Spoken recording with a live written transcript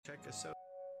Check us out.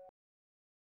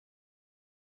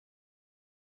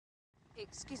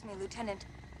 Excuse me, Lieutenant.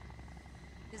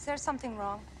 Is there something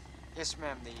wrong? Yes,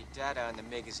 ma'am. The data on the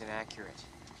MiG is inaccurate.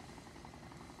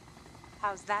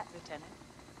 How's that, Lieutenant?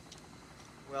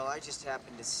 Well, I just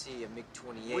happened to see a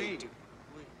MiG-28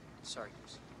 Sorry,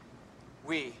 Goose.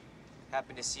 We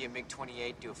happened to see a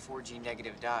MiG-28 do a 4G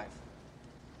negative dive.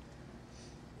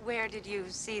 Where did you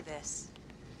see this?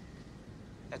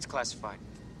 That's classified.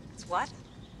 It's what?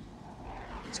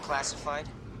 It's classified?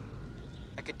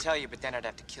 I could tell you, but then I'd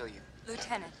have to kill you.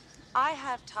 Lieutenant, I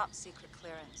have top secret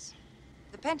clearance.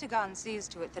 The Pentagon sees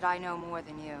to it that I know more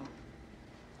than you.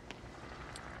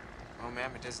 Oh,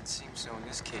 ma'am, it doesn't seem so in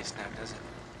this case now, does it?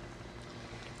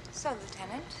 So,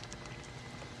 Lieutenant,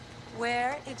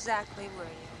 where exactly were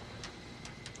you?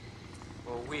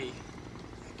 Well, we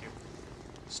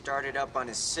started up on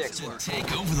his six. To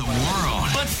take over the world.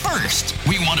 But first,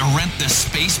 we want to rent the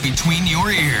space between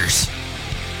your ears.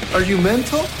 Are you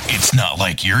mental? It's not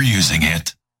like you're using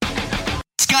it.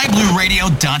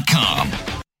 SkyBlueRadio.com.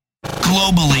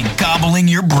 Globally gobbling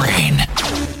your brain.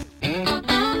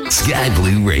 Sky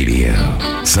Blue Radio.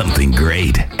 Something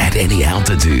great at any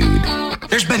altitude.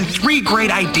 There's been 3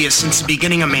 great ideas since the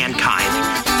beginning of mankind.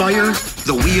 Fire,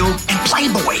 the wheel, and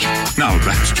Playboy. Now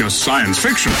that's just science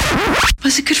fiction.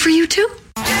 Was it good for you too?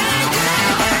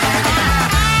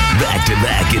 Back to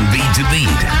back and beat to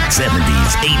beat.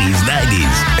 70s, 80s,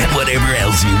 90s, and whatever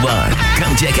else you want.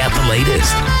 Come check out the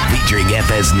latest. Featuring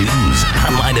FS News,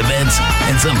 online events,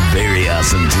 and some very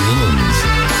awesome tunes.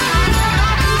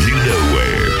 You know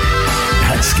where.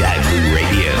 On Sky Blue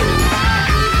Radio.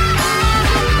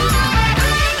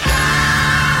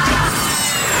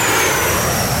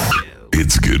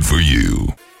 It's good for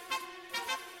you.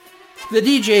 The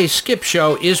DJ Skip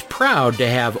Show is proud to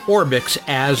have Orbix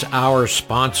as our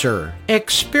sponsor.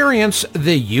 Experience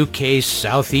the UK's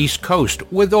southeast coast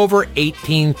with over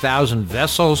 18,000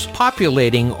 vessels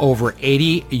populating over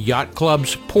 80 yacht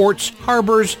clubs, ports,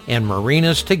 harbors, and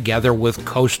marinas together with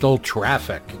coastal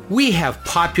traffic. We have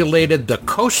populated the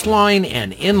coastline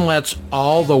and inlets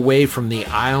all the way from the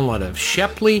island of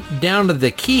Shepley down to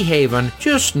the Key Haven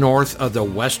just north of the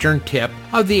western tip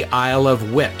of the Isle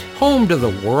of Wight, home to the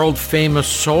world-famous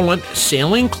Solent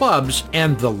sailing clubs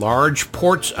and the large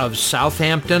ports of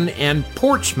Southampton and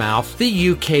Portsmouth.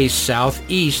 The UK's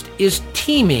southeast is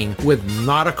teeming with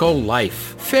nautical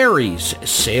life. Ferries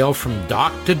sail from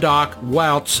dock to dock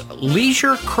whilst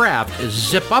leisure craft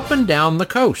zip up and down the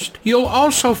coast. You'll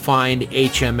also find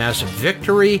HMS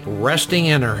Victory resting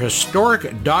in her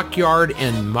historic dockyard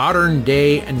and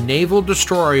modern-day naval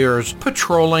destroyers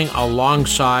patrolling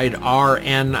alongside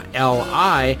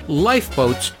RNLI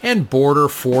lifeboats and border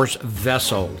force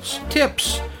vessels.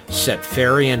 Tips: set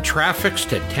ferry and traffics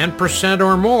to 10%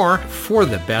 or more for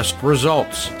the best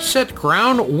results. Set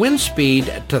ground wind speed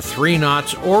to 3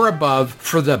 knots or above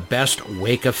for the best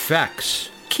wake effects.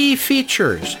 Key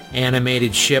features: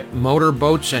 animated ship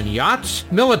motorboats and yachts,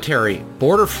 military,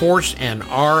 border force, and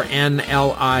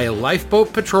RNLI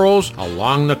lifeboat patrols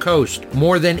along the coast.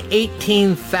 More than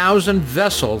 18,000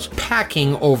 vessels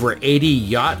packing over 80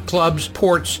 yacht clubs,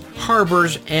 ports,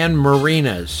 harbors, and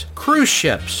marinas. Cruise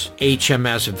ships: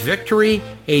 HMS Victory,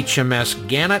 HMS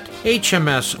Gannet,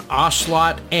 HMS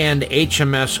Ocelot, and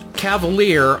HMS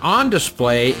Cavalier on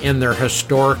display in their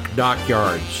historic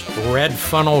dockyards. Red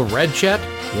Funnel Redjet,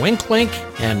 Winklink,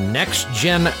 and Next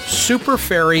Gen Super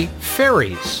Ferry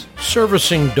ferries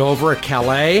servicing Dover,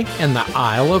 Calais, and the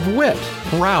Isle of Wight.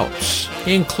 Routes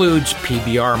includes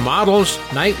PBR models,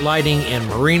 night lighting in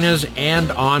marinas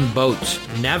and on boats,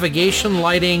 navigation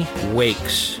lighting,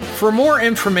 wakes. For more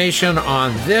information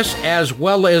on this as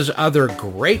well as other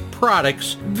great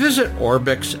products, visit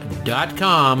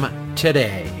Orbix.com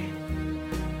today.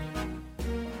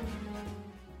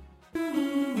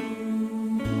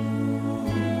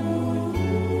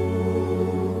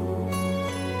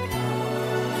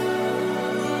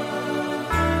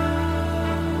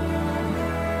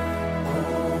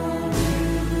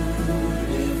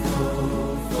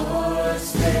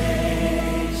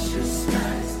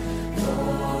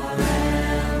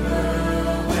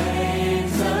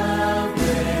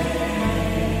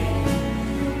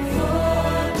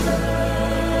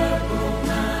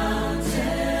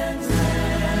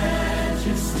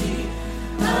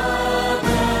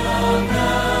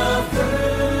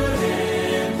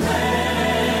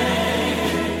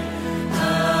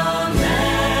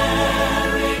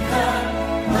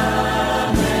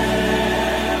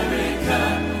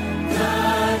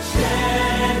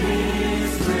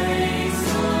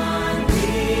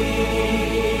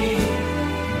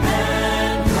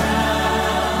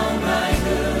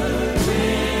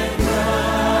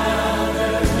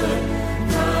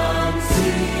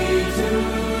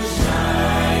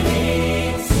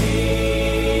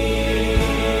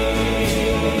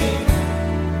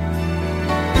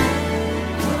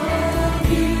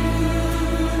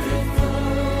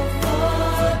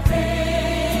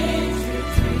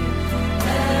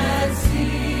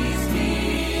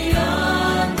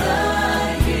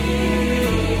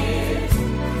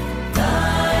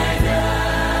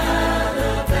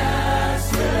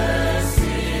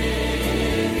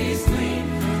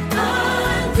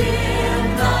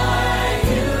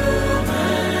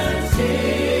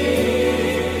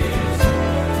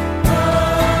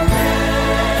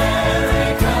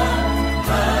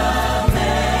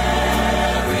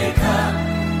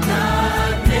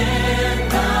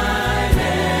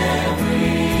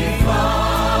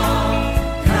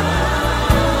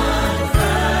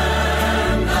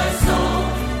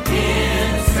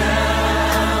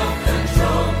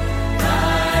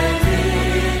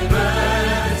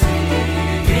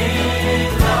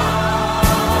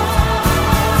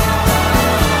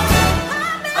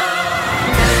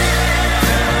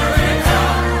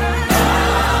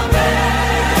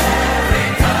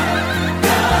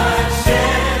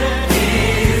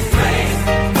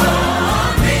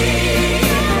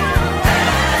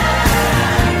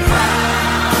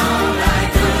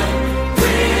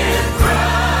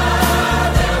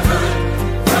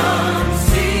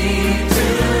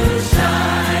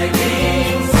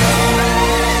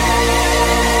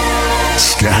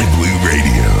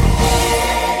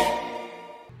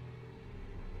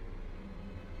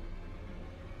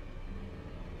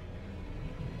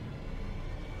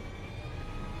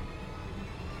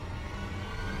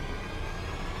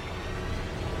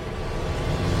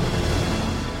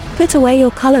 Put away your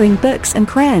coloring books and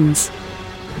crayons.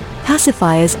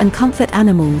 Pacifiers and comfort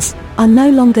animals are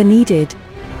no longer needed.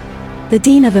 The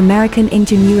Dean of American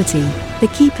Ingenuity, the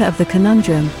Keeper of the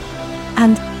Conundrum,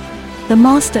 and the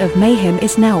Master of Mayhem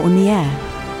is now on the air.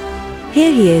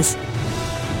 Here he is,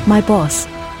 my boss,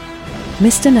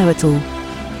 Mr. Know-It-All,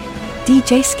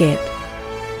 DJ Skip.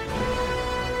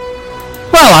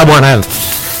 Well, I want to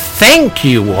thank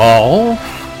you all.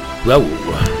 Whoa.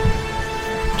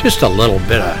 Just a little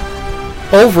bit of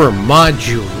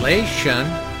overmodulation.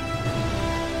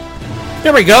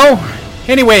 There we go.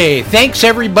 Anyway, thanks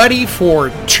everybody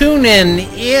for tuning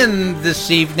in this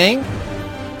evening.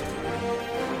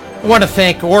 I want to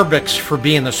thank Orbix for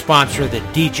being the sponsor of the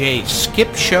DJ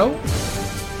Skip Show.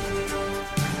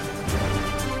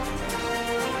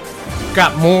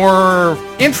 Got more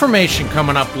information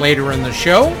coming up later in the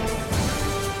show.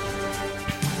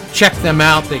 Check them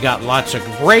out. They got lots of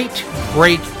great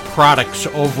products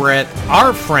over at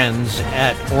our friends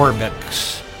at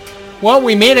Orbix. Well,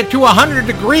 we made it to 100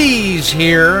 degrees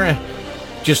here,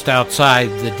 just outside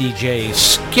the DJ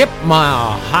Skip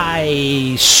Mile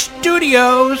High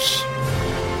Studios.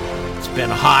 It's been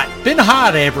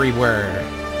hot everywhere.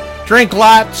 Drink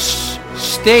lots,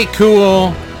 stay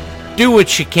cool, do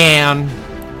what you can.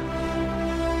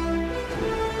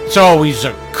 It's always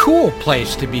a cool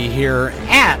place to be here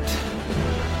at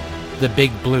the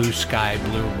Big Blue Sky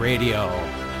Blue Radio.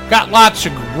 Got lots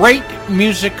of great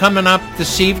music coming up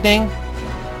this evening.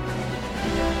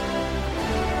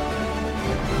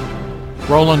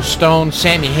 Rolling Stone,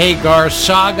 Sammy Hagar,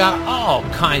 Saga, all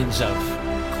kinds of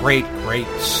great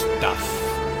stuff.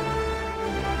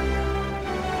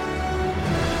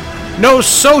 No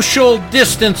social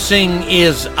distancing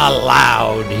is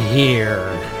allowed here.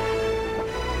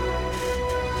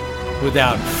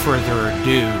 Without further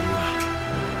ado,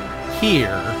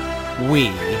 here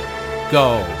we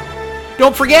go.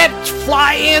 Don't forget,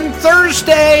 Fly In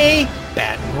Thursday,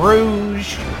 Baton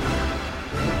Rouge.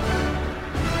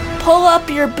 Pull up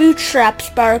your bootstraps,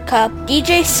 Buttercup.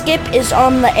 DJ Skip is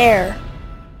on the air.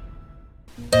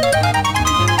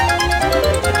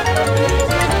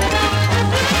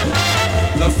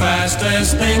 The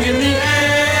fastest thing in the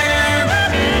air.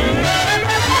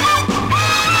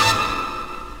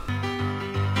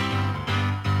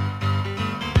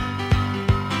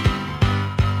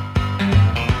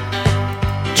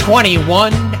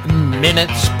 21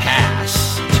 minutes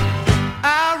past.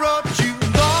 I wrote you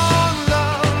long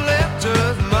love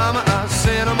letters, Mama. I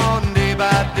sent them on day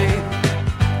by day.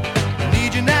 I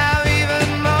need you now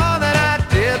even more than I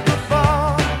did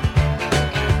before.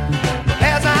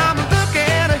 As I'm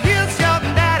looking, here's your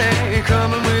daddy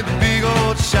coming with a big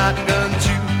old shotgun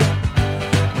too.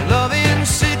 The loving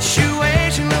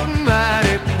situation looked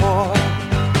mighty poor.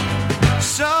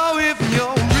 So if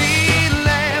you're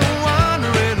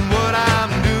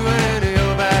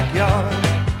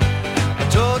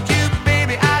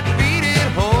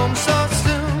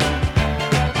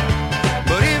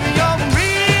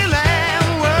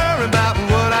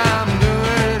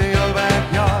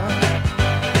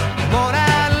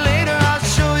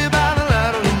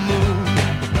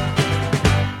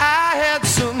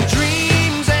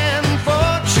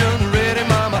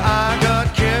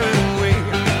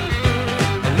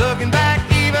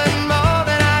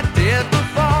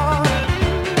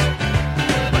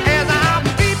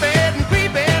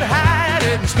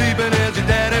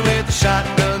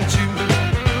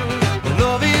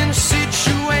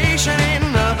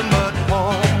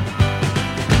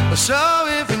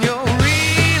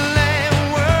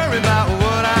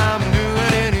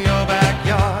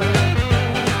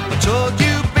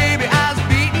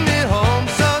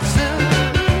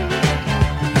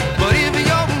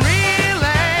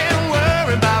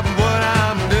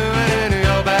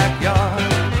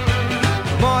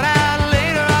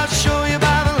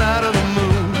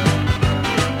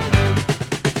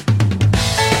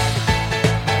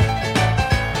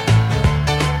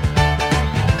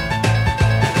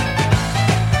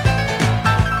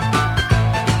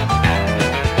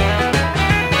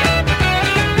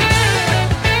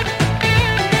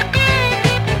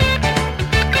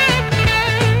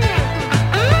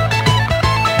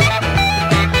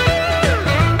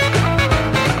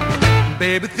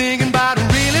baby, thinking about it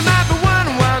really might be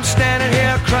wondering why I'm standing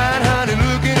here crying, honey,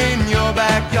 looking in your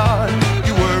backyard.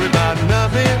 You worry about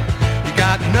nothing, you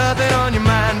got nothing on your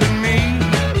mind but me.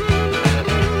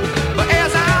 But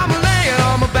as I'm laying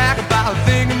on my back about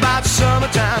thinking about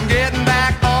summertime, getting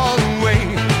back all the way,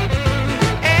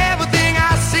 everything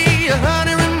I see,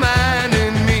 honey,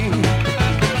 reminding me.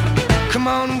 Come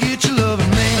on and get your loving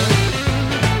man.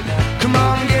 Come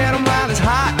on and get him while it's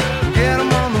hot, get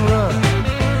him on the run.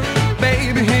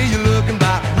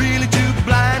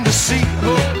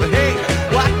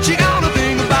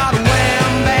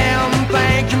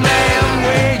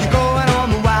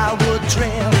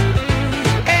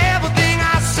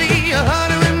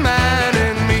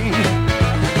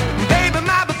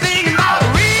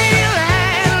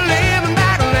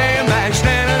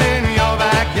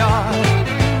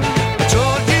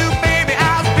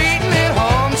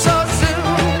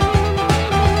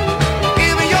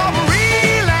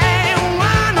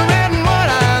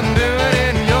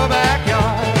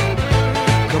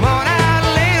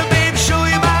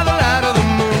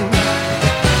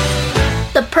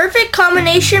 perfect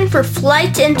combination for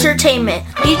flight entertainment.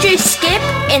 DJ Skip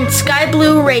and Sky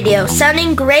Blue Radio,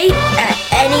 sounding great at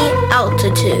any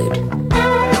altitude.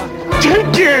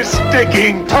 Take your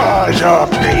sticking paws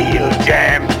off me, you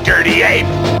damn dirty ape!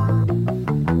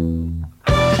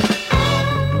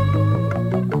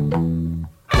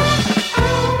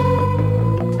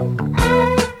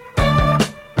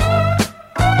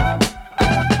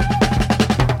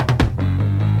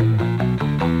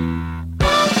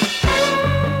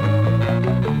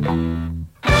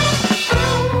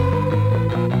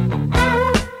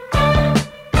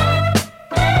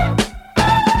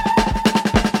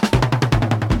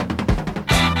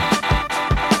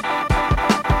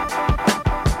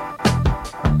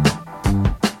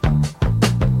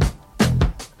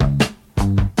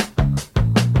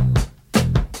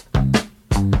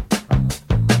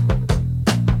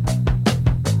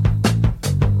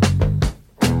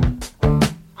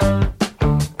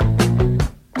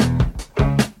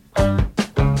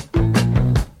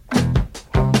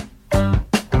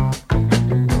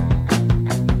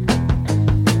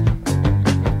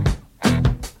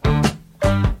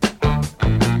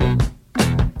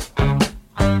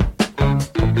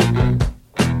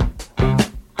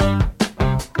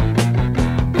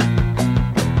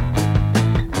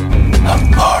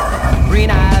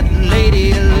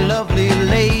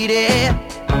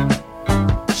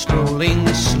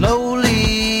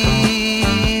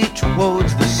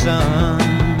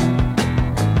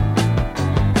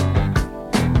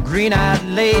 Green-eyed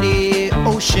lady,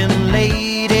 ocean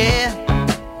lady,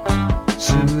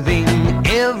 soothing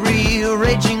every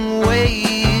raging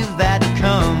wave that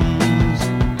comes.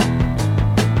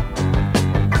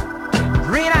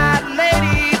 Green-eyed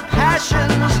lady,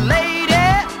 passion's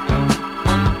lady,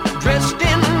 dressed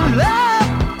in love,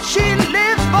 she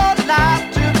lives for life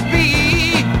to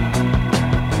be.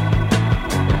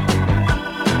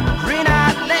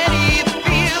 Green-eyed lady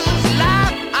feels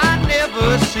life I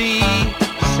never see.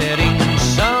 Setting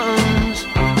suns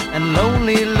and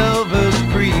lonely lovers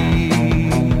free.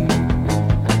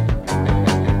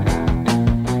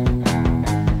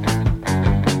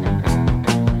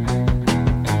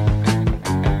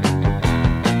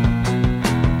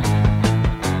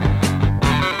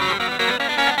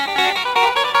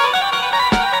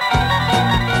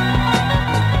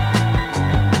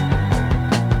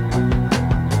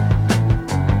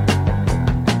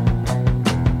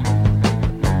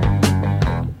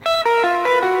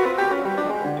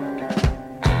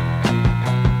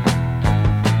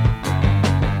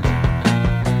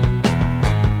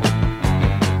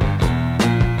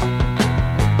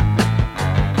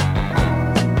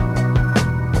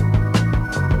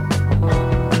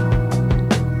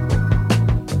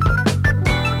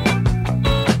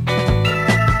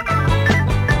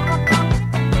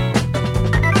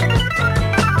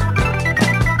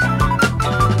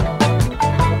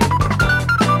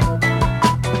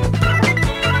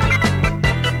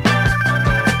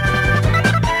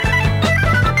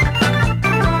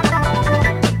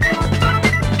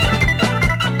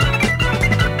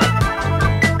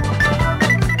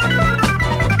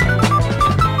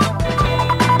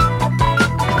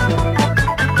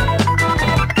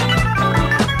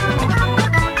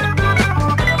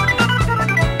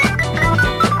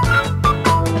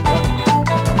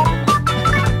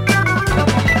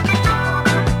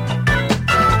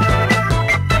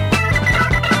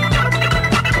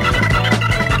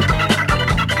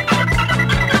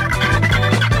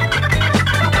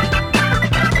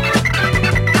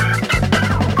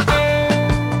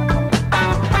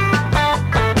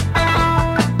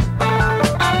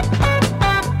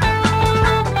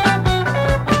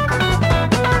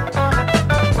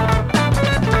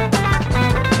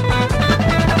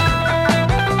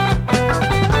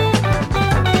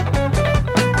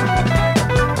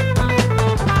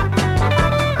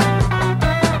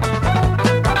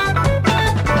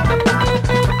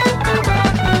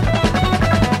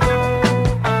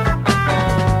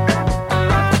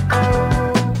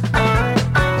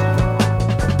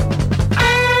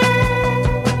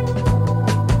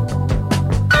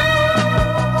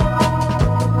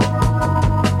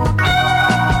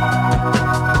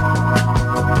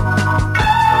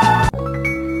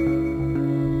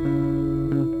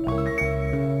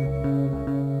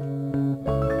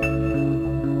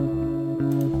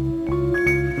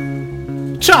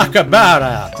 Talk about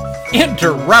a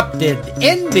interrupted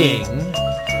ending.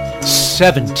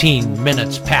 17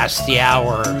 minutes past the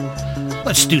hour.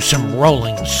 Let's do some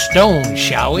Rolling Stones,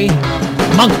 shall we?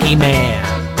 Monkey Man.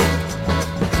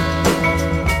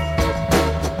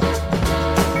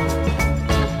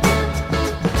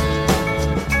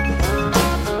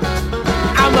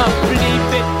 I'm a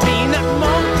bleeping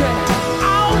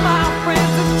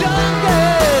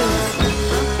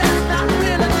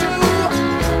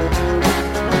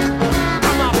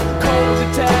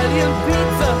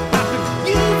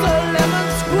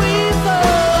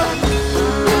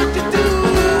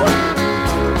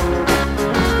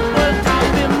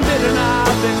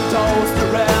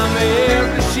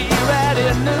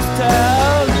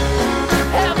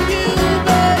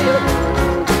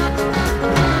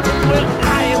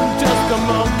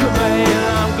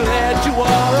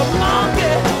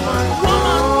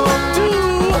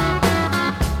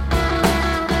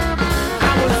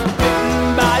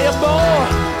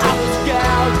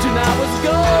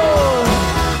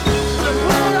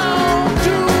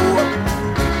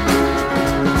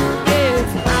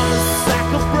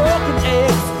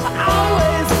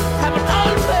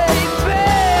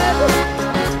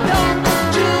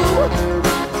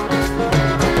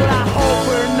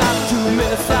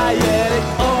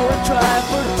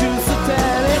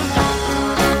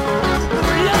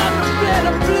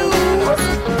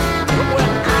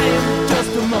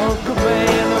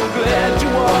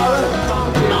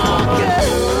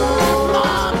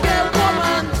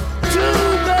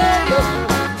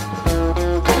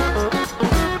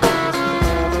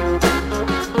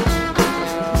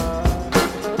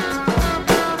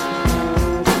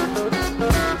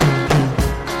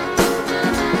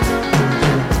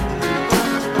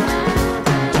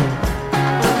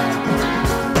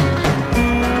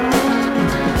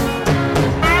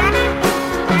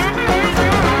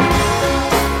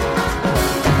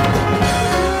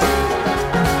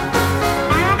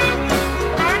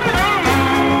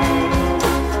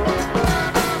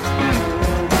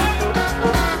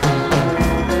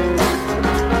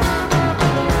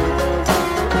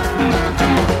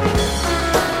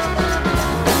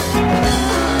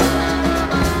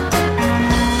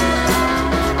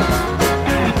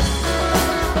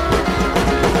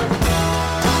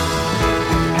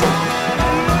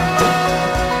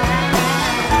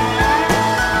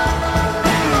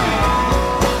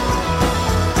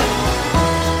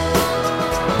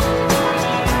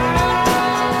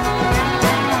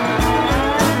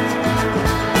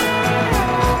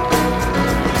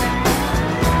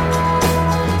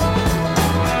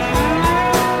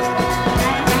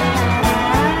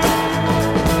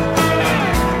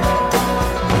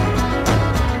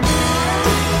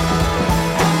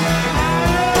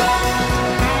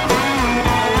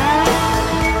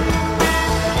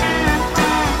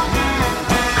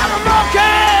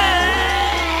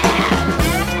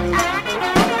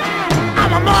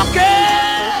I'm a monkey.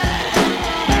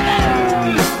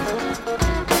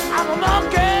 I'm a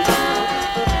monkey.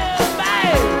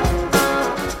 Babe.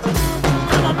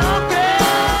 I'm a monkey.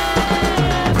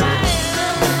 Babe.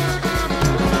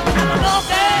 I'm a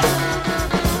monkey.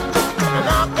 I'm a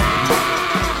monkey.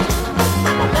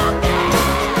 I'm a monkey. I'm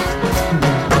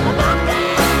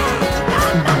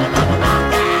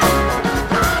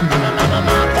a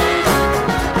monkey.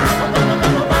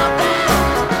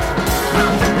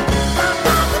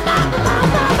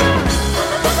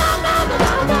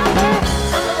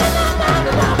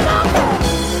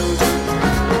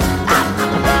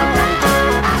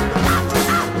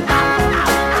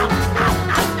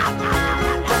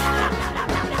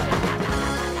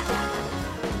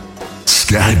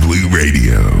 Sky Blue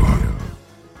Radio.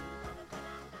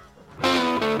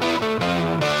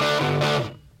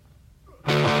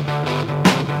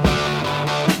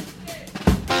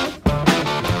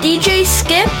 DJ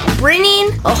Skip bringing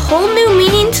a whole new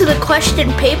meaning to the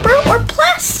question paper or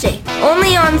plastic.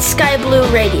 Only on Sky Blue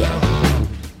Radio.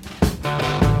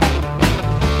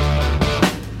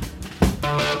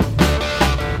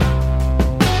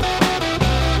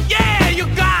 Yeah, you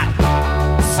got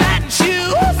satin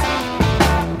shoes.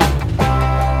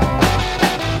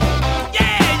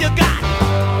 Yeah, you got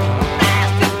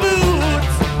nasty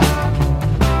boots.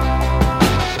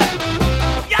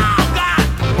 Y'all got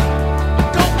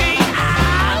cocaine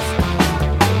eyes.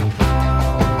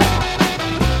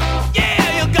 Yeah,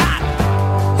 you got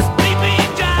sleepy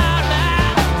giant.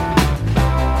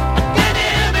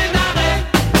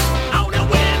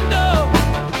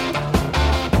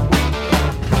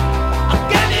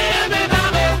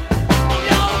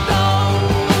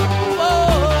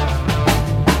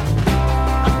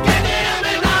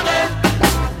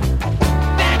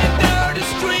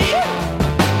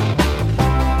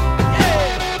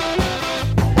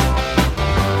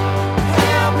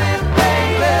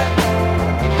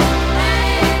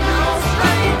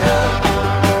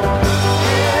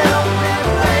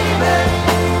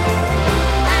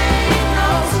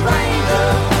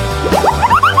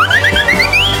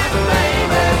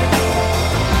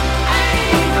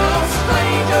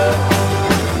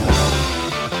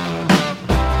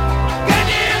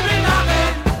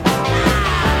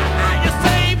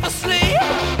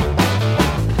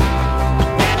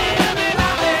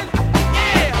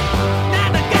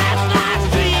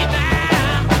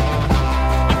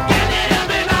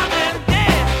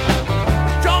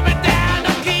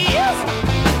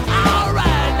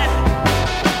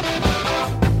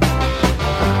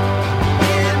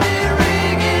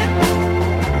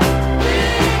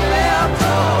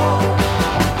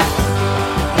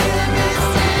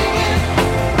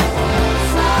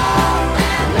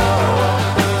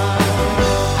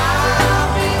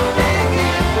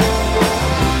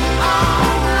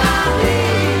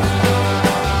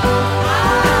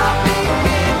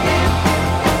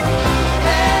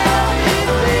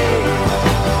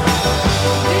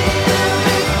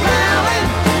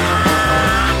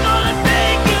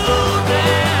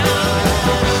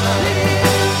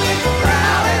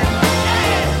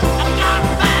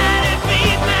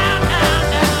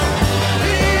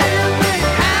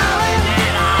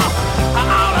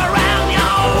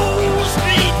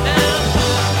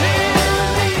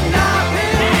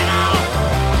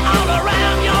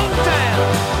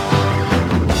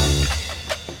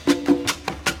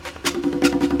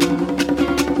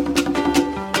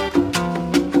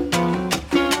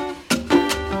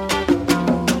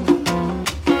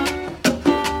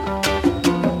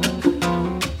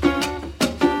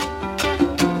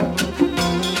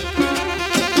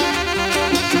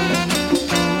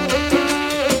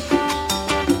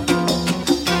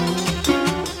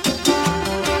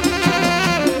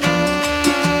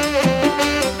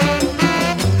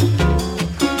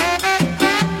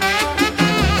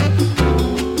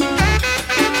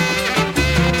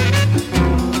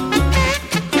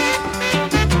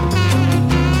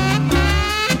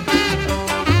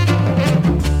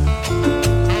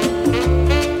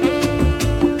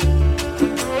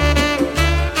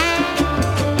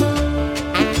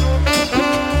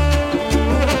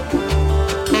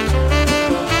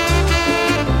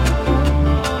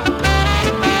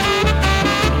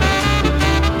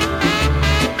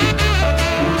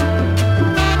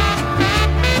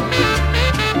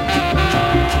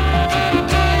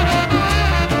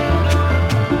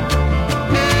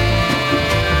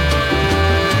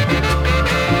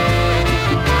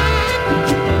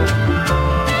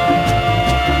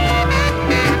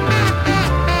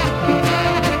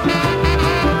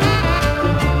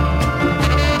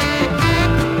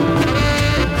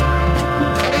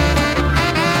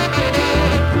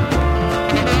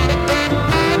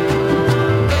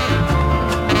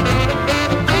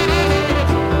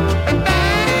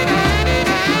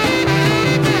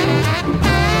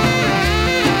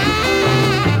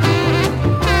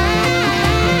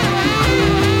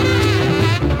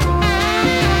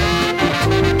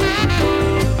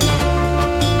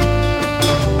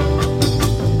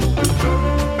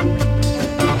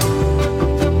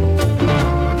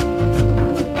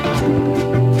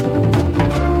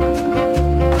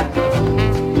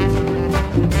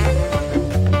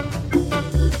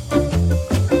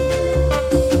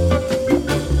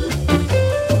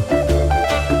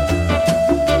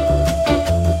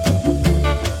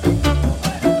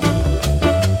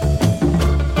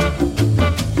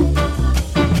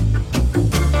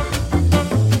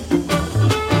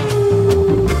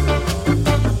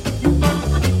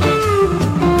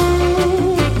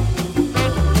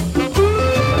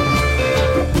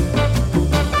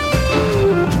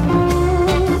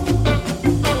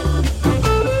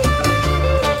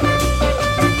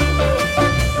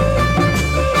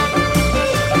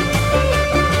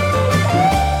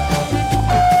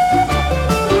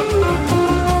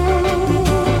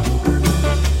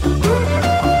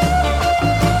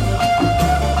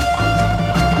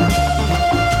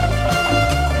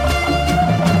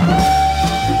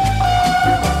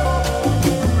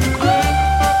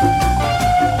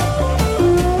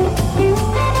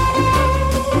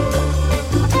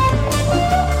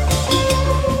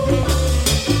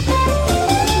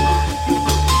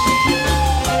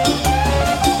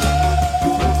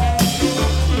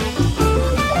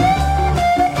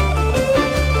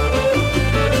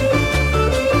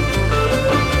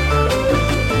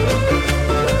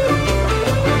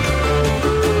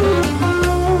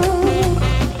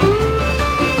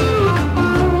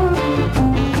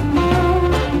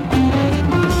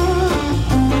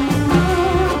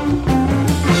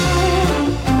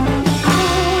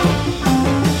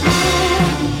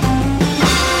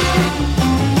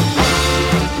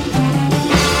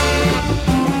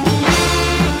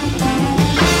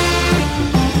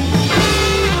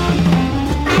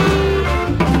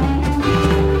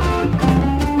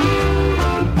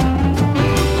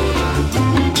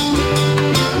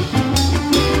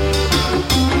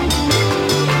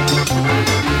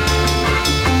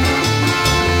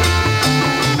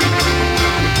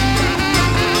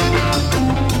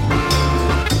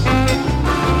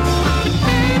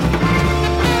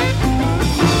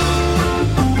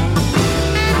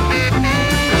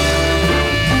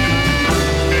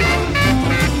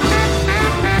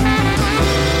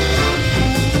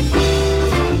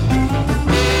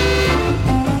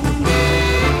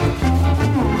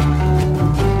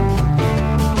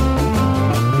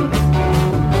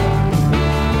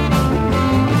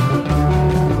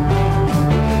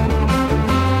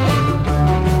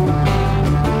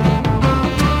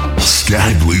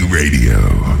 Sky Blue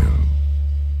Radio.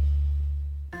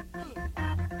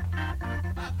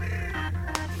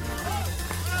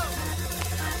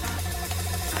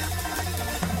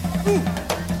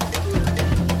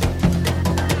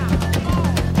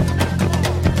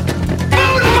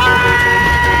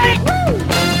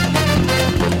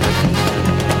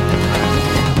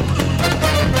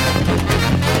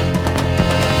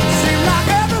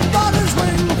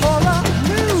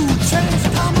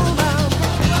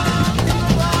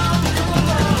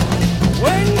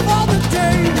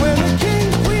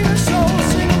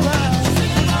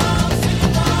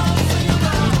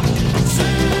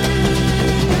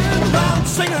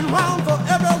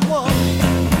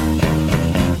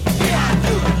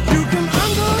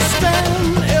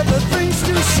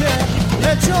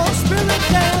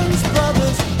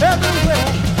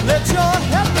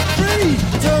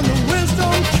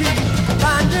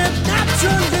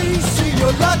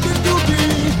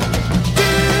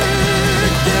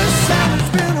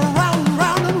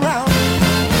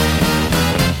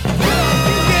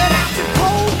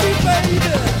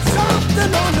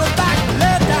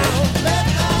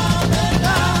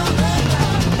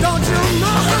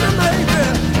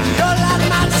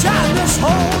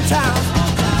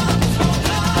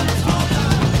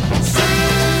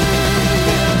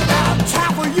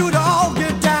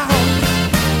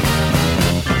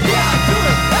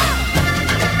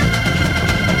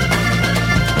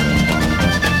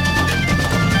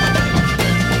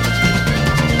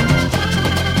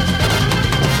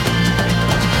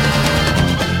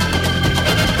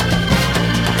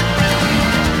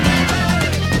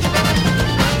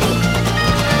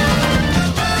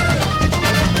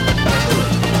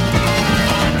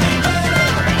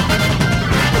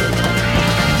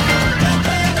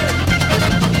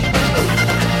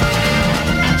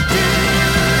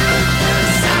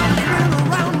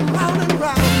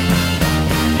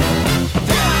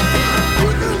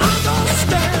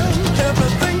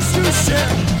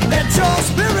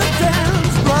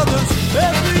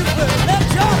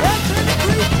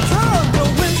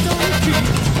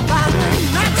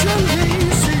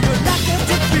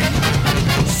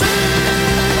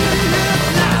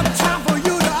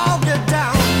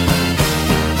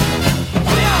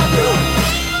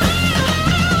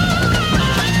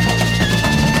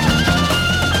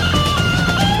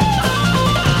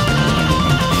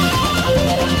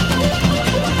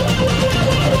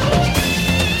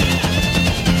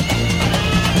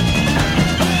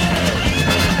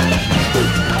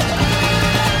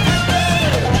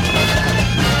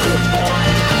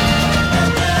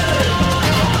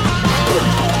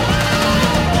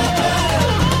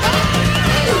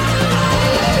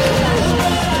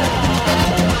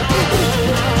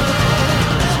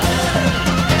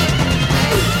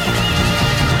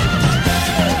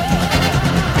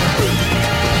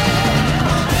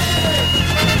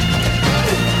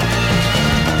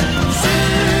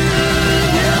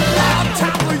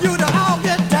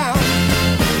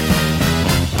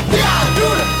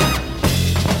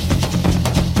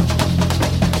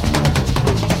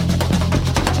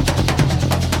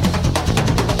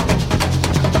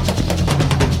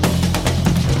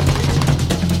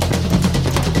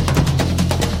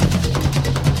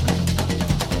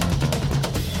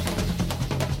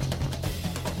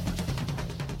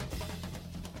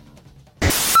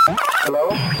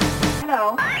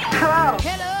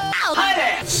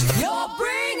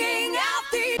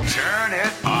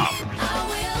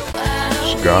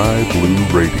 Sky Blue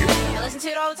Radio. I listen to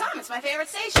it all the time. It's my favorite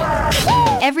station.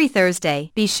 Every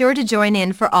Thursday, be sure to join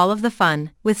in for all of the fun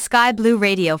with Sky Blue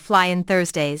Radio Fly-In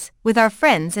Thursdays with our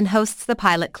friends and hosts the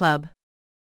Pilot Club.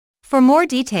 For more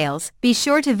details, be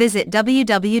sure to visit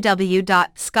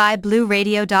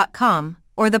www.skyblueradio.com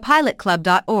or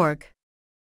thepilotclub.org.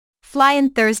 Fly-In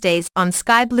Thursdays on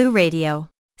Sky Blue Radio.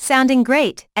 Sounding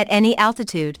great at any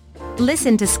altitude.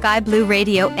 Listen to Sky Blue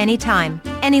Radio anytime,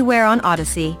 anywhere on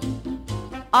Odyssey.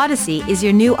 Odyssey is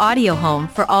your new audio home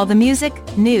for all the music,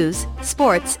 news,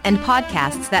 sports, and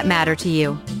podcasts that matter to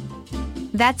you.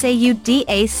 That's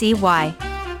AUDACY.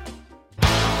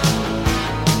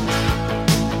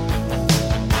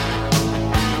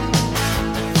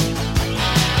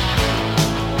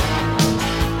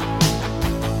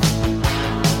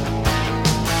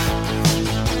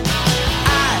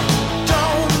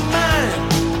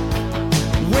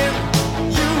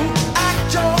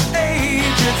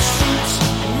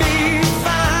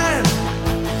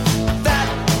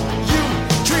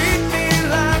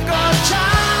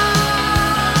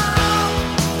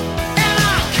 And I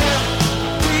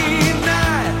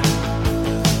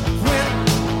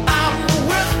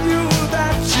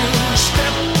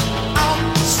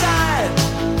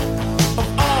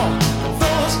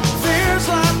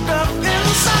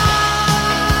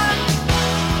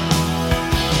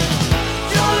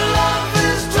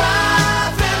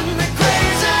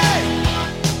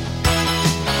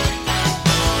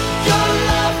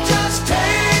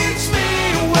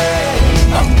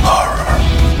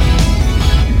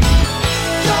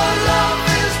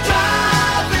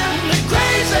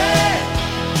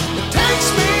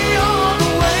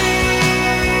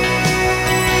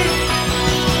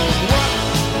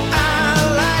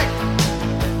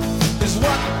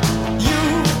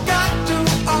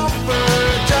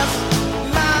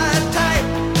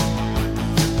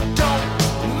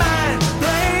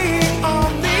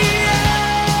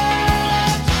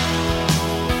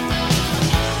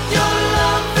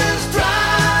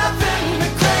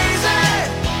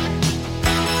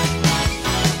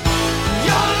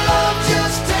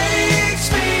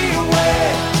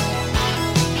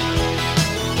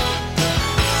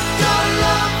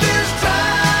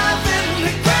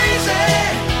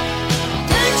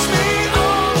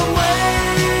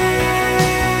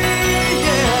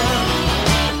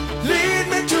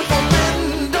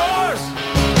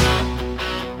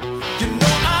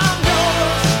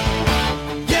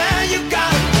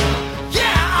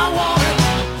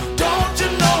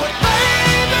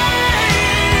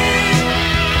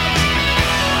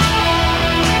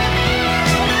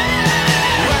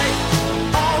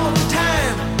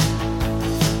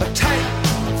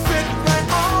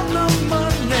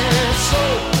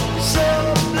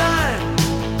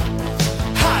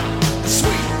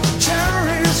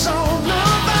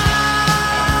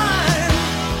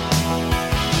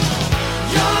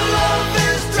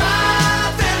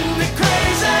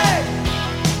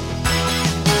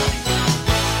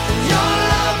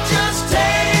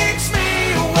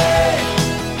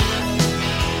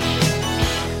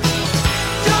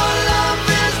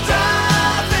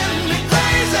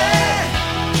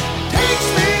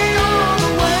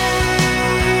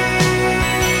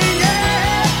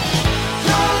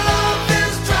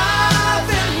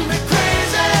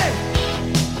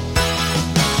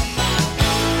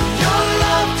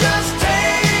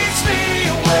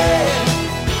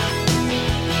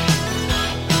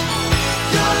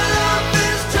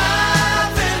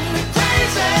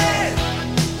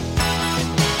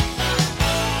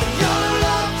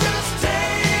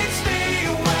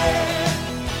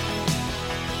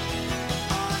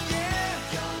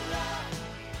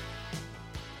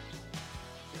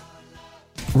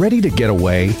Ready to get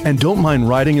away and don't mind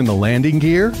riding in the landing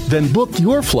gear? Then book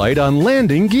your flight on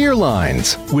Landing Gear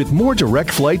Lines. With more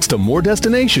direct flights to more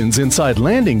destinations inside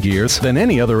landing gears than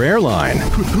any other airline.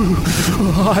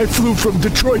 I flew from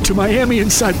Detroit to Miami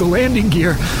inside the landing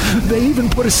gear. They even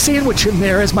put a sandwich in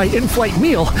there as my in-flight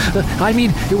meal. I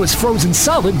mean, it was frozen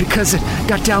solid because it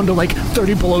got down to like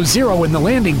 30 below zero in the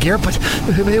landing gear, but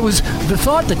it was the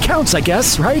thought that counts, I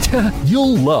guess, right?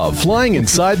 You'll love flying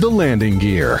inside the landing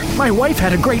gear. My wife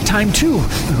had a great time too,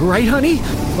 right, honey?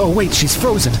 Oh, wait, she's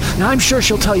frozen. I'm sure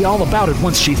she'll tell you all about it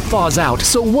once she thaws out.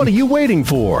 So what are you waiting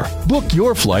for? Book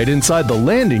your flight inside the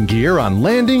landing gear on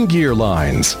Landing Gear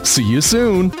Lines. See you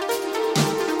soon.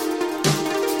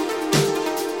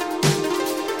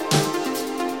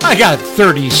 I got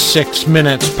 36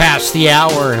 minutes past the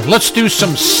hour. Let's do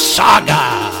some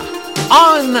Saga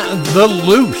on the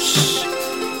Loose.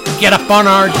 Get up on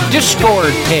our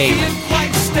Discord page.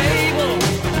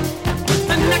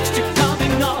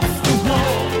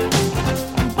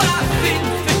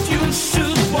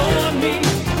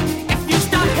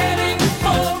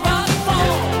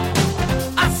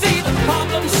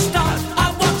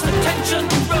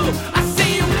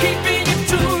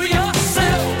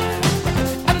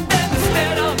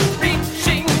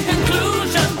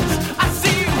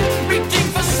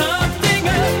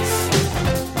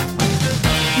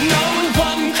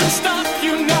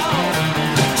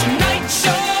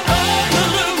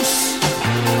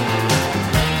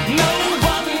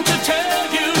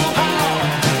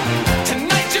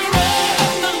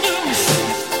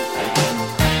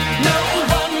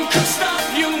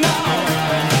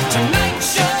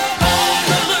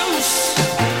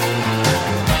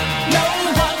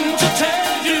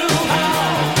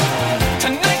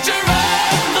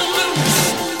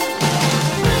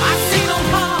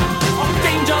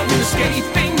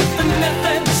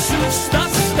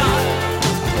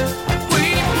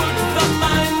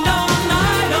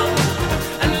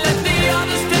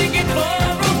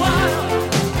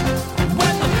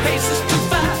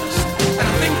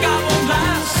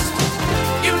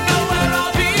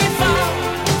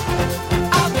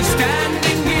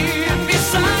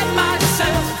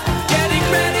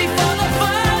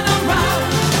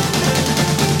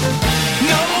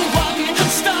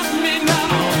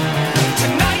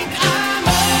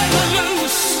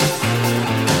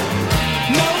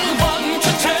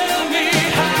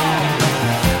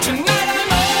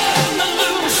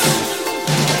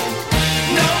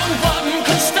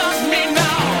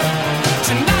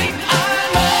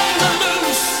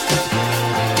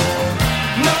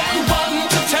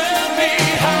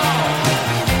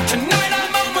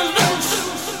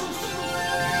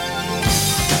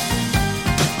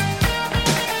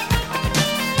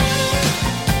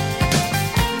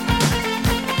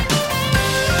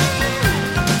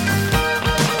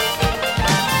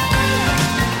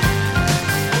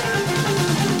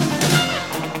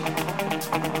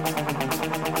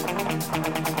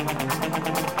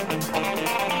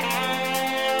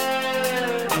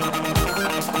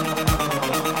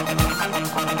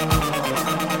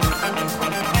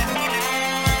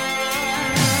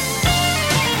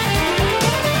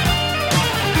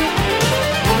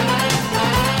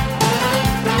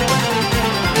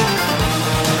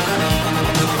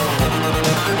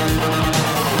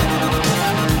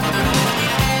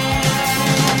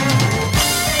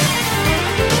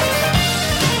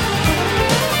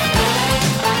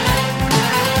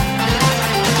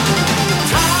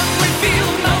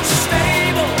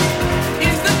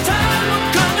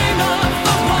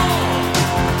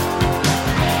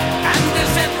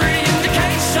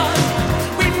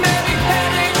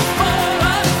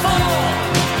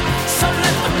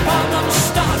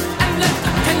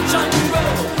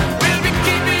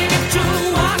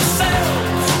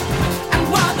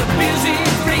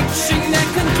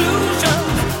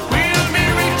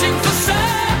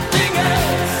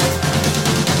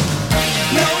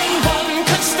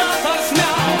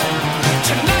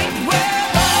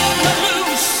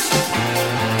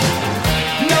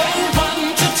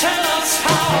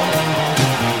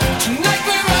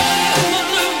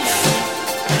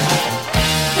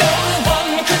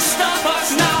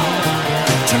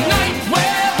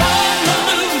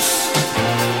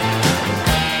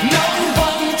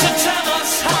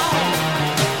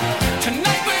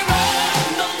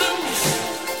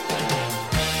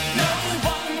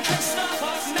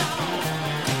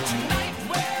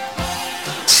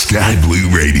 Sky Blue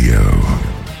Radio.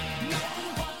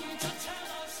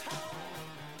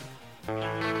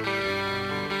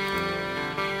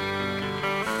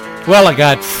 Well, I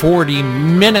got 40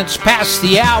 minutes past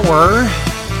the hour.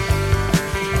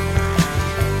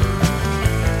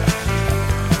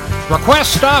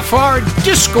 request off our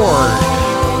Discord.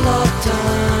 All our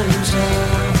times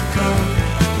have come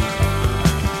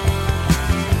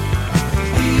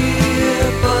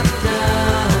here, but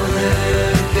now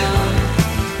they're gone.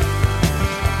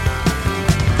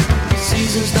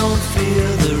 Seasons don't fear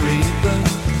the reaper,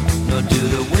 nor do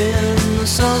the wind, the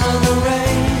sun, or the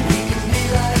rain. We can be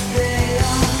like they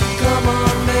are. Come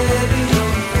on, baby,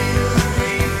 don't feel the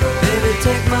reaper. Baby,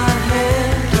 take my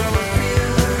hand, don't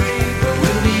feel the reaper.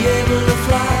 We'll be able to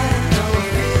fly. Don't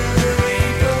feel the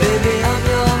reaper. Baby, I'm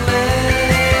your man.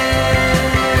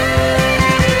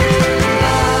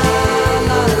 La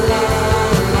la la la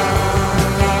la.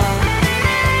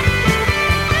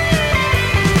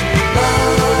 La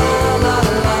la la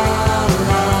la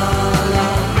la.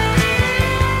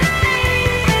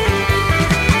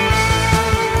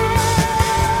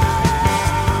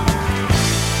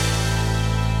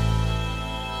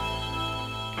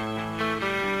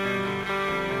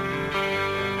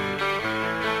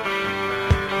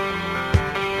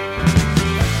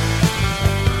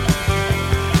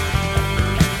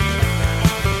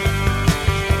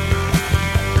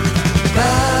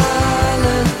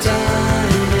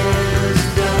 Valentine is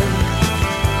done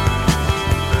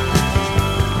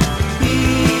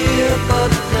here,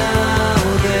 but now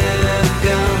they're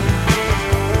gone.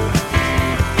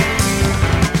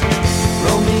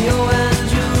 Romeo and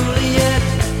Juliet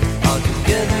are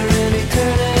together in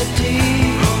eternity.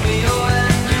 Romeo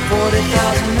and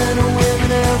 40,000 men and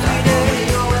women every day.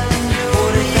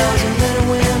 40,000 men and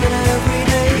women every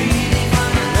day.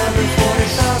 Another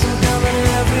 40,000 coming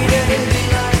every day.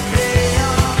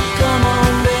 Come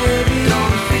on, baby,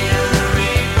 don't fear the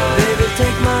reaper. Baby,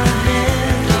 take my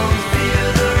hand, don't fear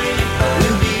the reaper.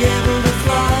 We'll be able to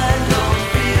fly, don't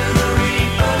fear the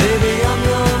reaper. Baby, I'm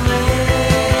your man.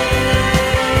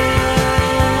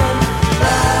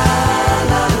 La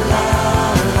la la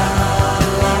la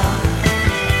la.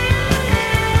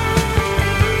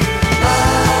 La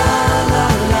la la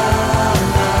la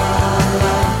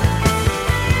la.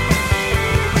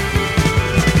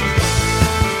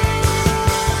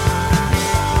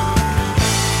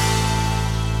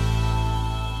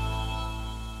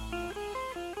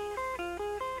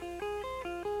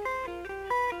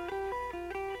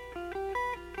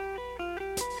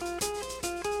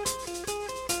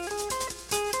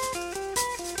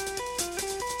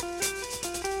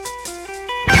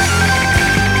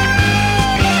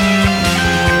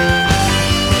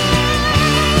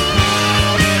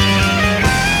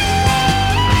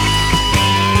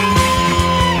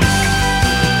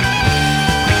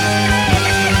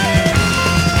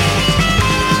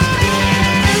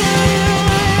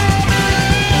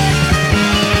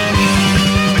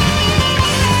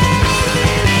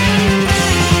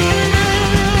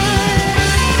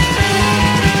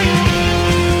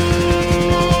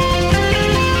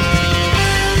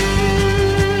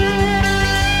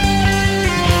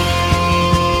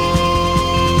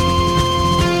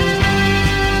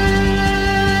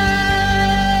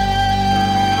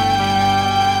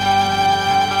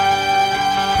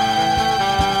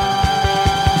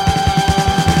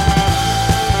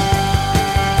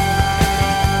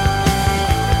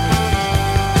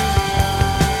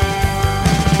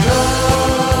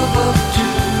 Love of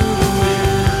two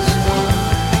is one.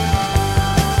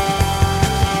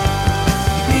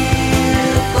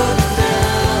 Here, but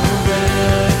now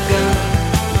they're gone.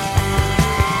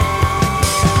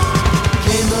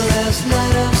 Came the last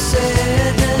night of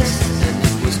sadness, and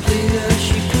it was clear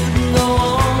she couldn't go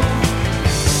on.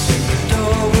 The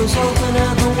door was open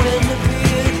and the wind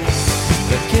appeared.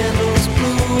 The candles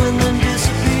blew and then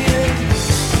disappeared.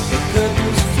 The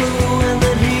curtains flew and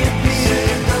then he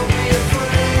appeared. Don't be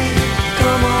afraid.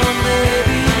 Come on,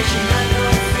 baby. She had no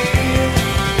fear.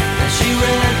 And she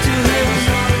ran to him.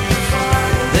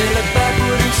 They looked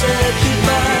backward and said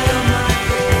goodbye.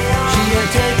 She had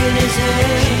taken his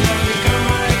hand.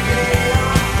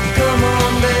 Come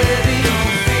on, baby.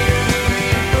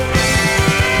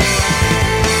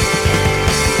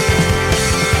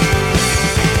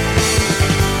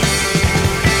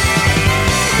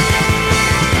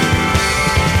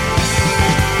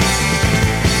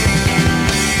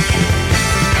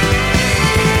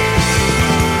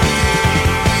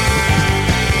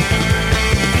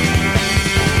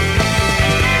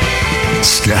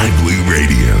 Sky Blue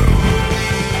Radio.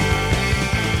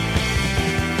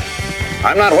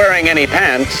 I'm not wearing any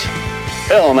pants.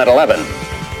 Film at 11.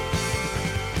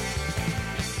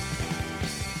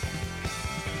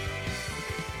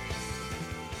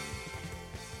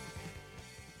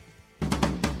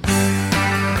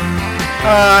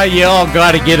 You all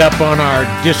got to get up on our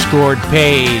Discord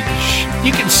page.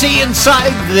 You can see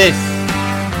inside the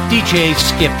DJ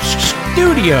Skip's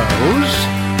studios.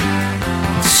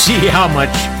 See how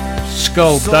much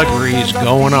skullduggery is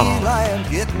going on. I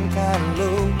am getting kind of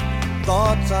low.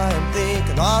 Thoughts I am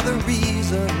thinking are the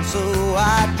reason. So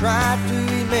I try to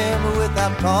remember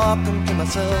without talking to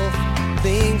myself.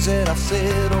 Things that I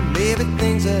said or maybe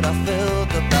things that I felt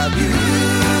about you.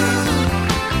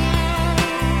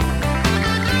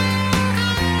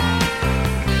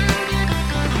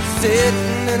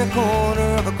 Sitting in a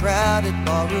corner of a crowded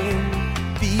barroom,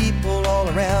 people all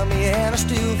around me and I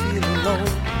still feel alone.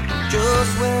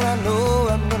 Just when I know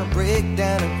I'm gonna break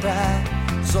down and cry,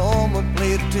 someone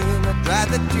played a tune that dried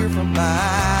the tear from my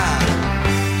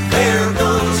eye. There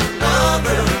goes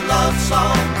another love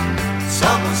song,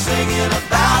 someone singing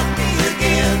about me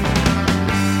again.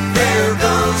 There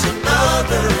goes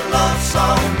another love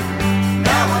song,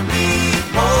 now I need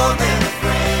more than a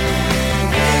friend.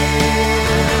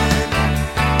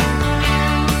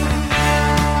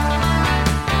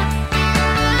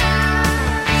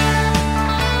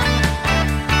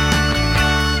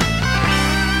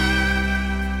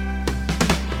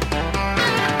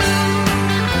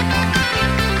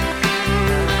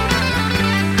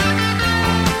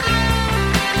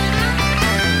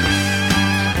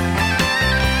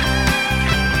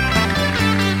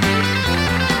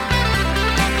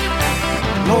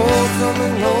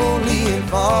 Lonesome, lonely and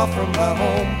far from my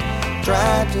home,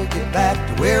 trying to get back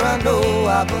to where I know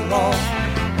I belong.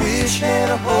 Wish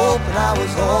and a hope and I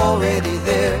was already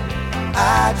there.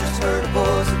 I just heard a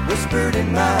voice that whispered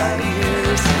in my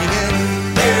ear,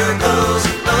 singing, there goes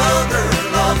another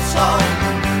love song,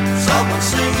 someone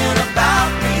singing about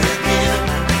me again.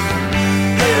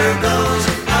 There goes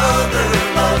another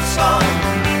love song,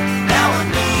 now I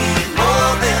need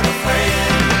more than a friend.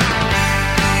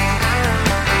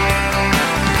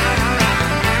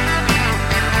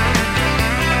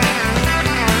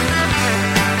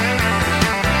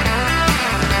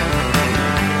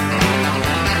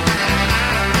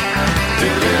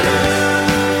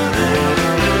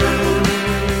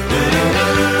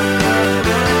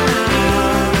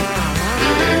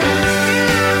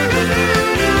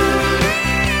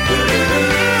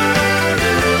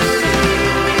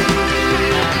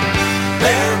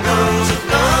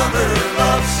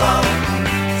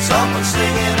 Someone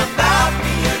singing about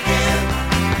me again.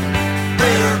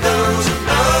 There goes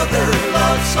another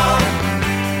love song,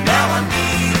 now I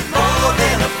need more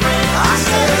than a friend. I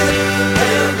said,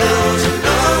 there goes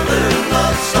another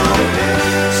love song,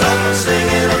 someone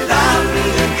singing about me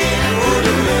again.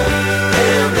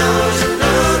 There goes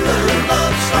another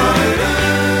love song,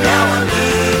 now I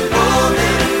need more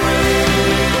than a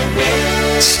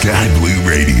friend. Sky Blue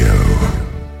Radio.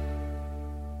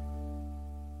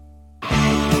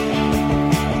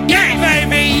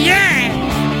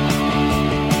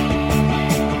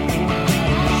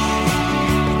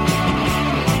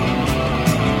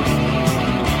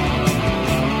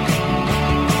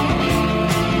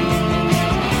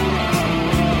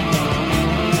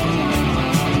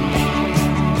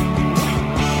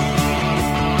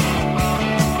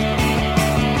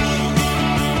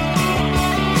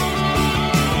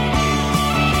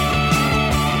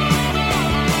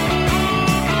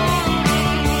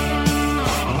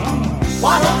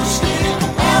 Why don't you stick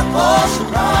and push and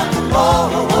rock and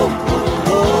roll?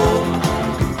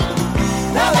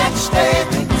 Now that you stay,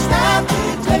 think it's time to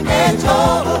take a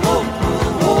toll.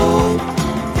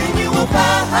 Then you will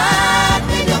find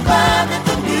that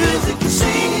the music you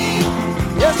sing,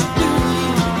 yes you do.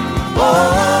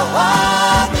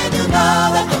 Oh, then you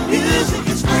know that the music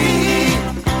is free,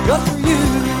 just for you.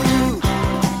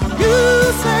 You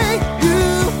say you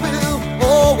will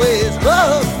always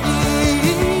love me.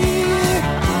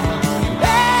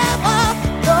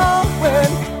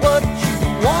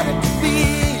 What it to be.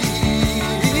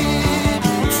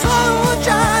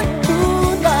 Sunshine,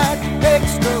 moonlight,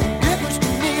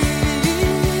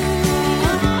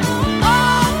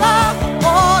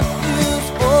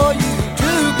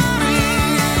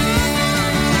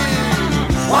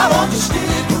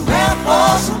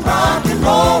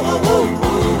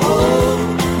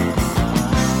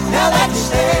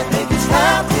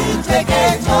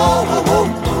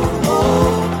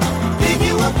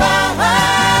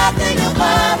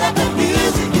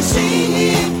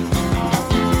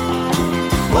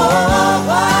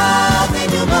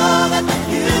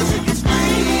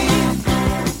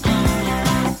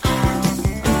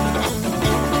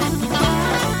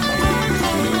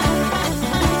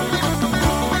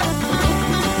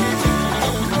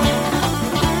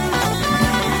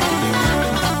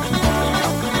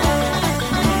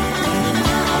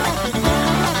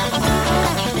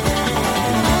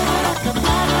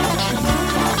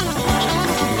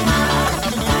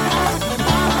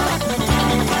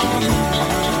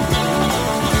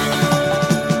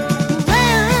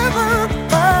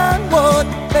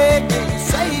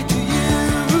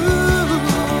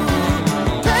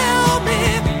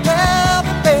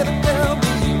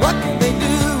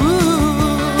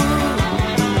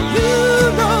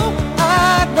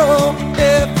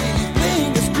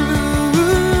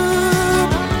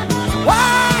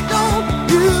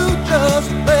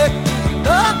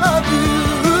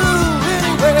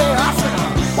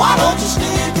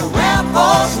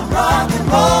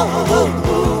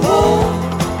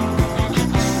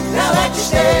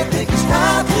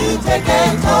 take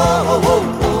it home.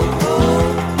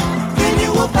 Then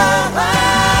you'll find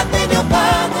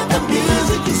that the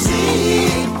music you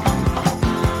see.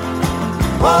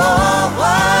 Oh,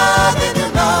 then you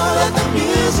know that the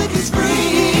music is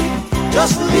free,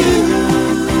 just for you.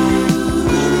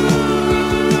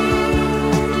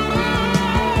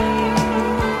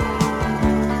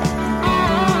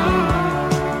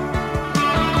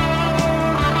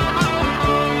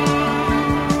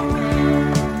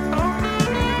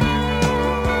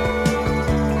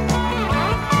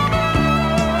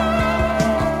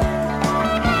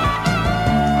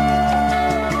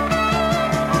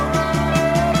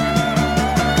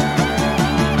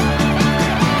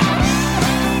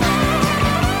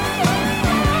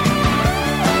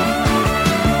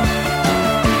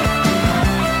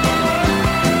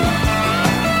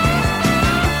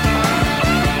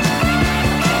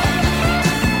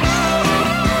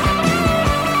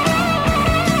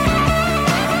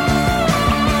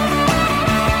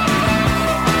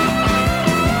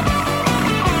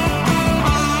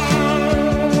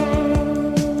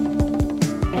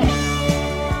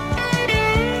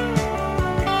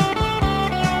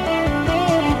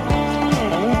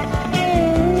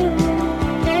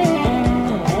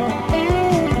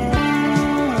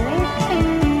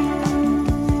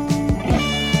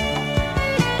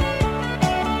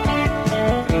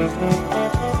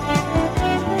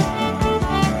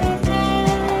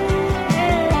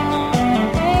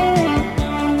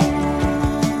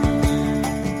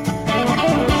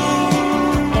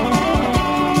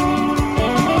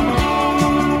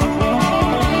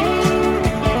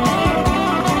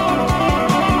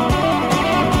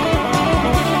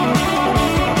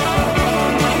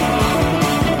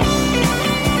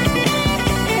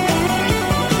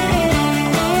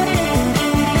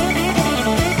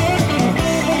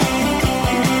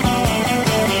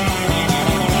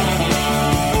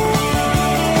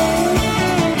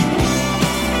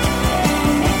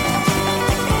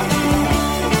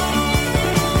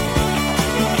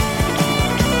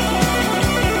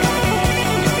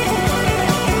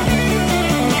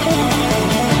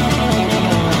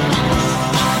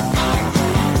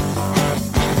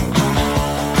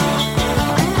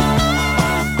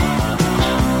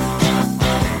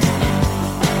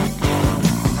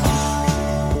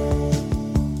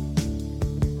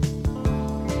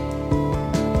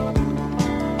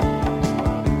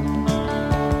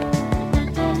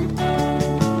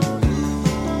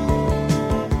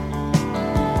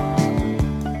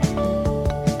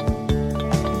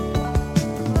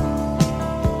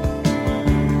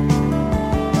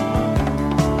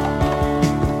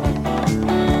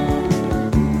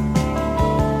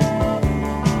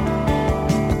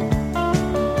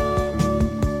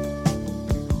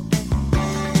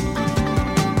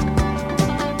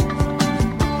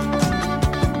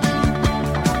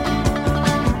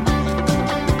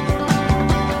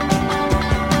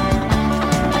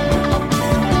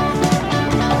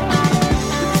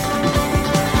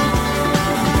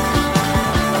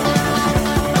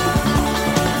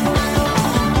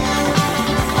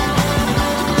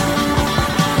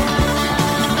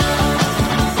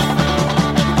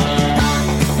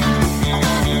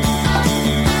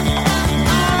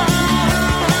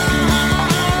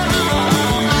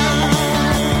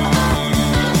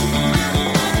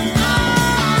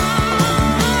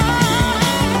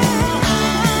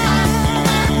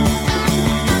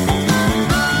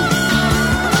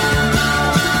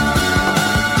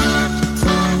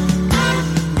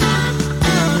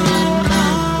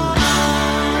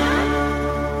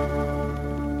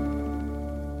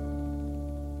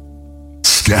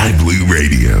 Sky Blue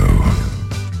Radio.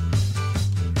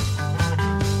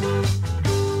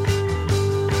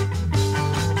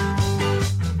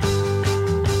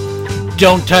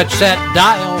 Don't touch that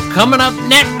dial. Coming up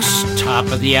next,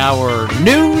 top of the hour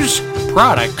news,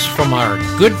 products from our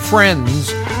good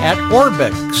friends at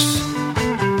Orbix.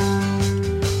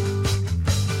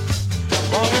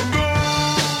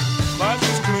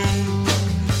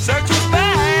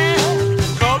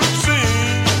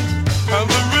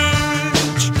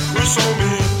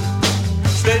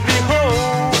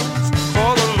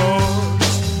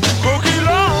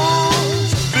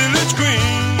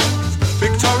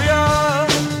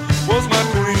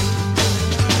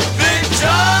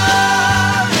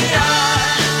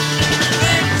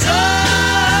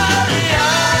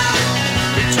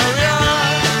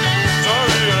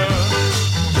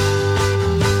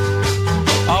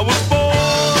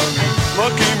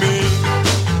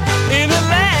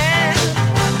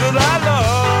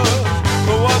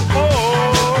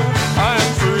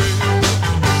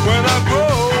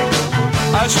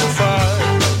 I shall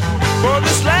fight for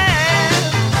this land.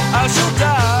 I shall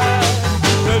die.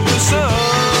 And the sun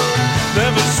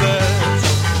never sets.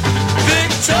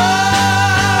 Victoria,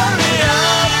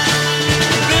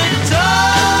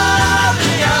 Victoria,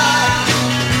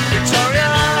 Victoria,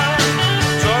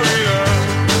 Victoria,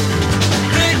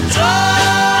 Victoria,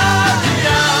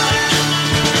 Victoria,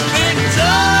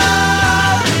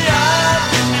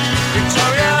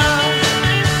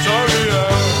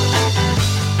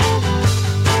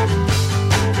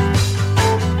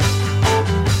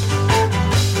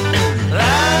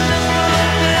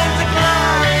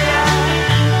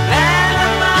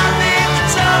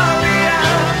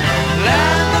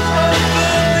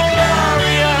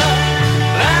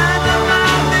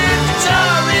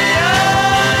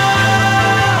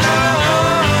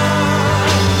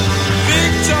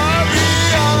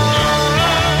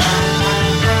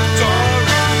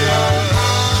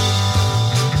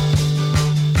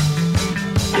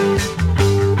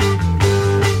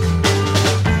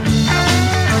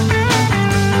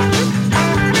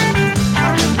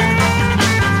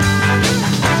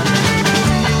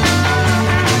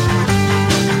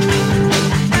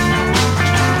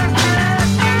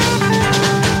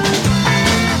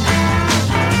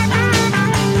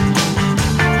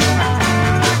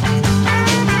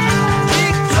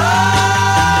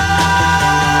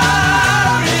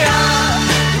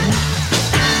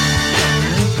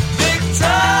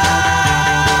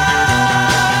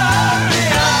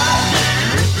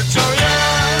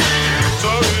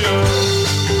 Victoria,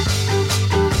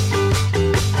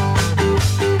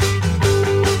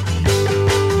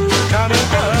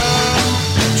 Canada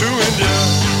to India,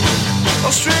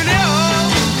 Australia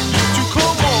to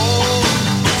Como,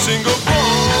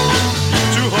 Singapore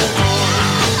to Hong Kong,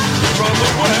 from the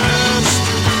west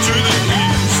to the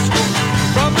east,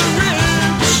 from the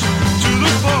rich to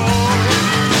the poor,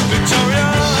 Victoria,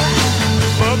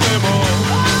 love them all.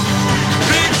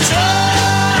 Victoria,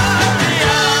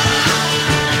 Victoria,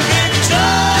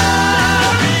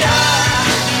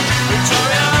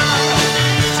 Victoria, Victoria.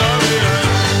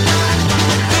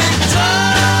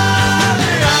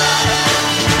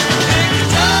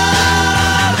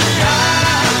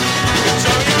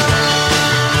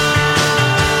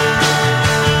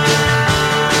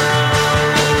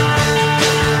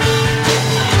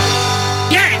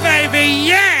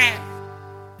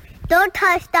 Don't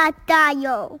touch that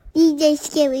dial. DJ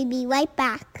Skip will be right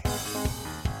back.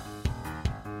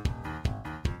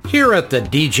 Here at the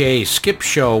DJ Skip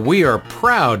Show, we are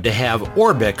proud to have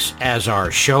Orbix as our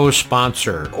show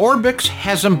sponsor. Orbix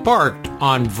has embarked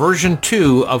on version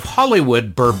 2 of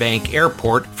Hollywood Burbank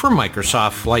Airport for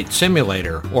Microsoft Flight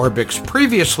Simulator. Orbix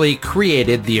previously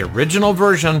created the original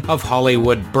version of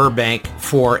Hollywood Burbank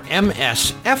for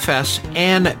MSFS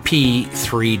and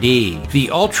P3D. The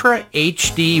Ultra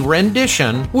HD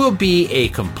rendition will be a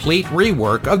complete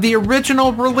rework of the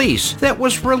original release that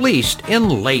was released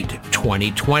in late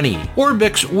 2020.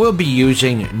 Orbix will be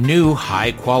using new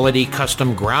high-quality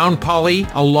custom ground poly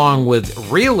along with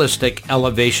realistic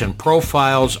elevation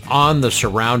profiles on the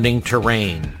surrounding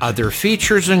terrain. Other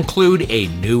features include a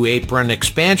new apron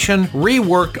expansion,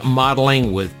 reworked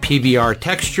modeling with PBR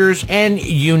textures, and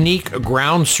unique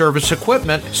ground service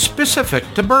equipment specific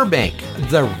to Burbank.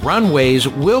 The runways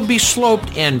will be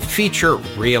sloped and feature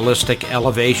realistic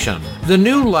elevation. The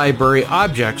new library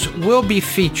objects will be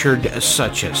featured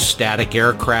such as static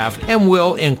aircraft and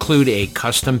will include a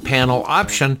custom panel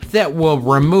option that will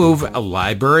remove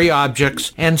library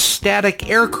objects and static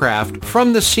aircraft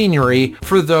from the scenery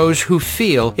for those who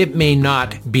feel it may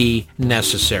not be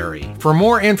necessary. For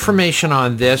more information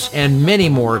on this and many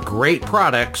more great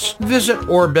products, visit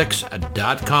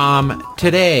Orbix.com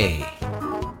today.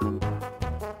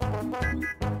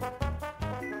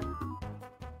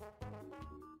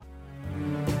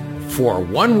 For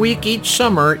 1 week each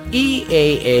summer,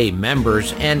 EAA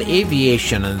members and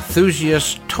aviation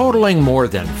enthusiasts totaling more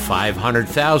than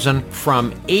 500,000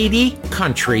 from 80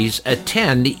 countries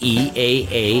attend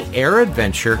EAA Air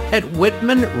Adventure at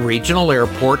Whitman Regional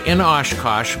Airport in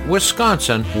Oshkosh,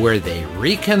 Wisconsin, where they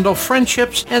rekindle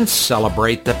friendships and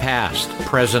celebrate the past,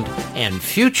 present, and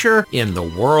future in the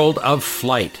world of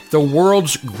flight. The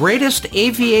world's greatest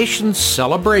aviation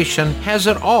celebration has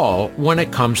it all when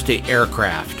it comes to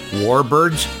aircraft.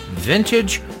 Warbirds,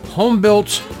 vintage, home-built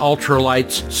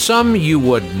ultralights, some you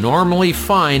would normally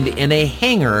find in a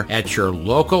hangar at your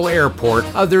local airport,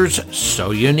 others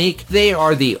so unique they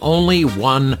are the only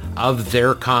one of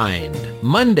their kind.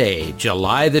 Monday,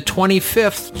 July the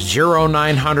 25th,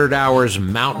 0900 hours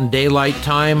Mountain Daylight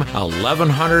Time,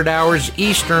 1100 hours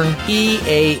Eastern,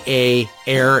 EAA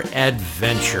Air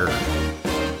Adventure.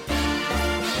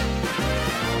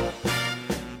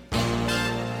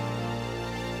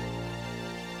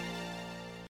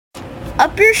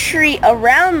 up your street,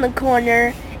 around the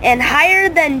corner, and higher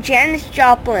than Janis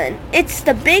Joplin. It's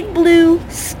the Big Blue,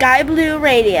 Sky Blue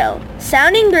Radio,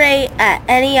 sounding great at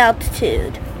any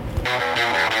altitude.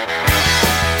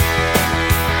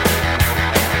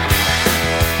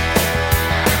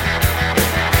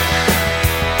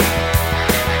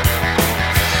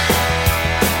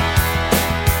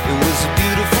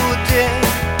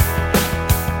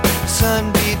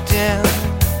 Sun beat down,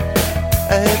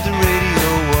 I had the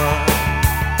radio on,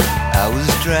 I was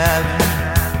driving,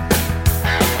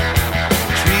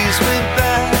 trees went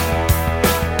by,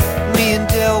 me and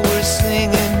Del were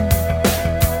singing,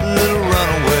 Little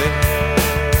Runaway,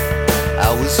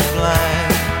 I was flying,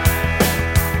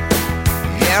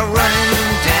 yeah,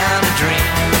 running down a dream,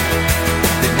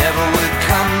 that never would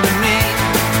come to me,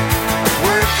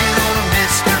 working on a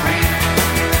mystery,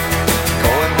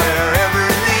 going wherever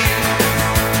it leads.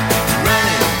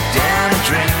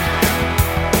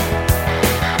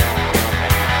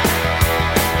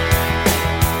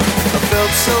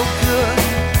 Felt so good,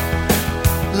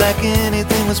 like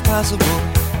anything was possible.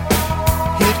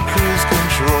 Hit cruise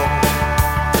control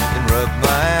and rub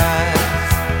my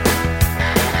eyes.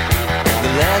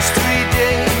 The last 3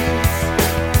 days,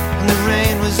 and the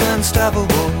rain was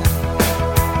unstoppable.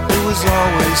 It was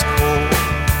always cold,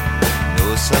 no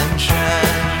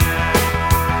sunshine.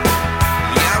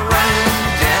 Yeah, running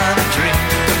down a dream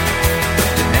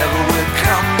that never would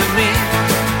come to me.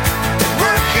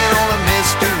 Working on a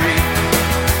mystery.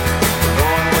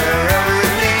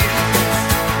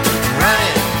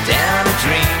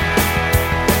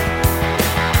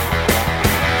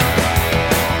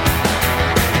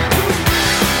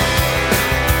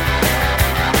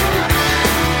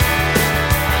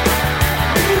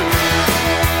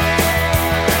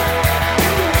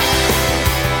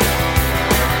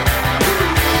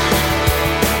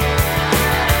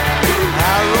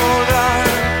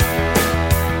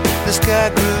 Sky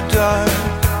grew dark,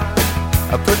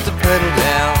 I put the pedal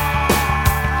down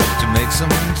to make some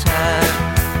time.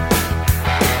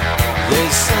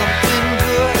 There's something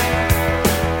good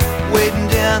waiting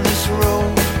down this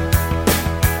road.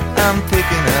 I'm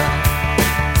picking up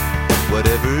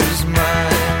whatever's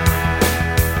mine.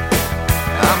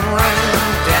 I'm running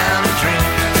down a dream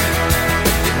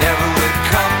that never would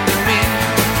come to me.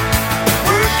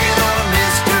 Working on a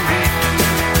mystery,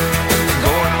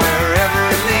 going wherever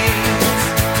it leads.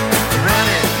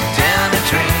 Running down a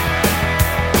dream.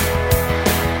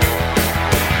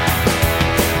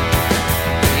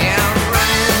 Yeah, I'm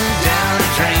running down a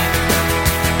dream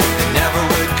that never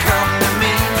would come to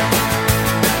me.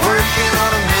 Working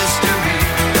on a mystery,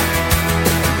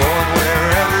 going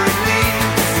wherever it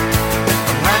leads.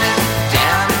 I'm running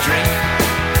down a dream.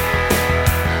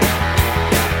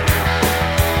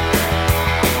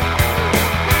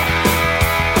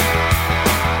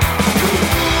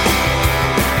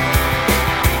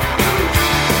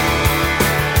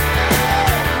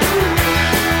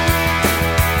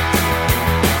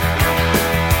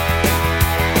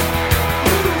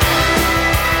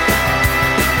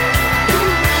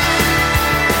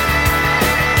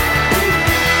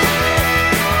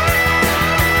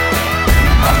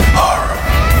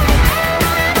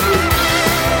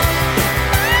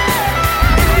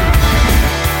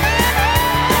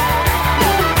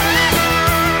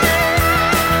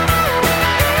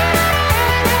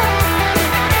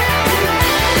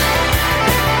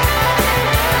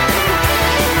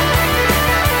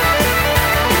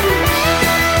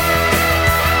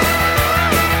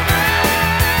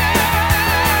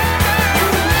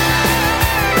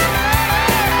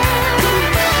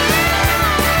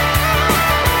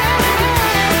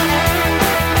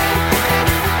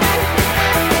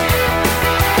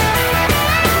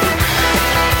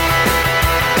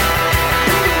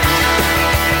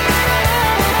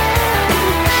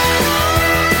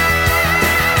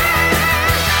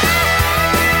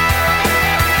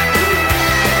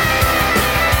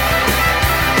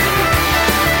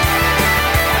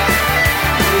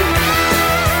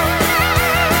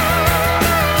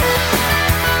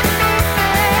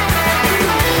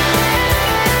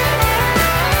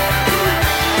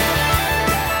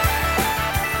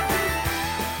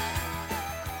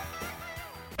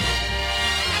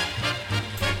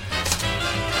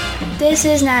 This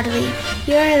is Natalie.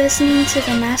 You are listening to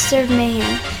the Master of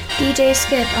Mayhem, DJ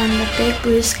Skip on the Big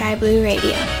Blue Sky Blue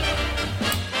Radio.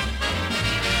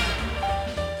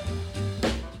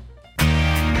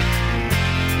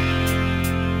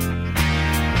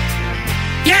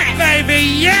 Yeah, baby,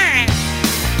 yeah!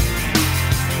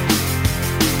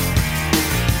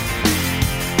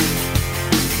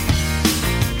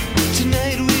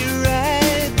 Tonight we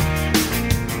ride,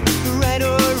 right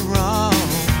or wrong.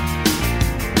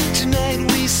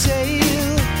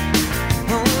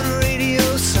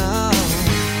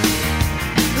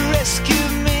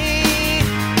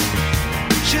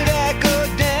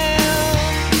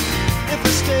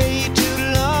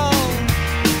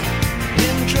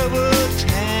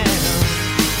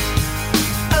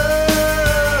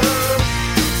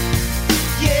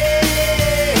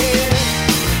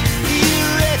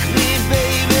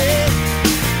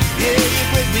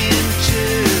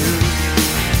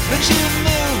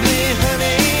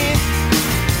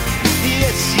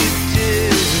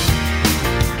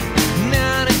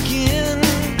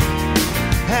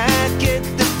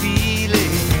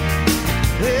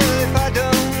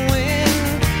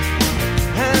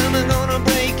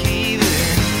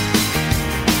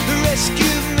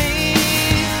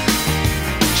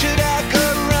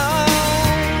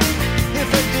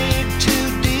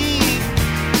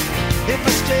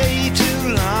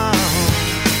 long.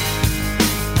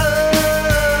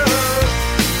 Oh,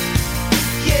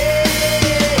 yeah.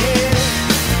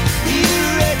 You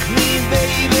wreck me,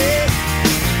 baby.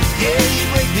 Yeah, you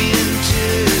break me in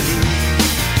two.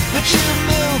 But you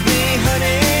move me,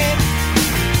 honey.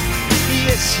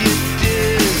 Yes, you do.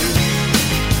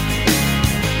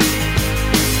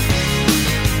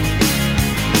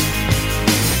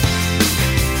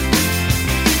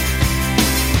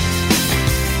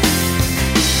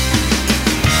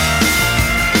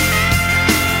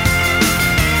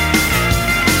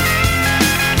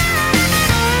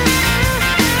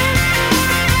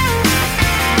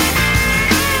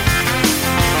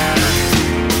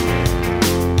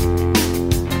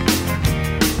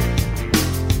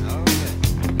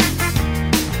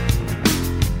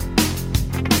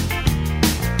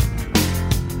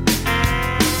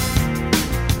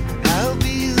 I'll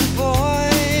be the boy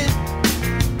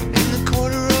in the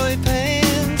corduroy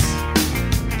pants.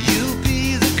 You'll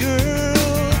be the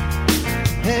girl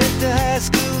at the high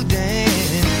school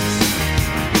dance.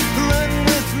 Run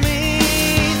with me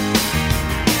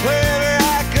wherever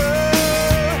I go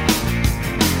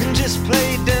and just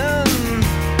play dumb,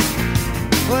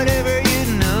 whatever you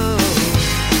know.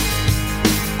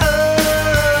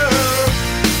 Oh,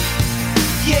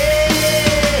 yeah.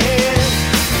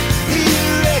 You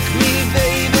wreck me,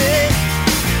 baby.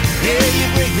 Yeah, you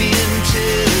break me in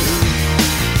two.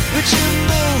 But you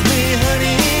move me,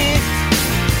 honey.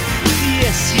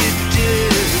 Yes, you do.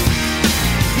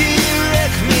 You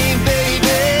wreck me,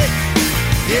 baby.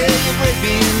 Yeah, you break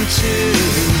me in two.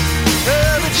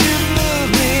 Oh, but you move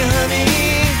me, honey.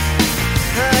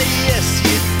 Ah, yes,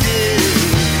 you do.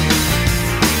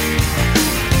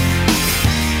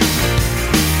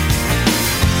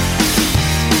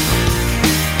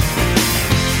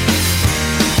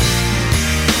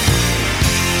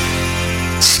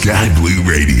 Sky Blue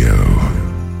Radio.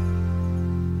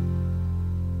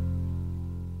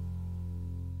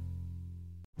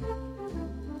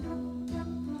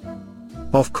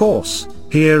 Of course,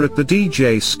 here at the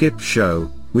DJ Skip Show,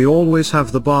 we always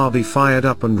have the Barbie fired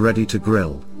up and ready to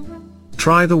grill.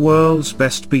 Try the world's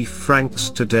best beef franks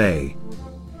today.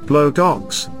 Blow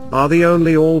Dogs are the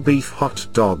only all-beef hot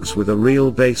dogs with a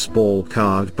real baseball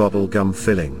card bubblegum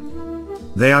filling.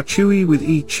 They are chewy with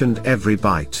each and every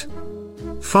bite.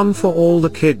 Fun for all the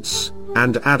kids,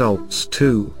 and adults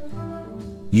too.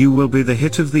 You will be the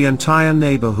hit of the entire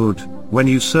neighborhood when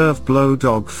you serve Blow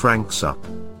Dog Franks up.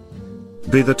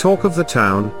 Be the talk of the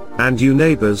town, and you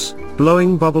neighbors,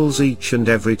 blowing bubbles each and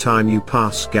every time you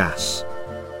pass gas.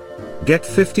 Get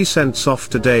 50 cents off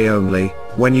today only,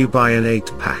 when you buy an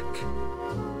 8-pack.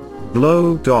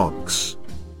 Blow Dogs.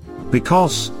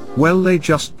 Because, well, they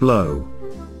just blow.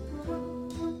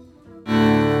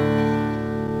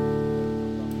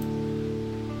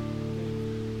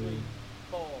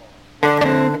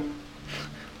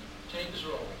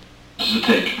 This is a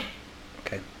take.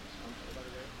 Okay.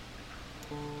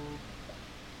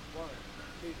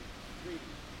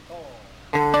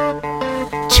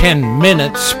 10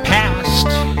 minutes past.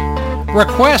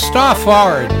 Request off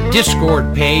our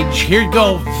Discord page. Here you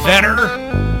go, vetter.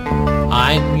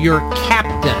 I'm your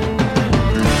captain.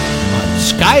 On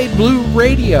Sky Blue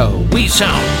Radio, we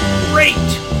sound great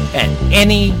at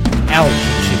any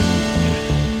altitude.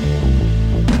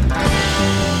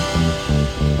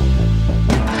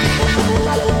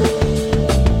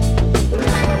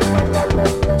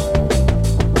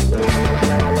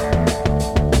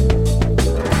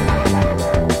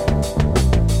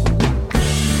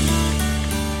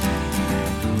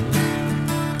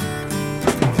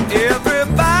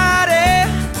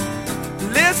 Everybody,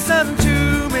 listen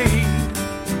to me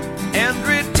and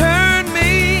return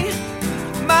me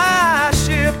my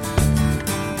ship.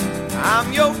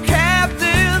 I'm your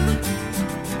captain.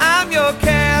 I'm your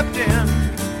captain.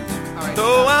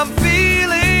 Though I'm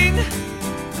feeling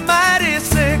mighty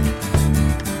sick,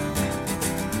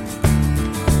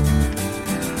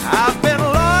 I've been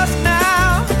lost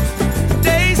now,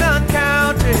 days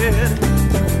uncounted,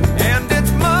 and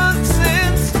it's months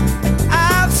since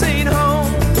I've seen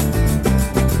home.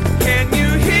 Can you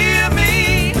hear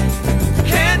me?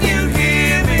 Can you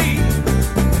hear me?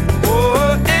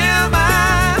 Or am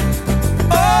I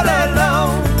all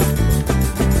alone?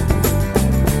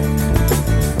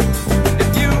 If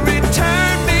you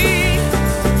return me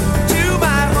to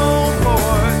my home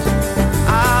port,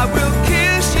 I will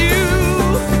kiss you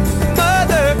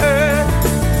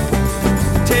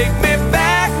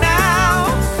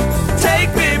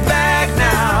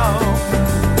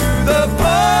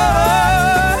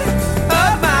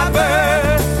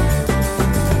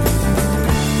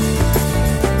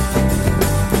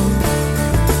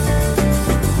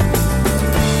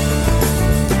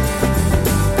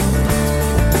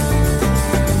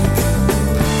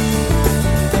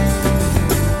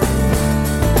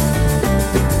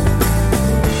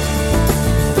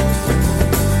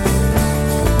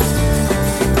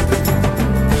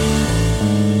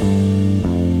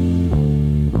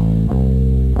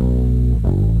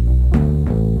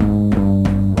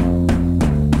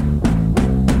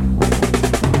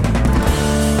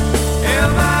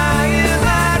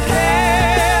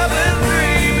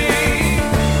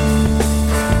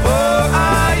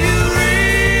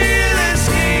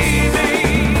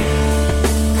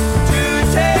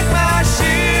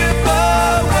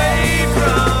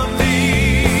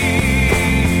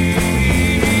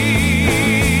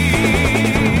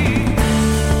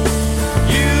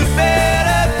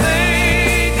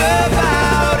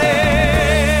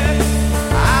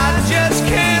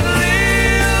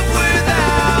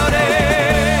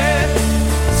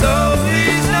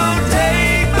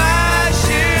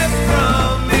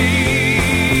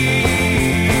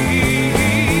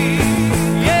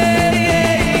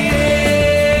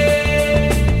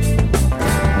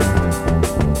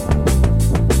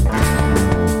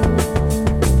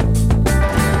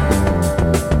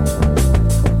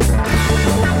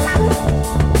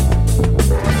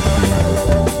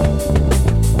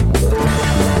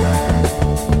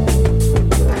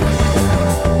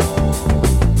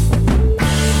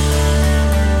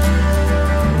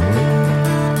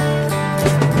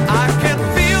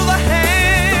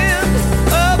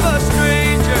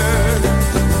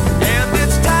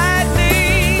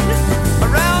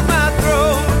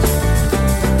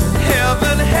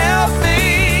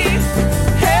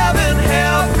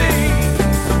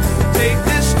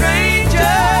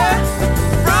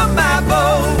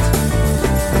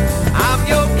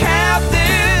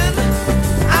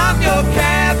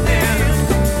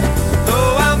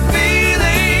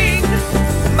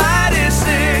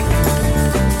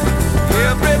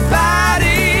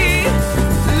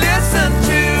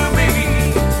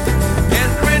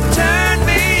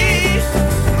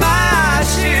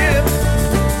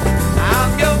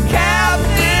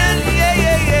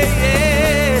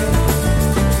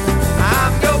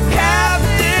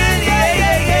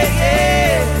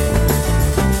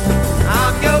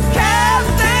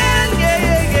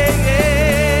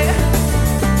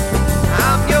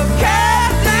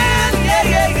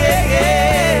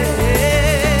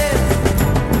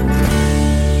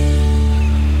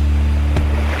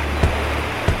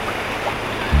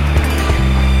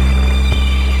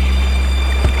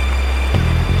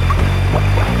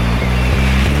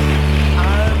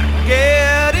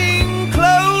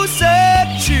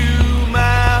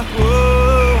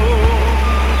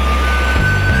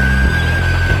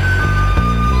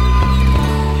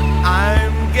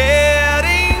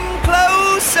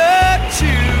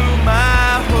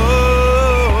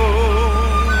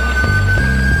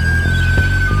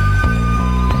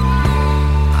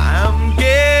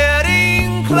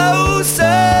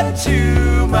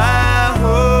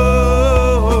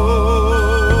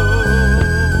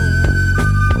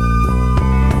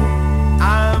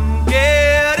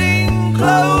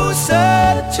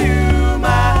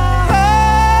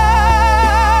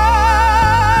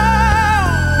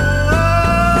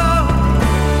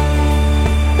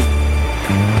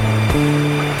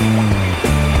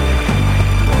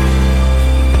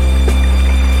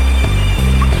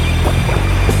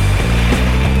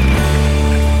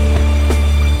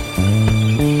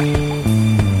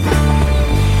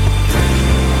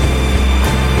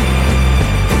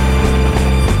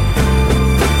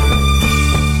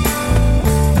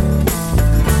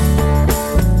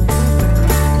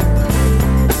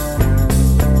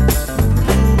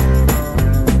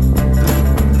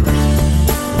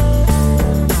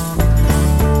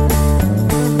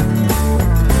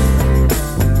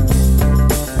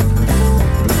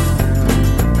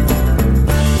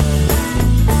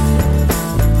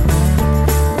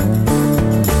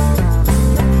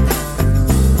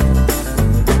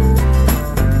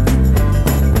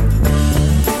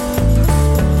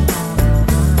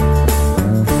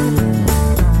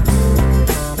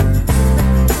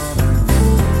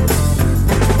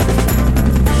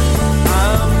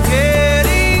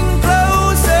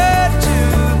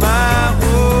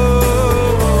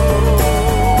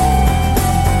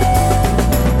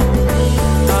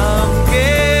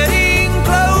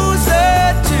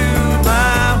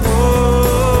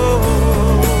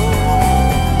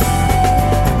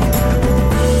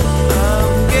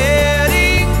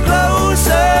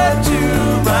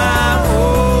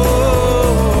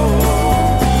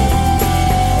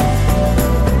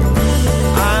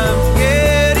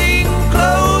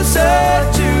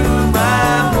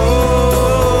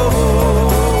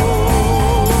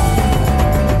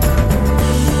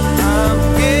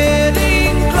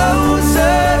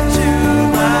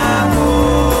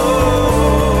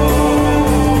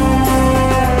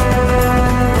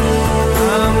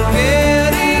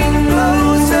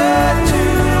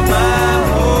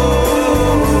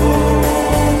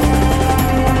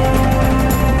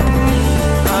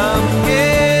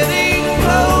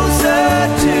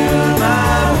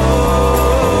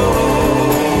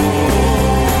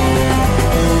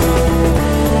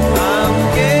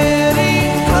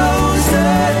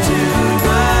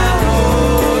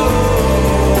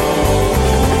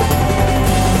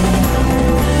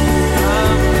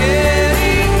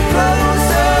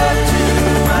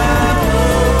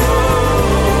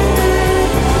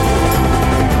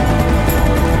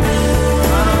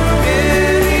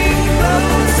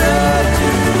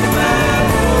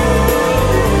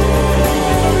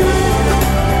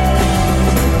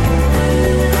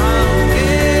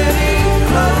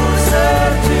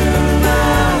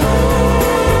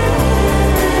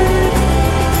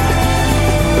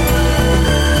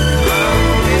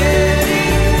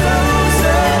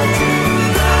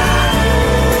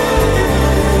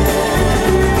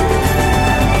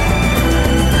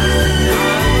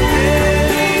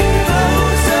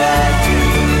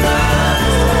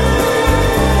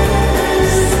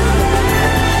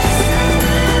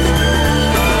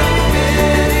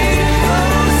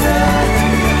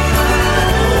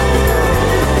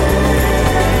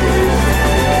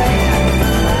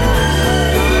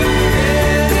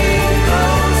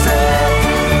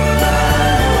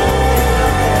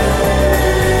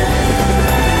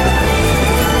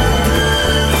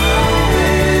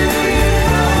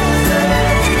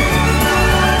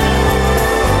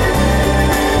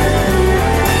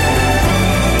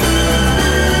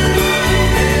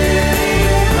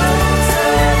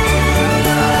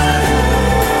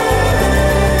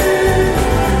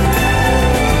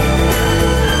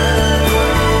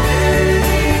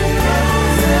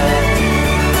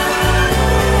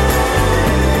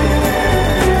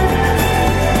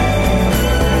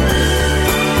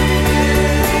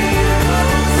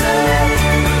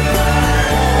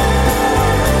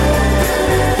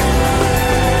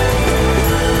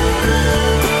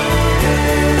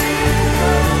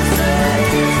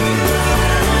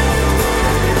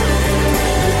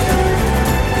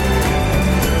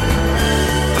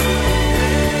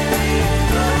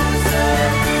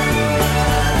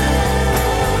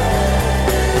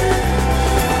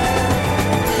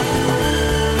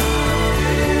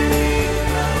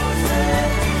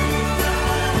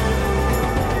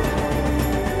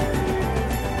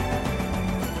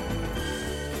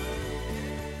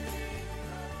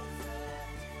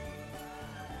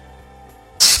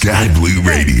Blue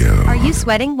Radio. Are you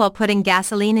sweating while putting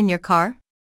gasoline in your car?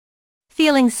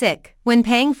 Feeling sick when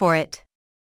paying for it?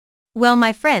 Well,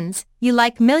 my friends, you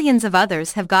like millions of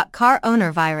others have got car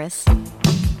owner virus.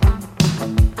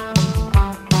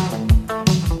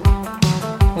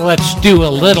 Let's do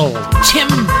a little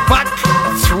Timbuk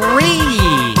 3.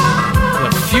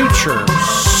 The future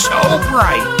so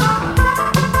bright.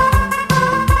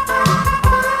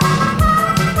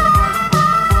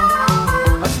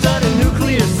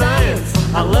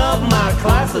 I love my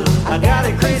classes. I got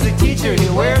a crazy teacher, he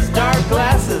wears dark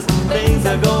glasses. Things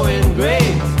are going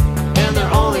great, and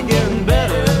they're only getting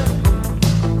better.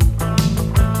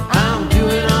 I'm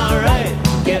doing alright,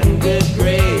 getting good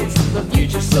grades. The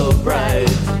future's so bright.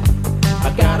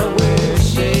 I gotta wear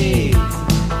shades.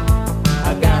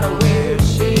 I gotta wear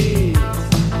shades.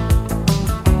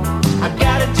 I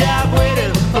got a job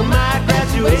waiting for my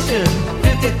graduation.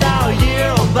 50,000 a year,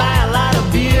 I'll buy a lot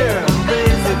of beer.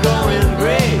 Things are going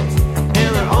great,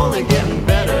 and they're only getting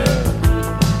better.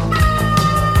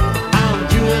 I'm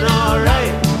doing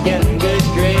alright, getting good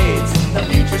grades. The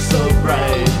future's so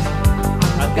bright.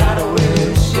 I gotta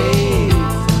wear shades.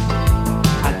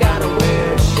 I gotta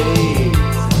wear shades.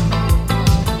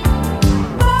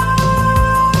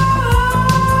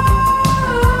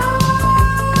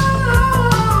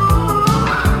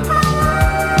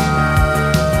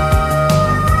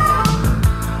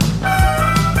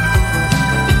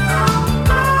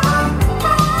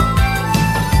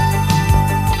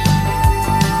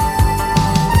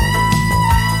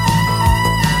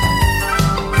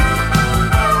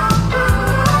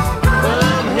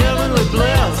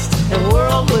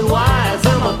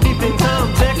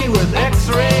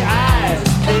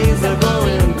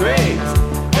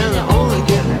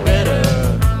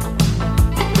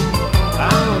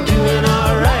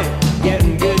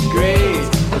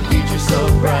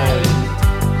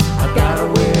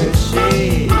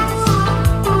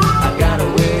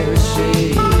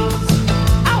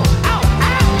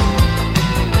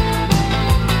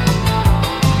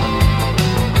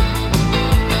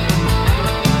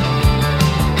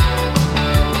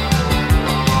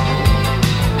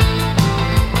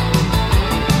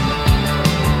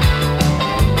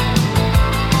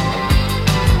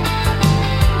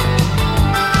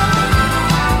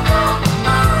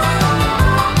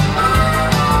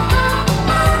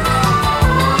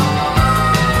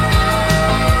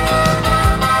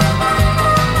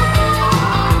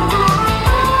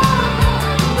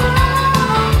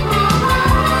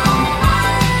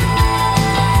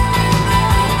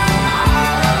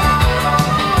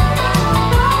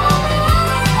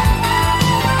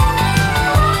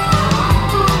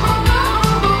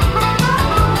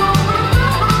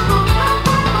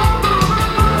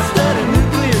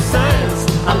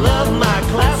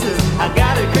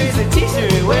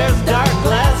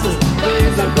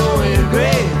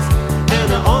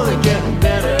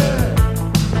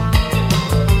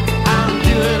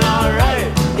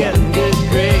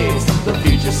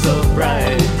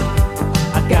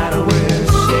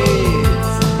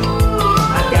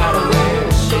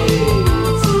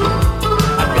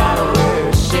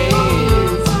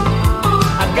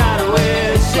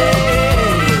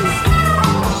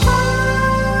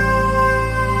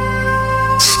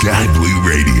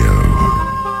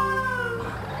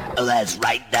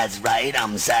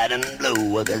 I'm sad and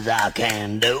blue, cause I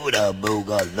can't do the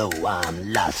boogaloo.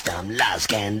 I'm lost,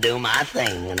 can't do my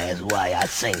thing, and that's why I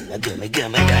sing. Give me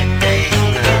that thing. Give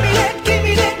me that, give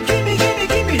me that, give me that,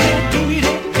 give me that, give me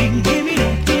that thing, give me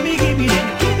that, give me that,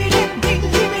 give me that thing,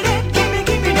 give me that, give me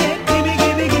that,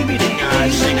 give me that. I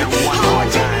sing it one more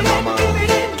time, mama. Give me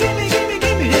that, give me that,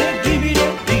 give me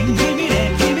that thing, give me that,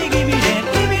 give me that,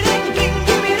 give me that thing,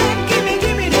 give me that, give me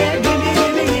that, give me that.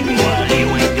 Well, you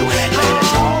ain't doing that to the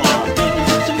song.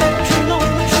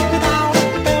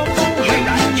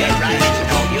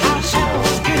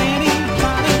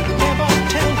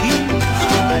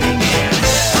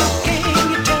 Can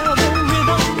you tell the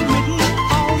rhythm written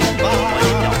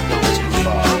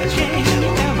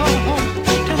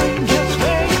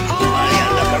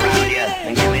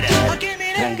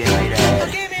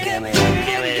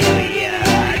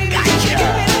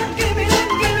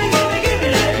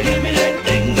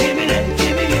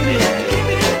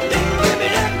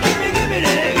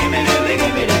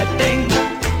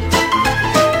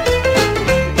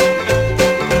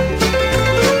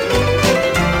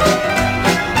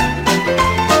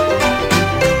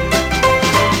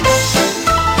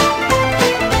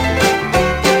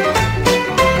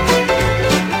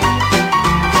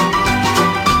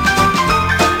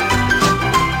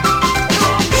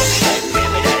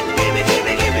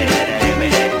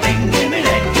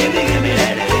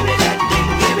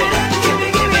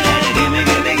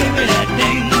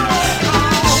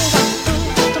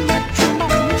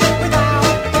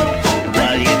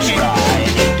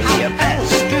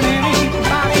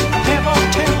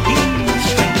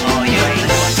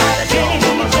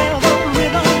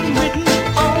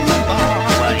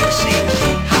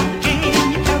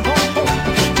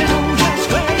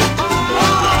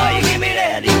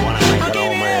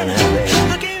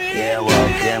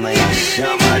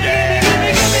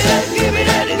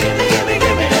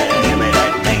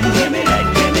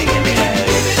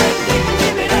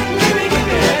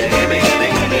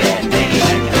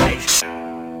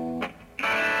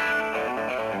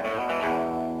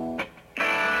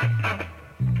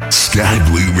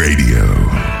Radio.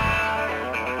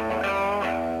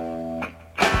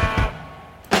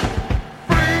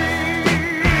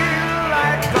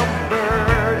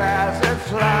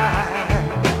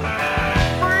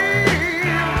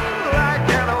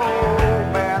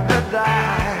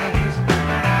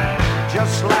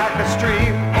 Just like a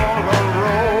stream or a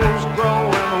rose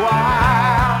growing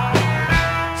wild.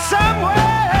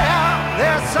 Somewhere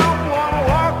there's someone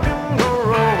walking the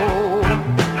road.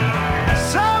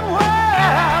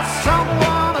 Somewhere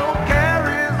someone who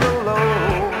carries the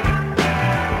load.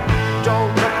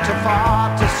 Don't look too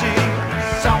far to see.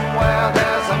 Somewhere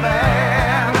there's a man.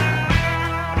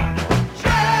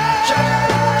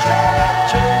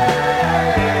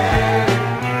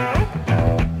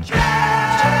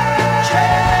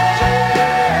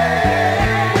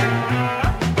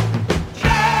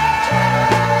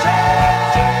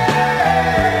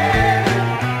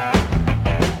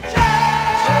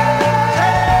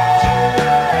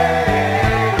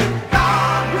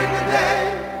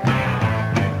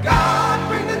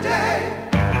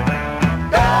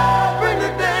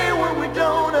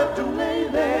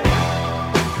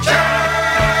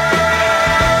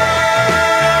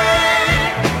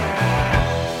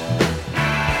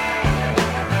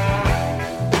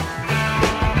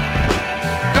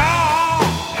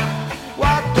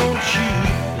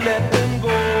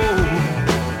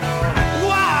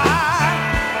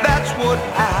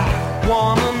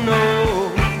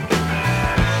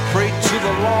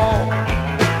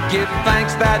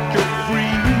 Thanks that you're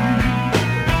free.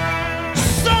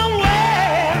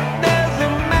 Somewhere there's a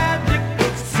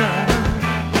magical sun.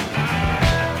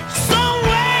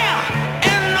 Somewhere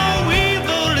and no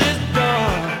evil is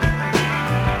done.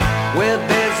 Where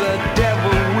there's a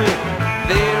devil with,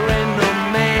 there ain't no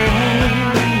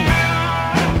man.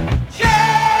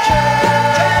 Yeah.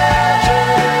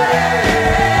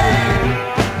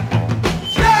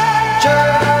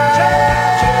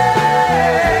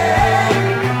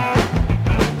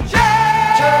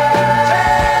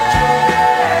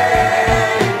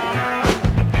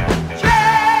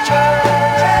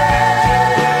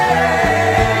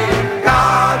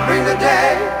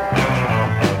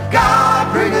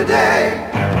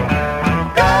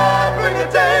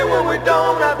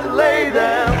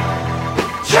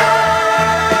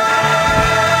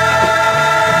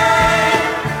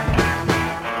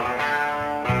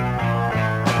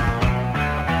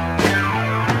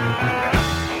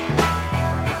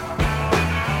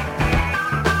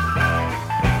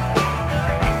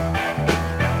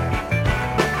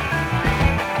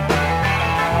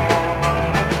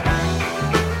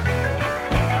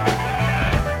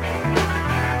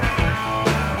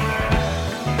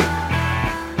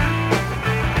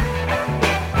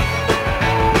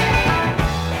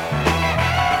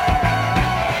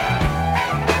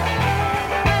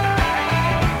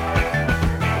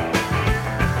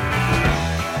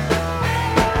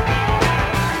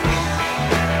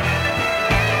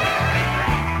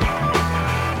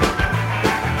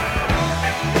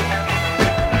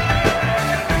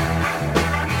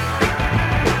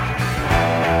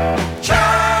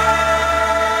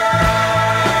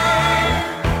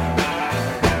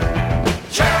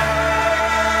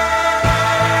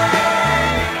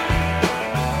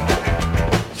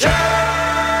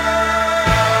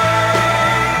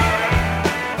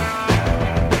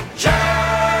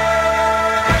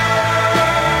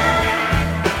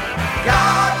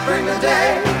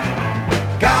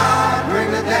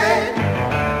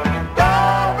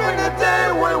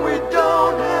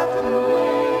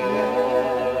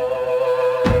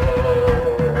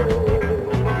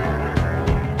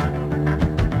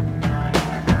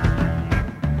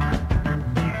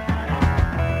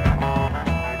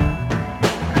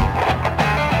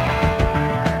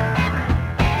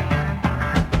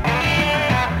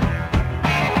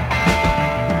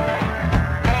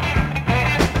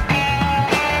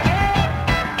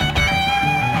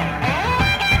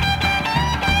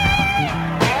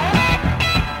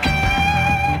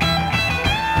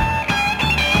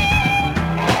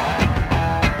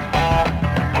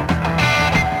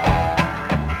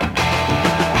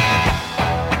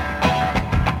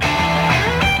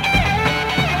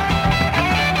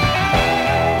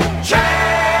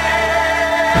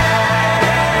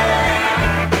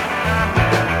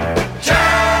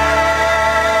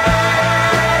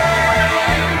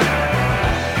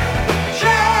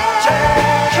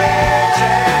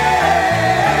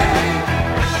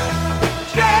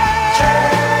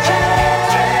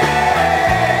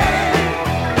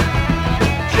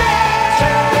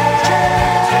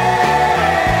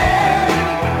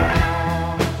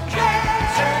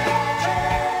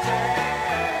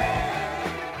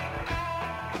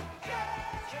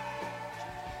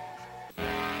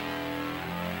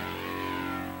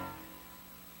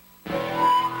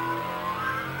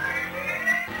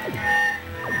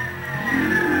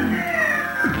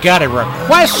 got a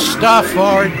request stuff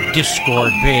our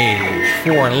Discord page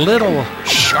for a little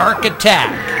Shark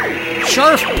Attack.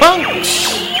 Shark Punks!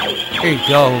 Here you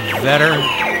go, Vetter.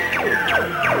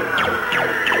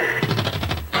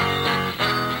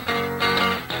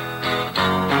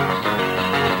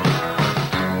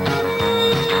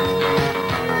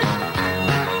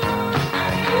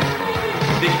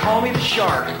 They call me the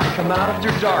shark, I come out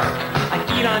after dark. I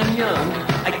feed on young,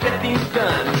 I get things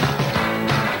done.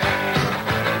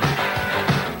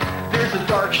 There's a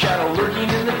dark shadow lurking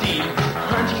in the deep,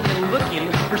 hunting and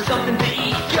looking for something to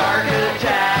eat. Shark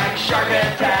attack, shark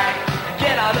attack.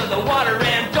 Get out of the water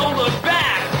and don't look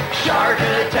back. Shark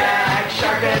attack,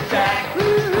 shark attack.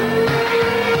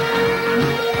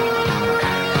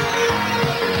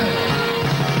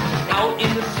 Out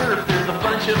in the surf there's a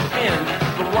bunch of hens.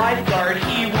 The lifeguard,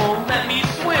 he won't let me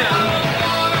swim.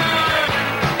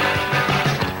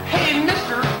 Hey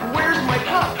mister, where's my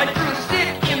cup? I threw a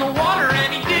stick in the water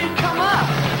and he didn't come up.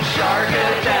 Shark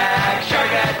attack,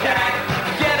 shark attack.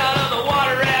 Get out of the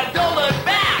water and don't look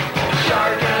back.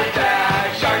 Shark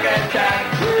attack, shark attack.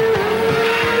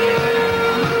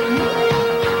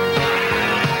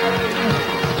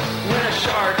 When a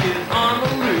shark is on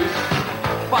the loose,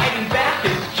 fighting back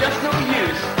is just no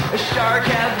use. A shark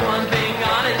has one thing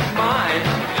on its mind,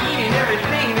 eating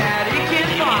everything that it can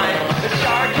find. The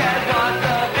shark has got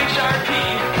the big shark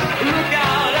teeth. Look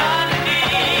out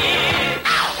underneath.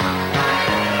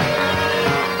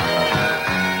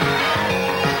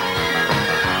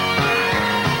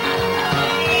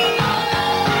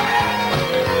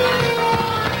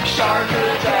 Shark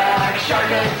attack, shark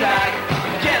attack.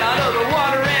 Get out of the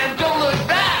water and don't look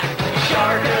back.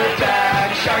 Shark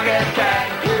attack, shark attack.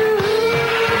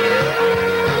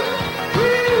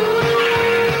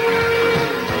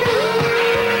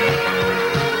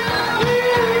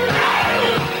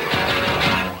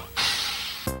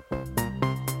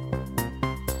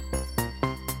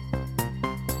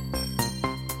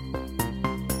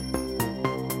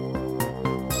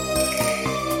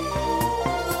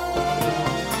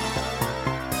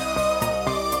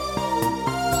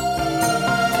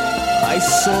 I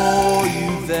saw you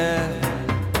there,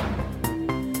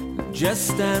 just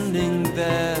standing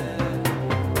there,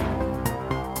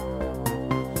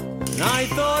 and I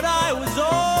thought I was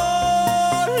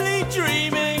only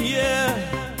dreaming, yeah.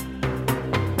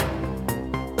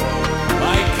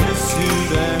 I kissed you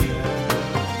then,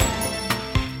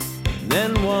 and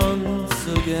then once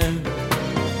again.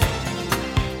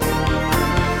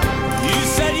 You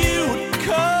said you would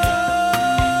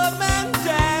come and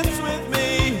dance with me.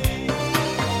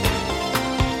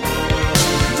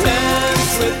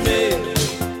 Dance with me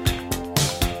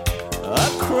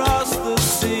across the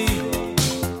sea.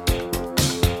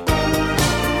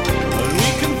 And we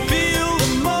can feel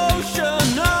the motion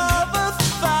of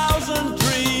 1,000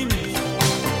 dreams.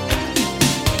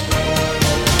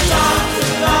 Doctor,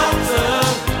 doctor,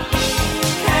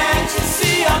 can't you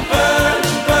see I'm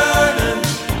burning, burning?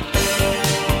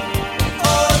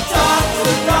 Oh,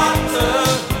 doctor, doctor,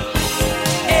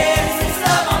 is this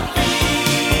love I'm feeling?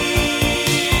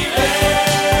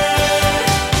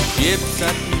 Ships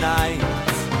at night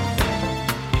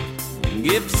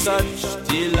give such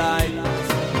delight.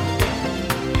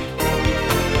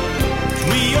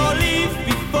 We all leave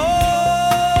before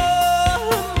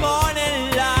morning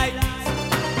light.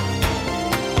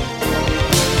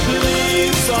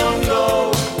 Please don't go.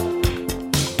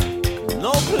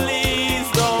 No, please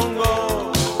don't go.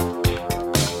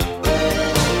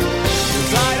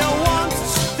 'Cause I don't want to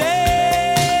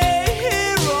stay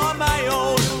here on my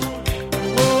own.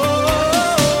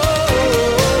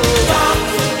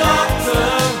 Doctor, doctor,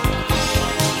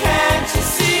 can't you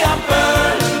see I'm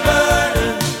burning,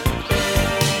 burning?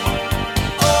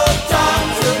 Oh,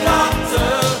 doctor,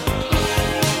 doctor,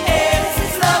 is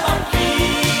this love I'm feeling?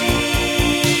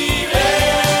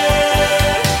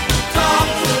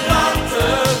 Doctor,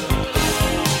 doctor,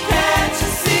 can't you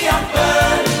see I'm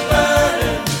burning,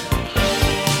 burning?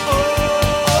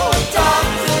 Oh,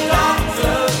 doctor,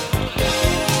 doctor,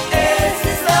 is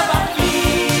this love I'm feeling?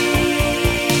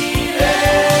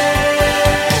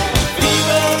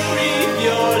 Fever, breathe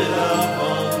your love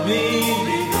on me.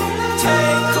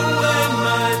 Take away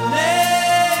my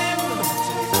name.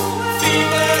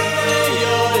 Fever, lay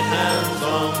your hands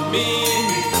on me.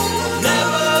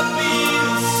 Never be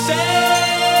the same.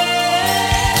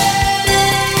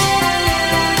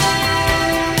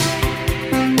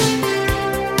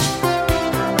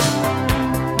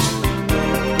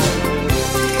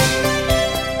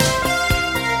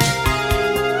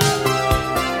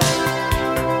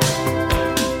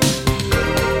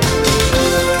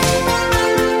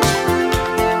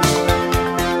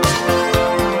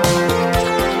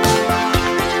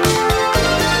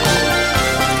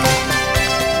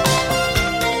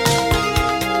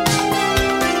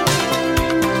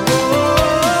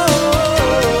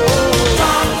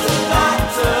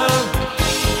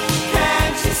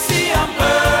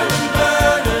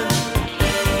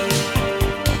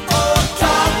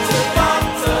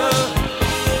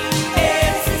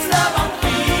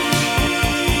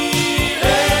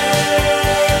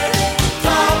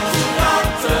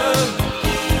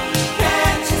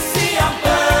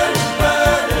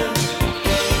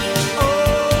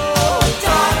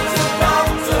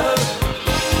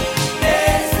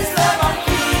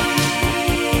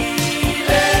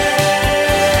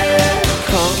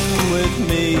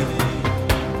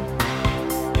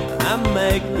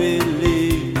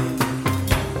 live.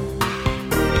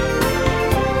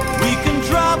 We can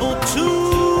travel to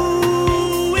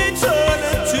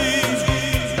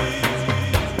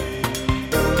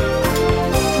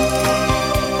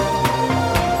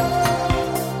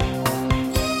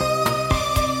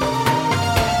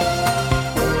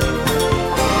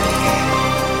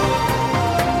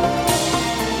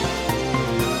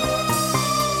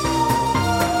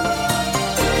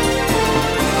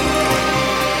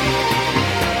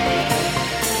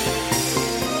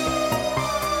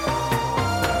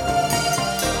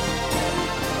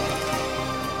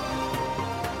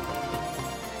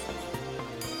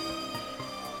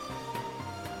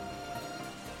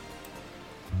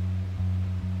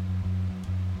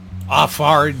Off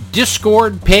our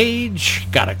Discord page,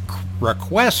 got a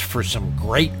request for some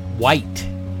Great White.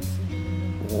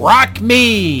 Rock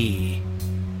me!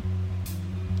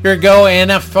 Here you go,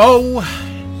 NFO.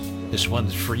 This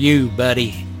one's for you,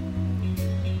 buddy.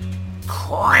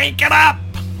 Crank it up!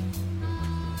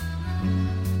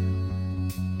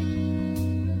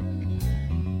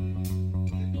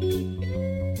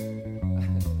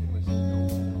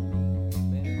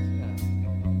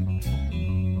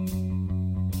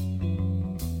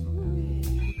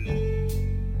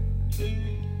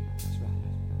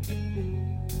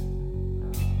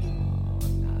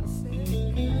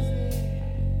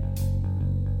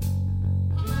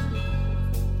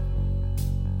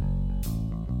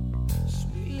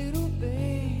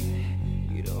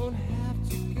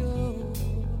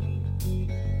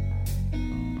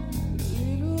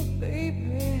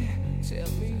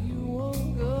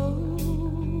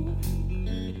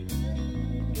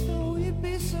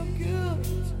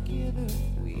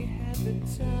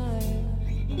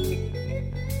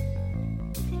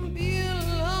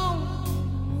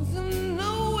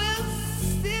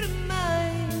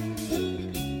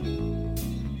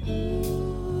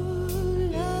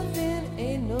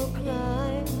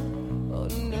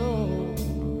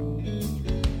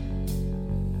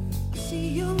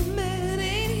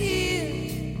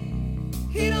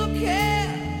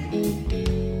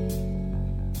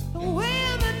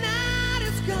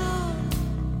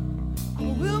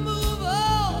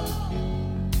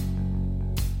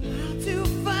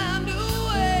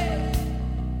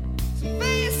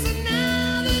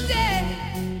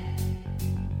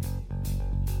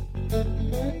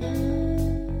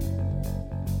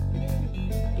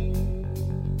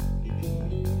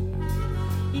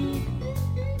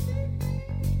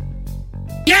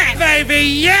 Yeah, baby,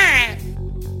 yeah!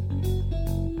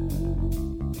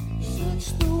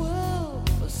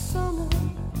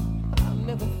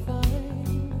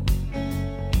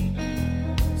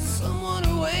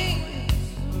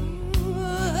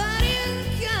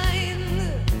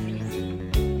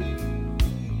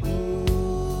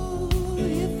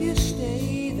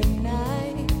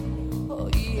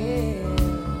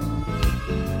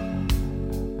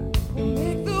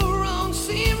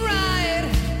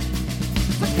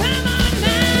 Come on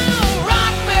now!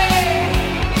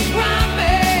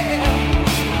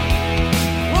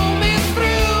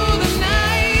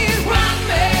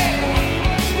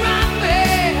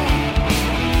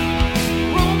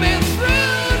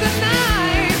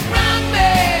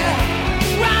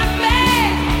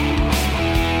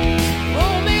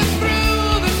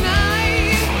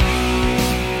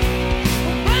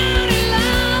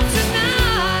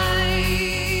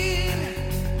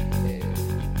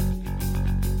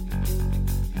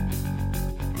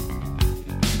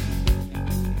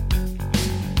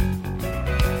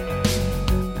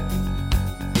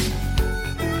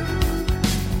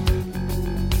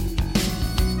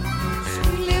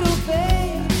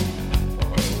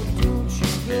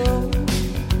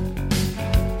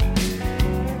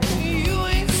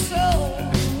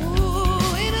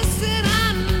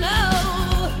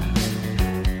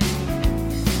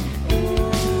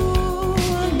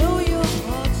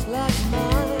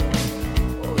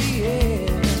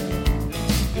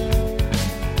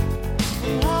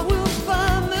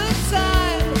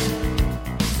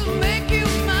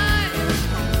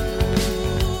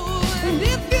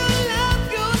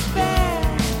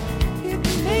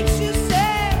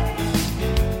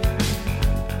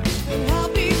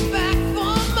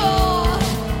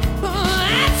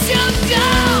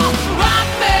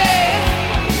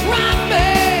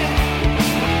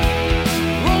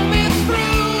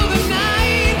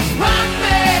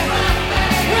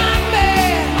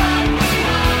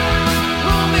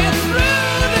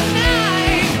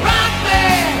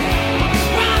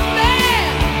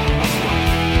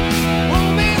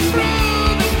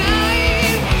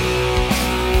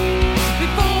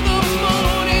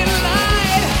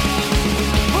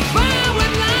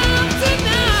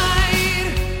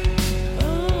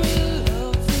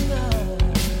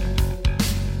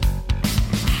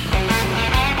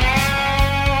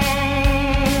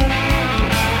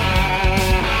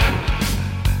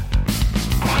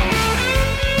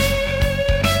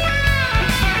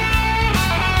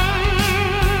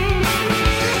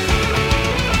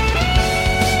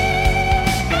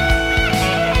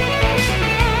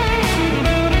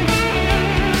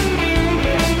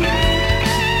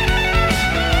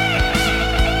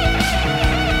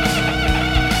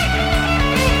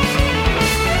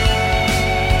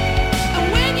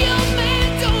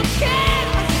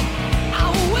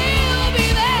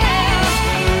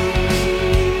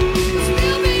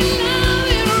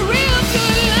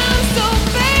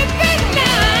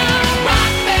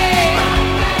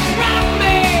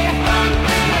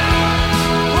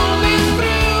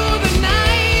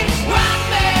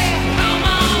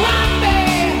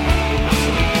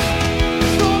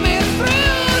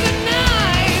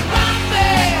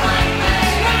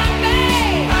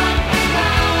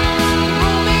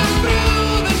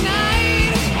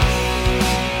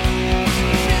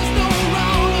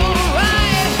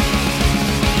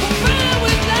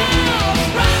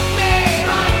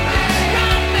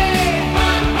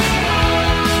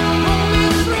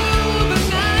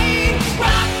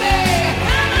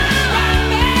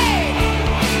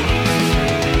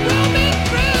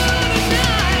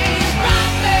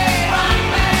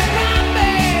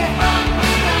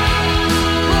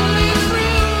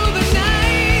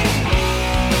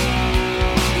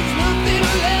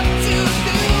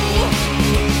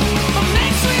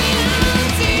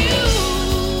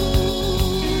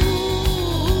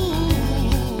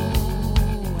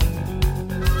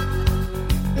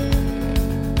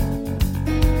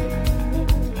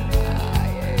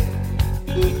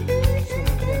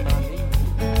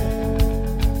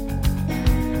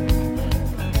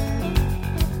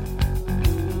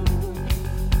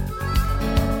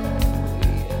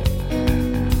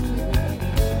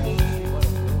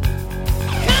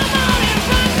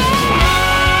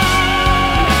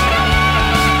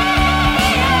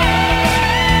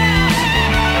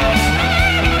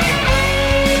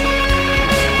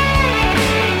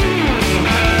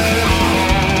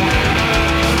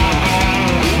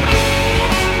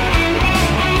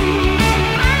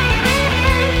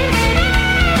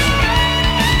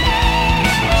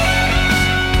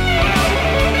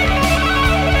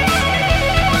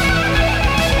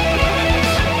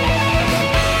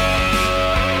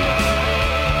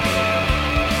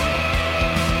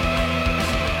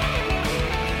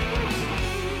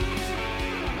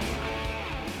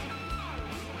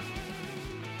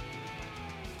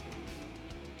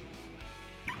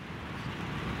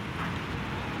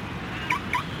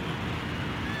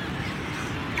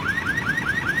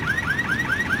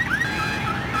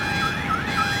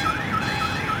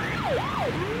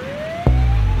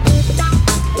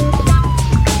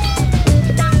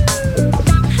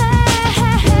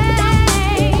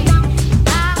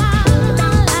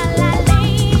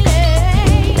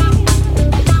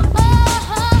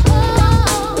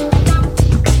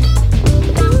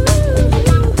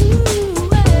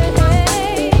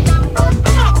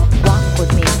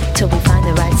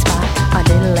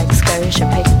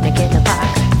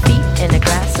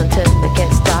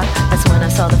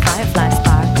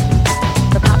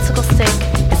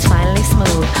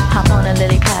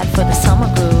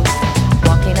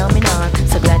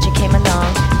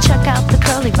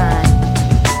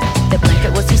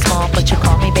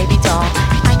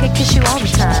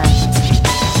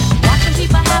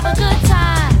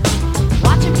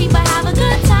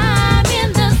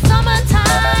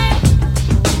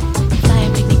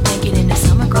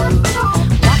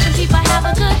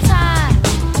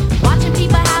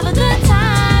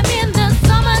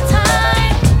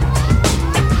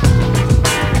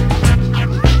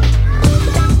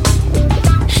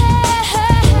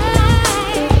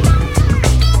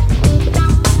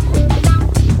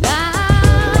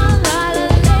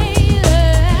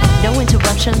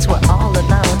 options, we're all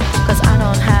alone. Cause I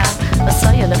don't have a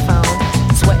cellular phone.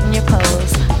 Sweating your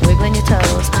pose, wiggling your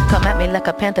toes. Come at me like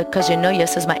a panther, cause you know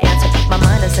yes is my answer. My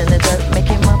mind is in the dirt,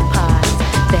 making my pies.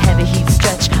 The heavy heat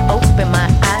stretch, open my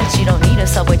eyes. You don't need a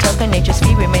subway token, nature's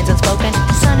fee remains unspoken.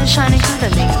 Sun is shining through the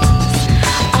leaves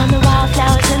on the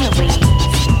wildflowers in the weeds.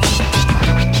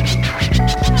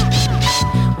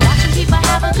 Watching people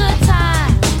have a good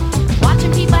time.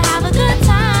 Watching people have a good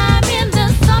time in the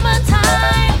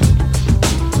summertime.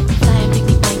 Flying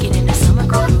picnic blanket in the summer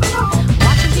groove.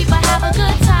 Watching people have a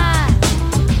good time.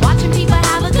 Watching people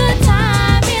have a good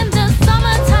time in the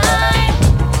summertime.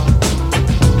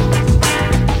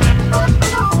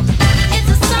 It's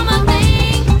a summer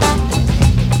thing.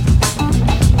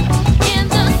 In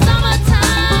the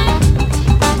summertime.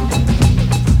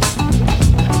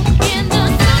 In the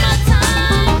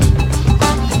summertime.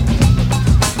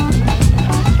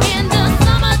 In the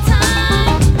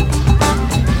summertime.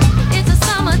 It's a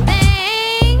summer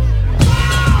thing.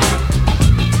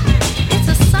 It's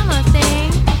a summer thing.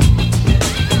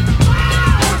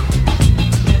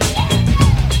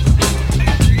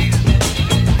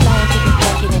 Flying picnic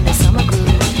blanket in the summer groove.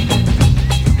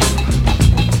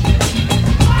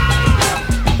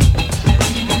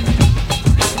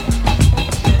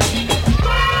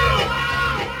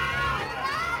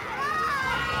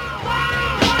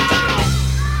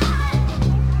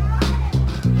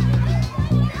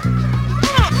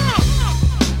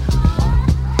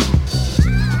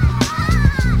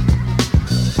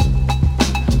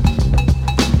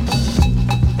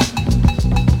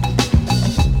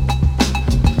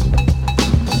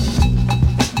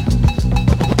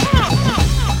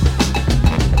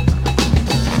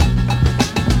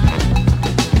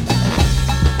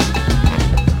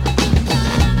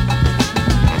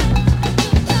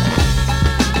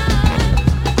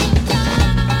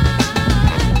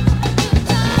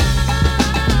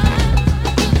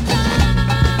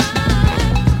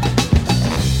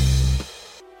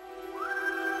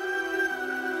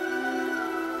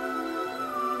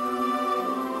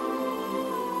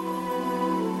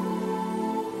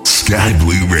 Sky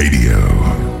Blue Radio.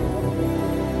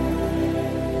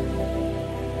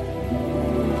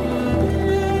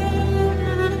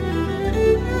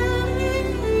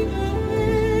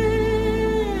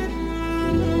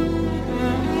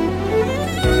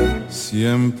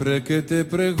 Siempre que te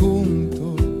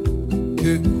pregunto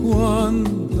que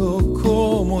cuándo,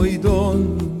 cómo y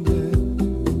dónde,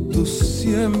 tú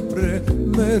siempre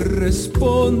me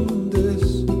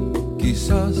respondes,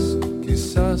 quizás,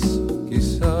 quizás,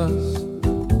 quizás.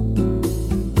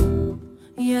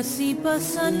 Y así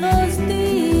pasan los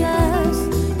días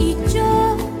y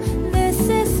yo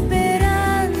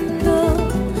desesperando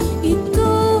y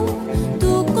tú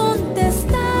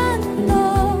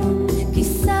contestando,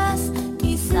 quizás,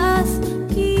 quizás,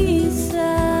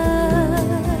 quizás.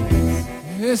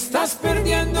 Estás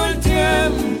perdiendo el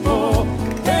tiempo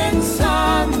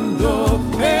pensando,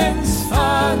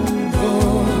 pensando,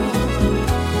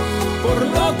 por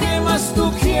lo que más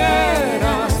tú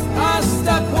quieras.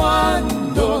 ¿Hasta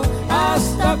cuándo?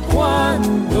 ¿Hasta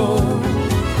cuándo?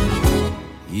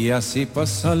 Y así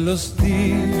pasan los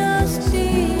días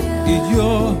y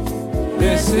yo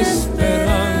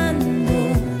desesperando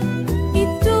y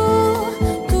tú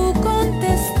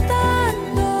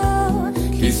contestando,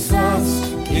 quizás,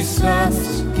 quizás,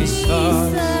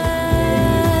 quizás.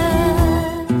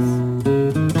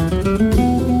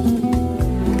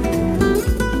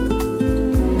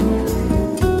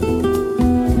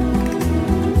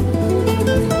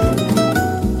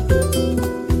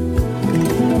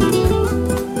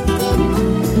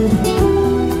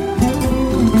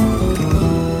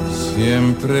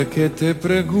 Siempre que te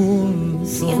pregunto,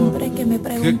 siempre que me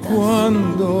preguntas, que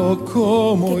cuándo,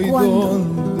 cómo y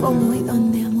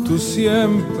dónde, amor, tú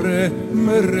siempre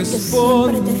me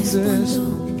respondes,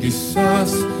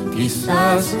 quizás,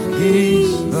 quizás,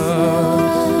 quizás.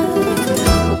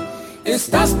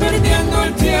 Estás perdiendo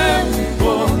el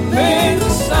tiempo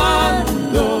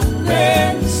pensando,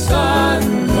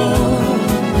 pensando,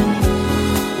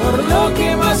 por lo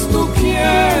que más tú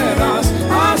quieras.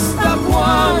 ¿Hasta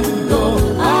cuándo?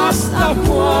 ¿Hasta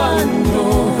cuándo?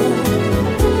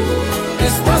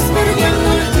 Estás perdiendo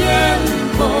el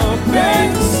tiempo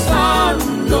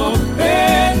pensando,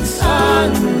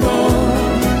 pensando,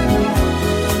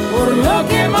 por lo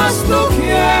que más tú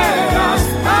quieras.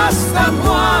 ¿Hasta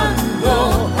cuándo?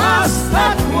 ¿Hasta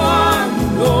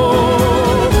cuándo?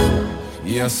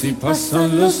 Y así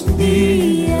pasan los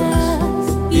días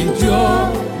y yo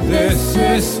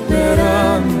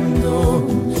desesperando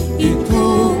y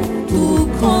tú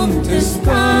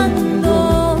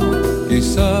contestando,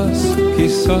 Quizás,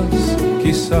 quizás,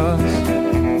 quizás.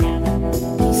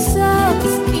 Quizás,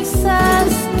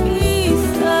 quizás,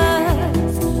 quizás.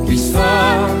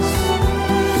 Quizás,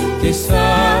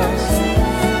 quizás,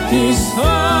 quizás.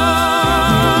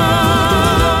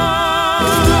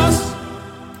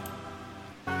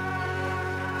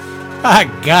 I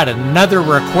got another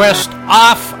request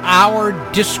off our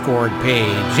Discord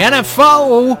page.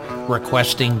 NFO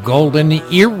requesting Golden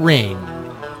Earring.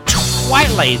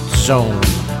 Twilight Zone.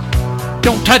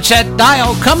 Don't touch that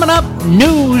dial. Coming up,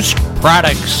 news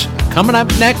products. Coming up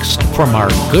next from our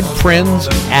good friends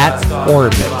at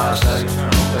Orbix.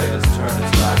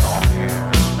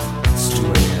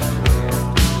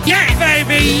 Yeah,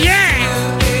 baby,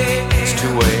 yeah! It's 2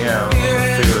 a.m.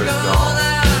 Figure is gone.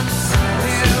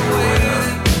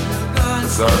 The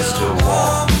sun's still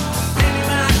warm.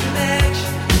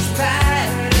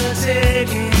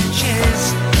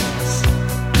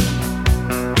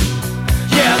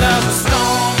 Yeah, there's a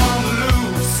storm on the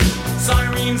loose.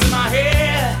 Sirens in my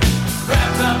head.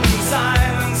 Wrapped up in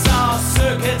silence, all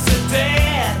circuits are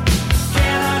dead.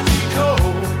 Cannot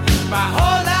decode. My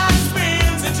whole life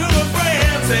spins into a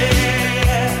frenzy.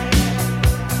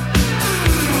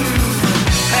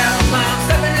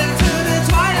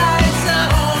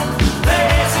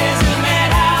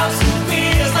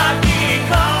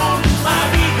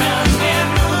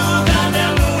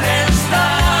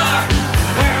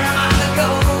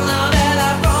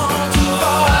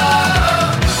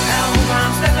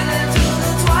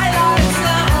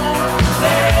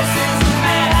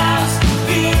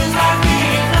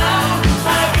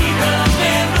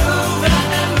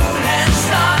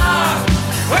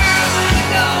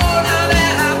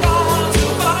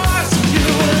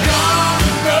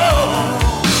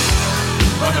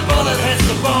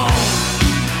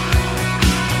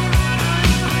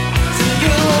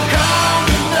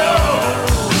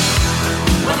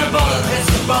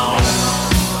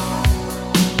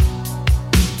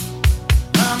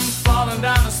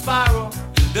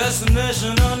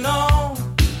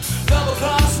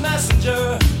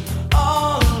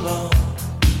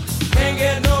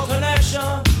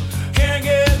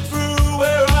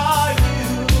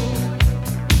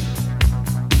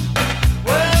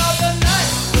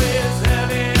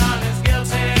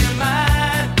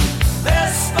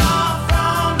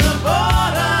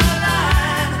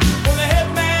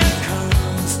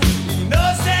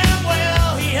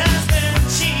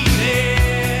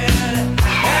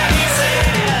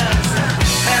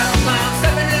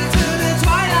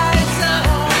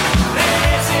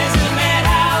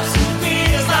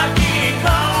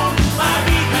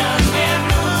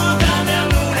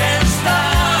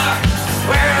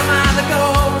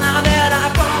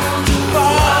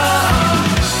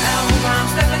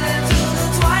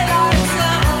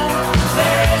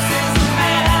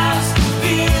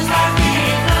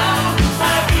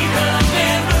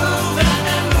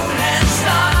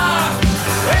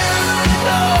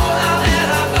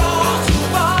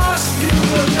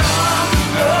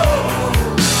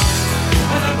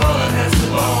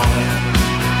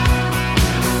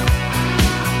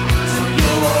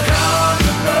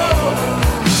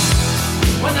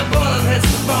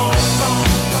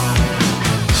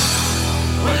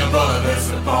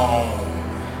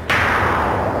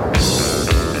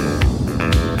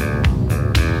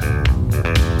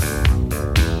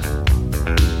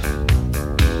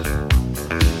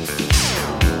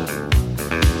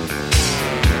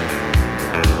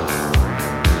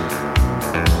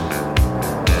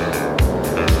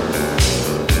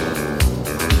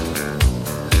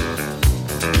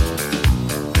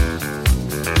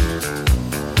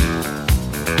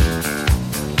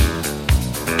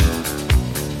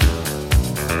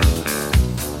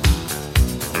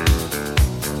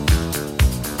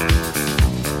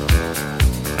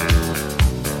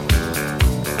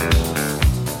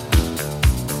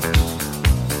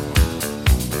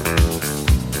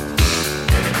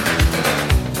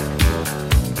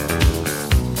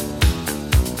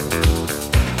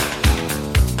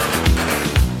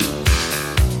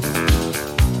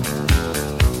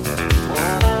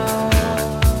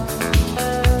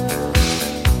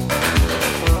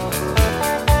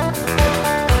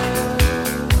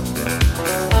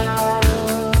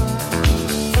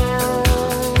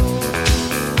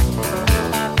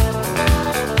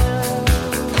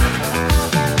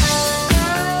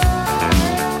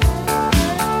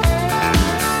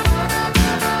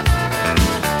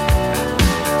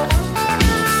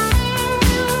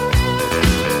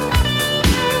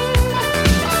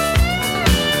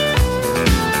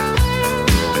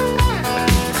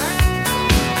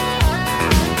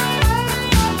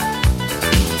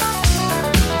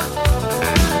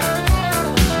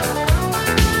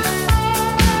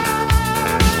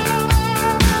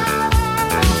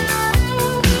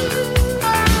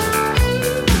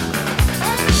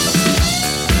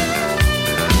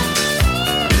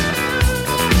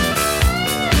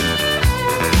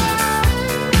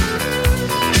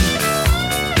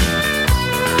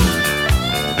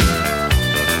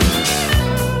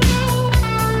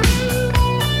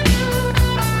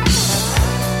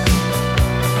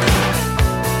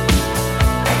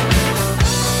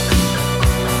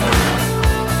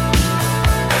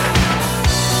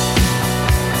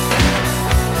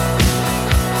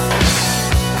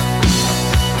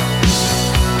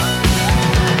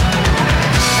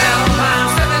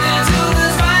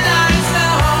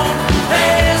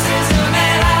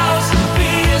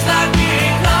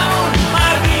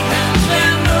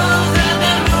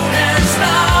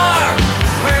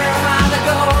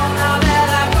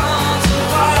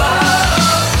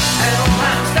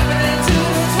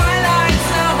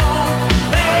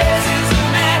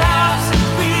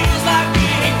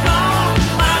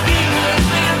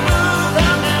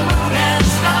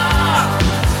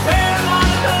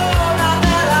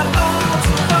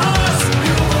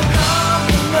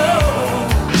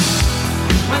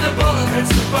 bullet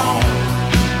hits the bone.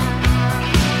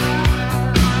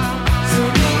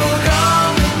 Soon you will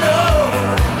come to know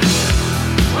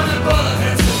when the bullet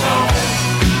hits the bone.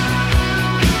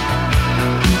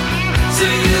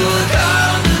 Soon you will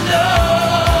come to know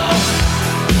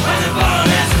when the bullet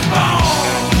hits the bone.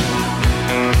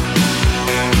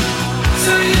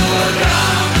 Soon you will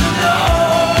come to know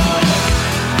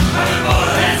when the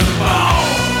bullet hits the bone.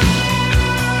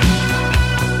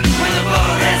 When the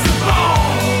bullet hits the bone.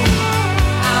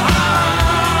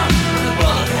 When the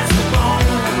bullet hits the bone.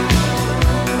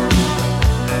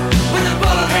 When the bullet hits the bone. When the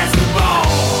bullet hits the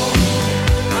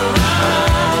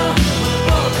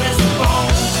bone.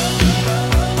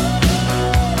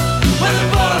 When the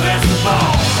bullet hits the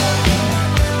bone.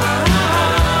 When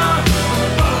the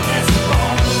bullet hits the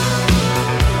bone.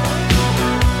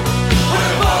 When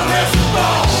the bullet hits the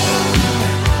bone.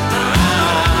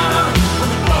 When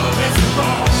the bullet hits the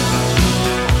bone.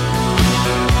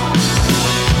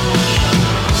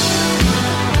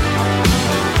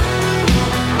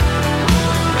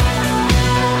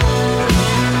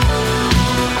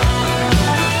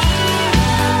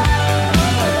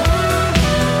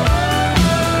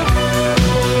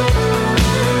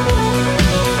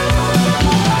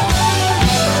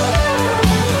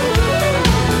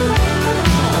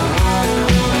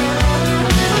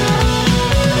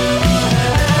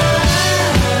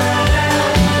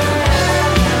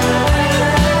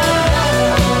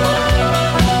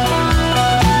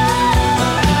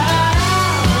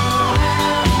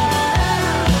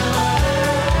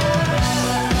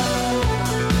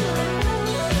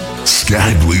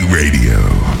 Sky Blue Radio.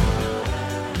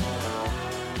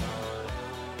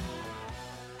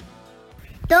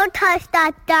 Don't touch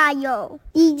that dial.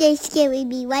 DJ Skip will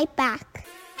be right back.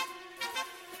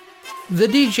 The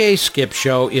DJ Skip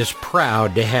Show is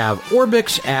proud to have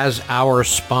Orbix as our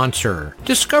sponsor.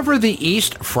 Discover the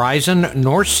East Friesen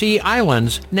North Sea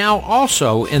Islands, now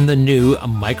also in the new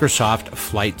Microsoft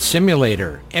Flight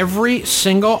Simulator. Every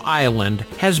single island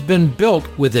has been built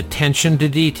with attention to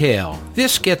detail.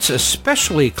 This gets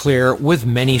especially clear with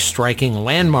many striking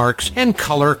landmarks and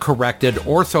color-corrected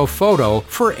orthophoto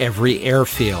for every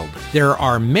airfield. There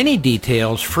are many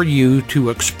details for you to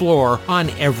explore on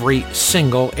every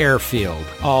single airfield.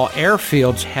 All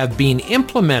airfields have been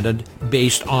implemented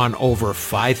based on over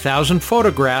 5,000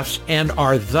 photographs and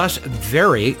are thus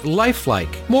very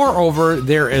lifelike. Moreover,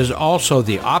 there is also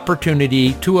the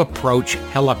opportunity to approach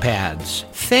helipads.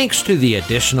 Thanks to the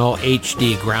additional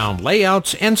HD ground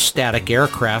layouts and static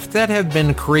aircraft that have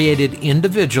been created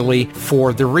individually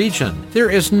for the region, there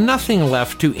is nothing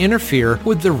left to interfere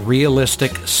with the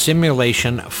realistic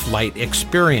simulation flight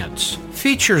experience.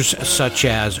 Features such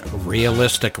as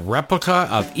realistic replica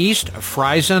of East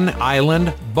Friesen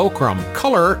Island, Bochum,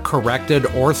 color-corrected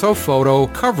orthophoto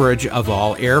coverage of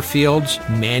all airfields,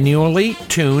 manually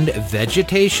tuned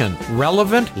vegetation,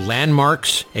 relevant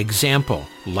landmarks, example,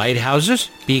 lighthouses,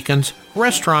 beacons,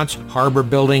 restaurants, harbor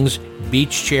buildings,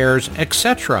 beach chairs,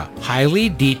 etc. Highly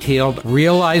detailed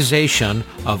realization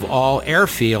of all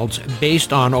airfields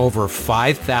based on over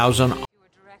 5,000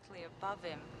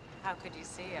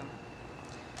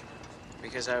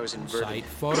 Because I was site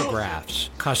photographs,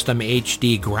 custom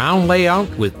HD ground layout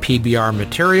with PBR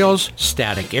materials,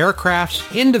 static aircrafts,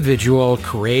 individual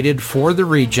created for the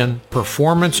region,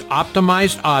 performance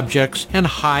optimized objects, and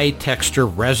high texture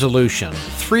resolution,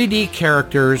 3D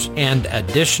characters, and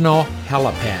additional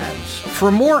helipads.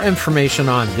 For more information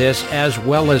on this as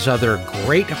well as other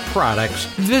great products,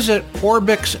 visit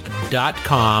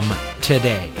Orbix.com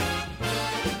today.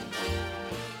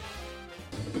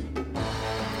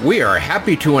 We are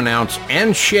happy to announce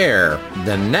and share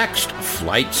the next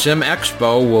Flight Sim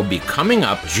Expo will be coming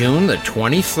up June the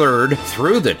 23rd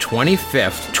through the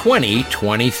 25th,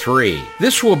 2023.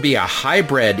 This will be a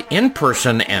hybrid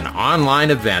in-person and online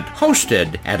event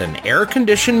hosted at an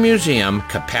air-conditioned museum,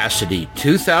 capacity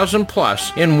 2,000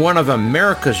 plus, in one of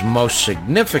America's most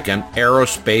significant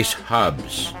aerospace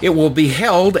hubs. It will be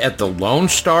held at the Lone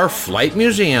Star Flight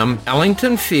Museum,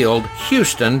 Ellington Field,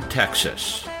 Houston,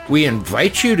 Texas. We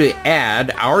invite you to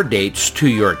add our dates to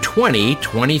your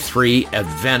 2023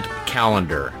 event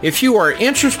calendar. If you are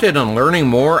interested in learning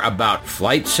more about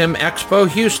Flight Sim Expo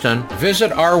Houston,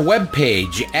 visit our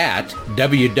webpage at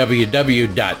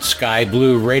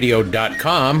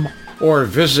www.skyblueradio.com or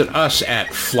visit us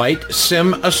at Flight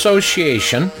Sim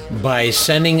Association by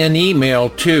sending an email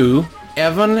to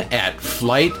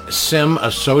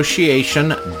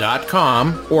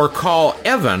evan@flightsimassociation.com or call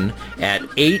Evan at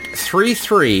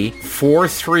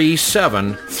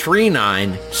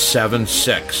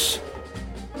 833-437-3976.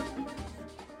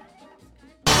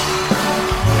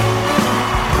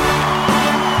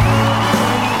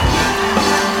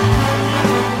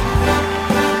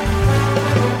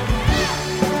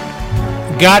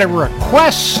 got a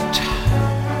request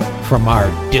from our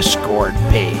Discord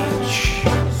page.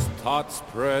 Start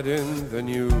spreading the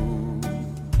news.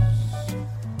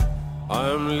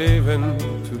 I'm leaving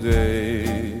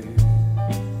today.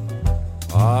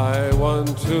 I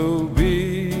want to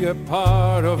be a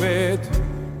part of it.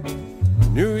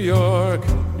 New York,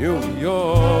 New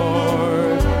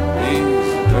York.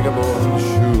 These vagabond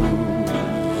shoes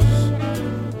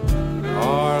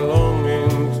are longing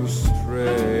to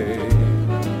stray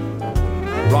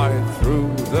right through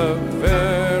the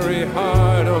very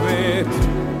heart of it.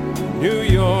 New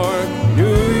York,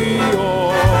 New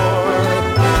York.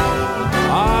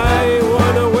 I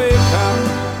wanna wake up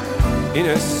in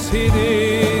a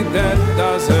city that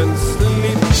doesn't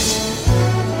sleep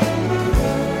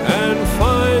and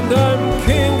find I'm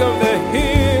king of the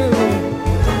hill,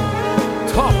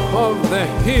 top of the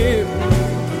hill.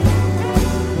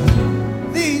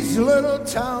 These little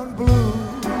town blues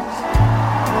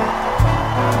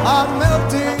are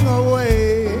melting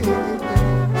away.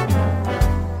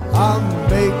 I'll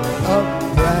make a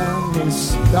brand new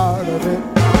start of it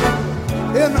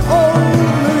in old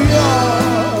New York.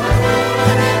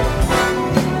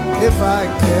 If I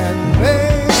can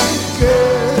make it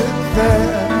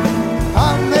there,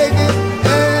 I'll make it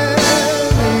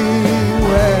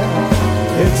anywhere.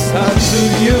 It's up to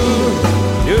you,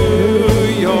 New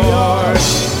York,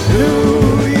 New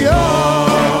York.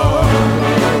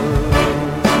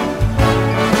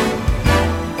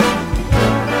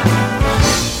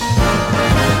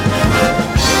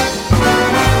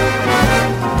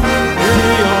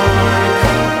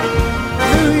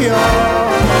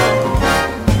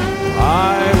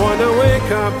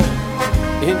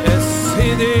 In a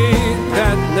city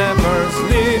that never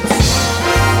sleeps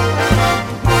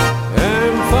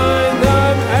and find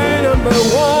I'm a number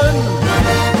one,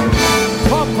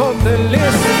 top of the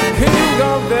list, king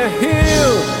of the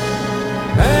hill,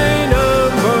 a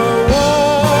number one.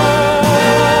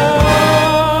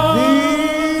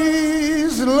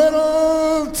 These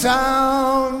little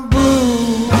town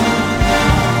blues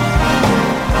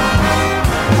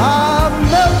are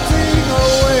melting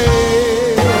away.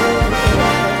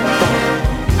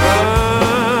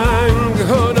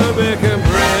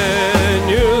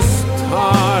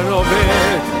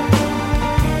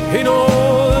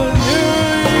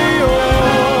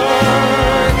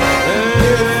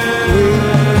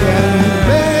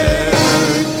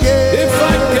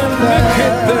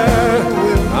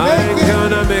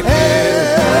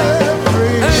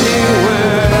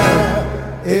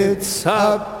 It's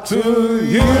up to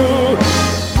you,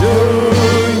 New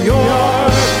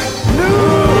York, New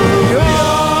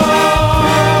York,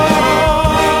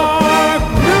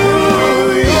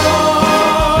 New York.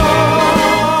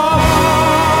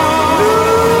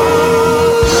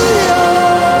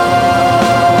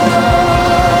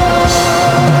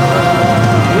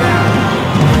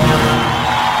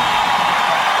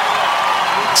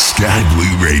 Sky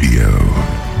Blue Radio.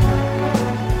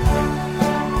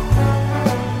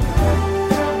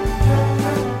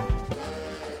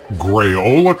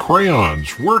 Crayola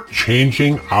crayons, we're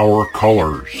changing our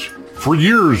colors. For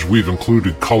years, we've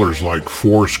included colors like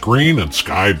forest green and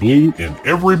sky blue in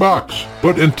every box.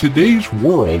 But in today's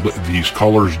world, these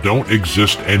colors don't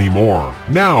exist anymore.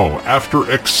 Now,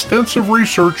 after extensive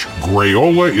research,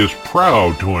 Crayola is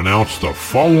proud to announce the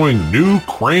following new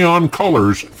crayon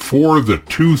colors for the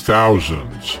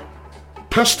 2000s.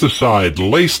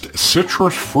 Pesticide-laced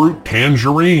citrus fruit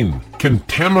tangerine,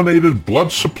 contaminated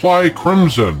blood supply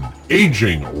crimson,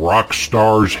 aging rock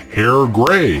star's hair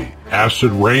gray,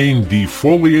 acid rain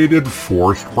defoliated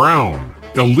forest brown,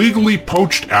 illegally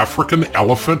poached African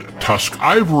elephant tusk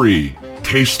ivory,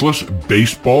 tasteless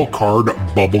baseball card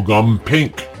bubblegum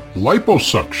pink,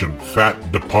 liposuction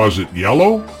fat deposit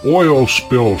yellow, oil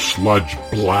spill sludge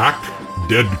black,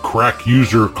 dead crack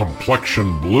user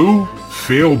complexion blue,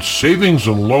 failed savings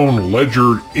and loan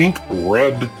ledger ink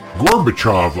red,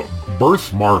 Gorbachev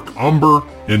birthmark umber,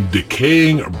 and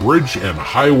decaying bridge and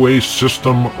highway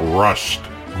system rust.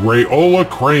 Crayola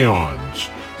crayons,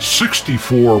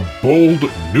 64 bold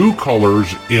new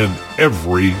colors in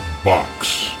every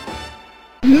box.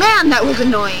 Man, that was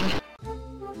annoying.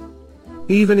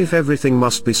 Even if everything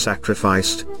must be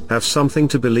sacrificed, have something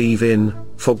to believe in,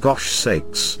 for gosh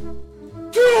sakes.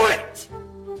 Do it!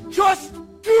 Just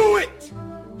do it!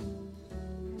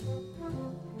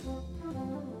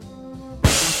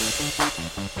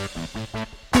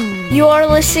 You are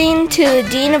listening to the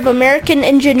Dean of American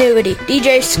Ingenuity,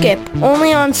 DJ Skip,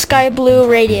 only on Sky Blue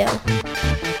Radio.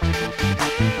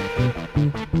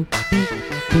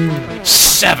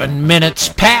 7 minutes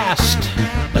past.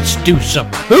 Let's do some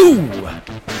Who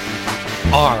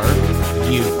Are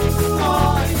you.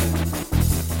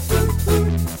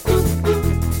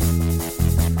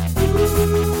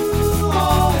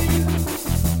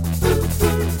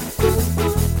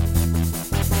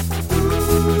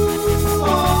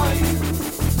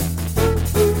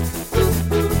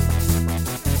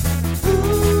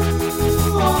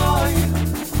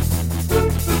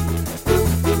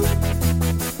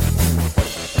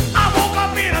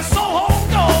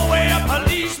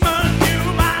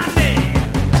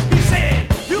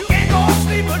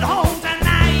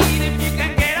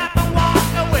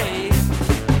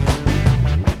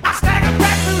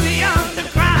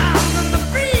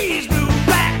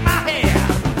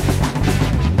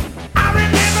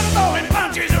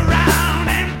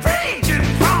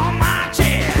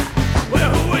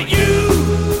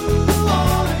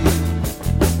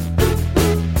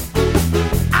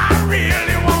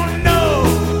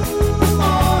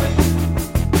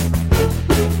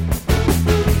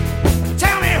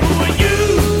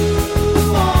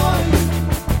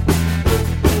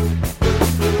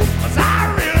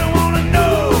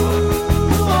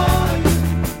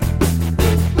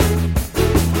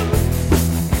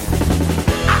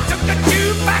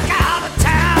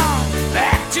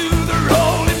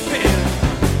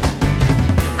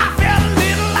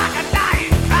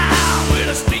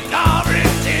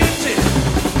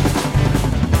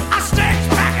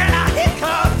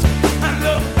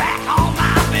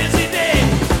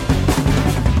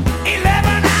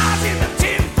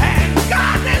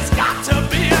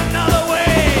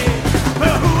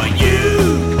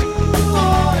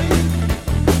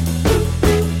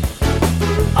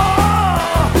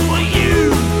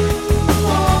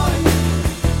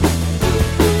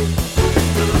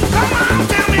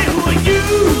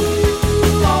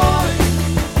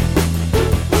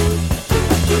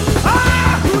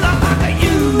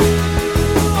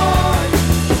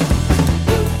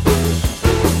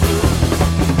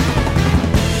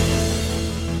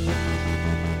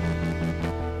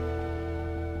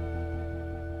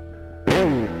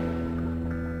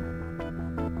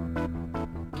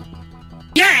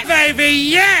 Yeah, baby,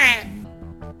 yeah!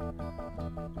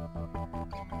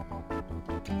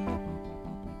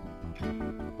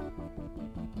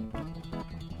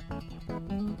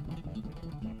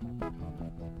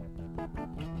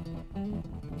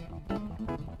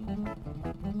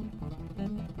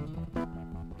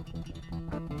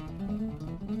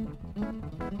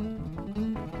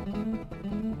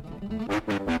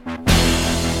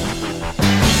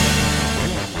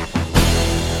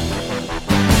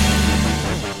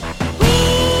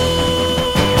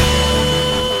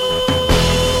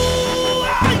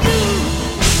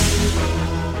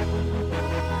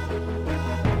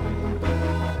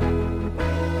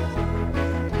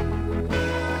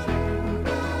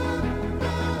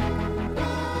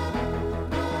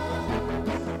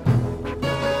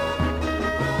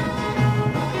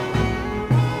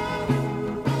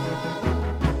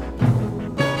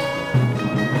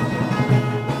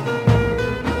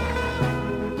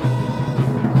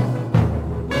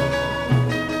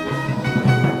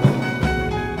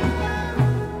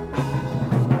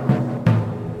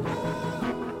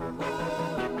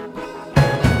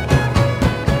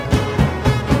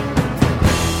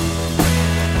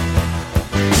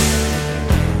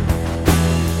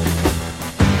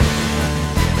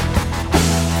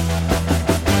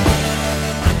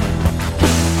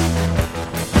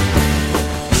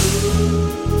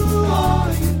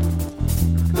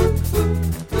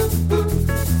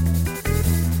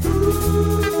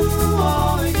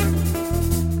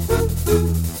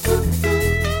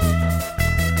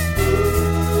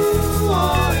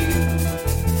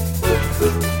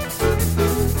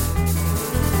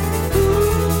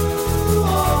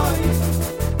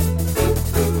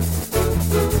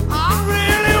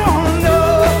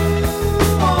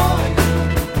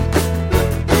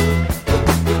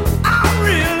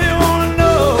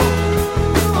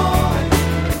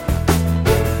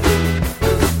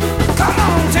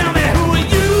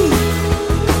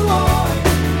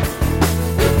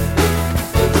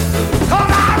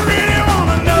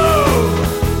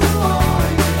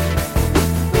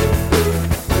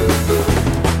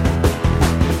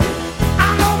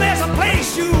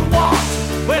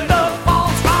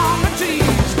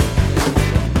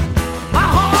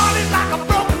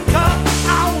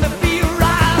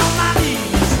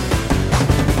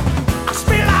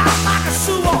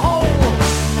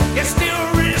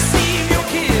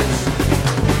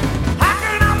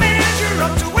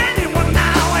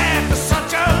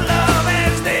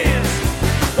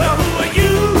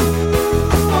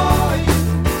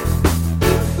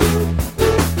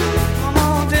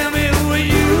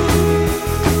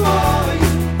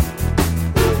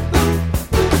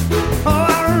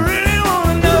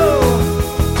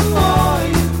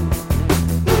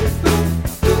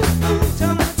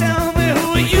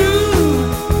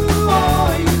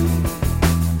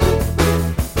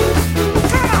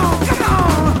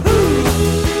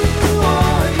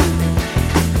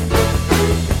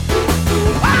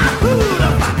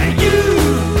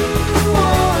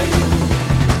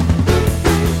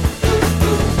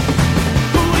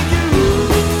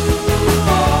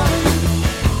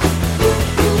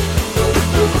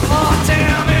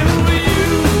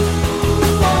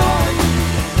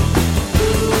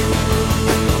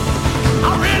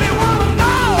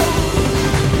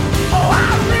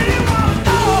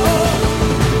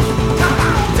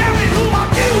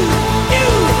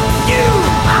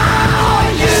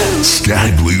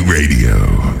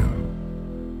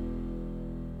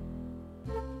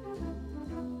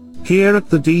 Here at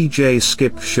the DJ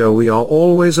Skip Show we are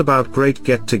always about great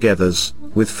get-togethers,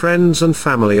 with friends and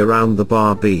family around the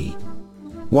bar B.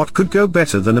 What could go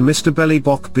better than a Mr. Belly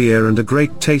Bock beer and a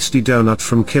great tasty donut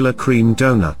from Killer Cream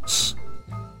Donuts?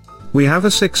 We have a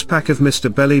 6-pack of Mr.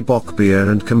 Belly Bock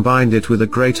beer and combined it with a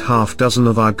great half dozen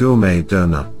of our gourmet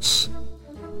donuts.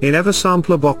 In every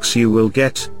sampler box you will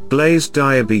get glazed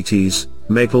diabetes,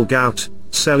 maple gout,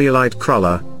 cellulite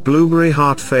cruller, blueberry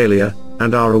heart failure,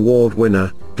 and our award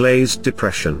winner, glazed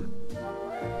depression.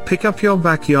 Pick up your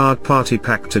backyard party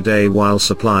pack today while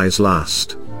supplies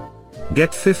last.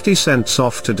 Get 50 cents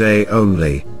off today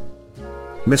only.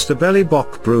 Mr. Belly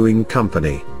Bock Brewing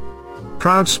Company.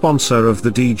 Proud sponsor of the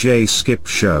DJ Skip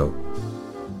Show.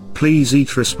 Please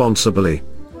eat responsibly.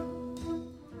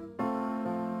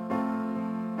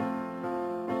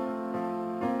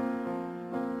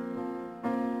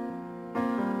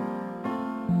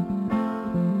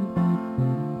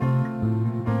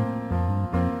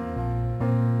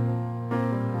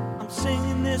 I'm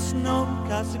singing this note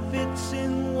 'cause it fits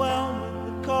in well with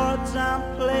the chords I'm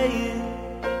playing.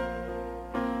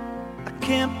 I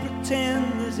can't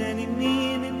pretend there's any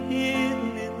meaning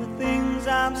hidden in the things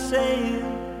I'm saying,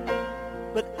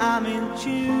 but I'm in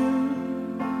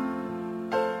tune,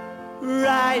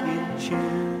 right in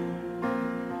tune.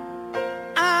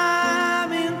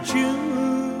 I'm in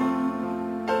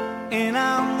tune, and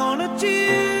I'm gonna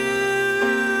tune.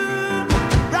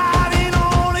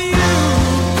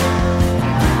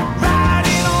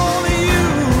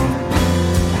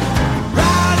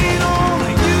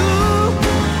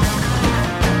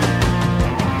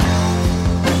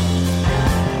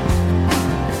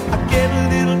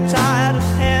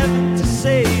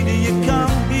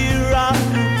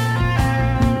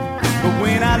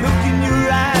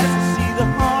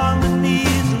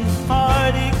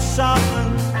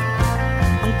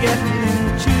 Getting in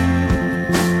tune,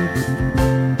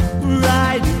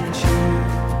 right in tune.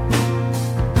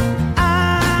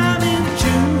 I'm in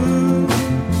tune,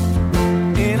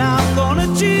 and I'm gonna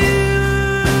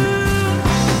tune.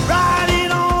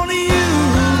 Riding on you,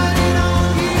 riding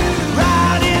on you,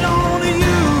 riding on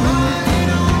you,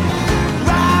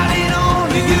 riding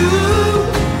on you.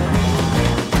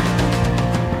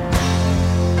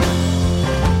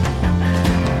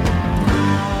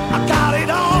 I got it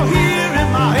all here in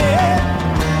my head.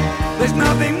 There's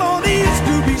nothing more needs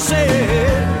to be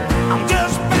said. I'm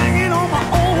just banging on my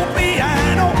old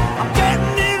piano. I'm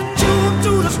getting in tune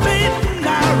to the straight and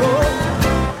narrow.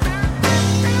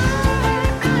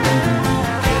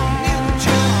 Getting in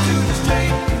tune to the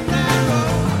straight and narrow.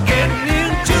 Getting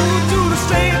in tune to the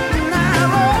straight and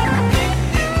narrow.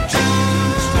 Getting in tune to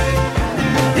the straight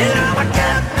and narrow. Yeah, I'm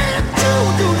getting in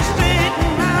tune to the straight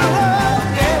and narrow.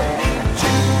 Getting in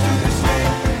tune to the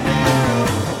straight and narrow.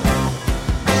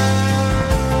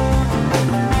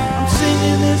 I'm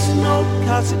singing this note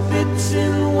 'cause it fits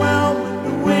in well with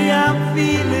the way I'm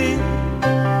feeling.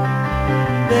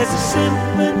 There's a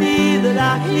symphony that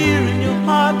I hear in your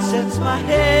heart, sets my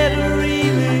head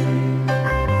a-reeling.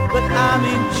 But I'm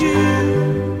in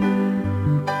tune,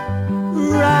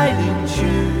 right in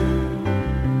tune.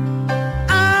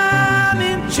 I'm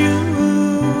in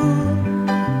tune,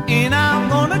 and I'm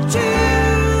gonna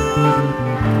tune.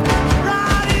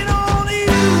 Riding on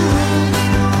you,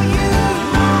 riding on you,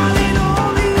 riding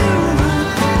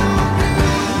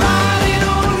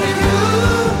on you.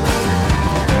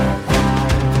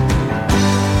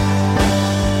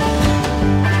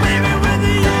 Baby with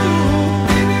you,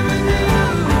 baby with you,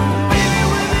 baby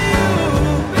with you,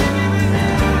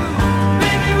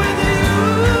 baby with you.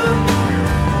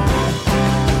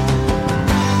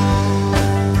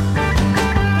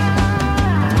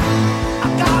 I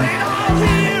got it all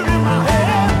here in my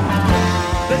head.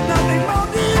 There's nothing more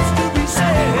needs to be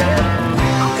said.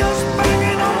 I'm just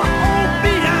banging on my old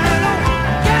piano,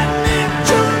 getting in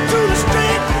tune to the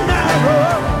straight and narrow.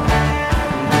 Getting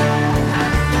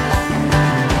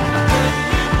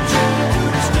in tune to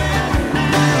the straight and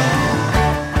narrow.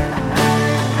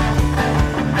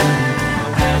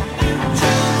 Getting in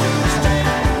tune to the straight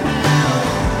and narrow.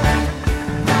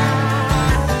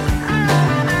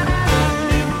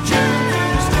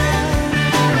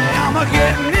 I'm a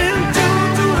getting in tune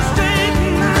to the straight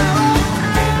and narrow.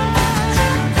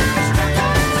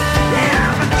 Yeah,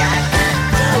 I'm a getting in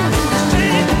tune to the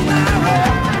straight and narrow. Yeah,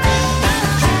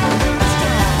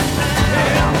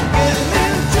 I'm a getting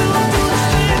in tune to the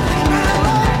straight and narrow.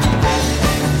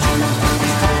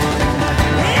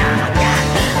 Yeah, I'm a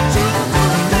getting in tune to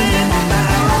the straight and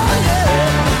narrow. Yeah.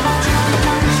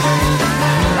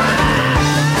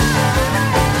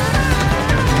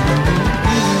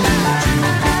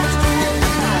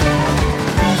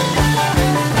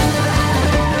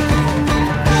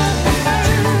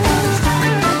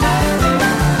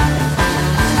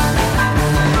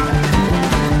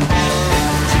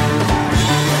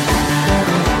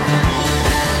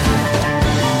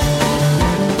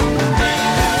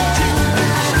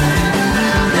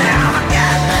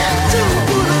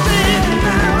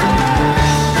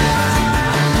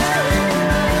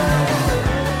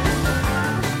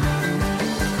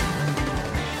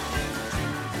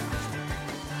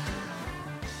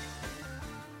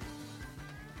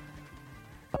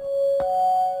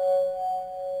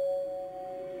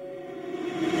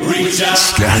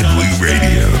 Sky Blue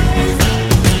Radio.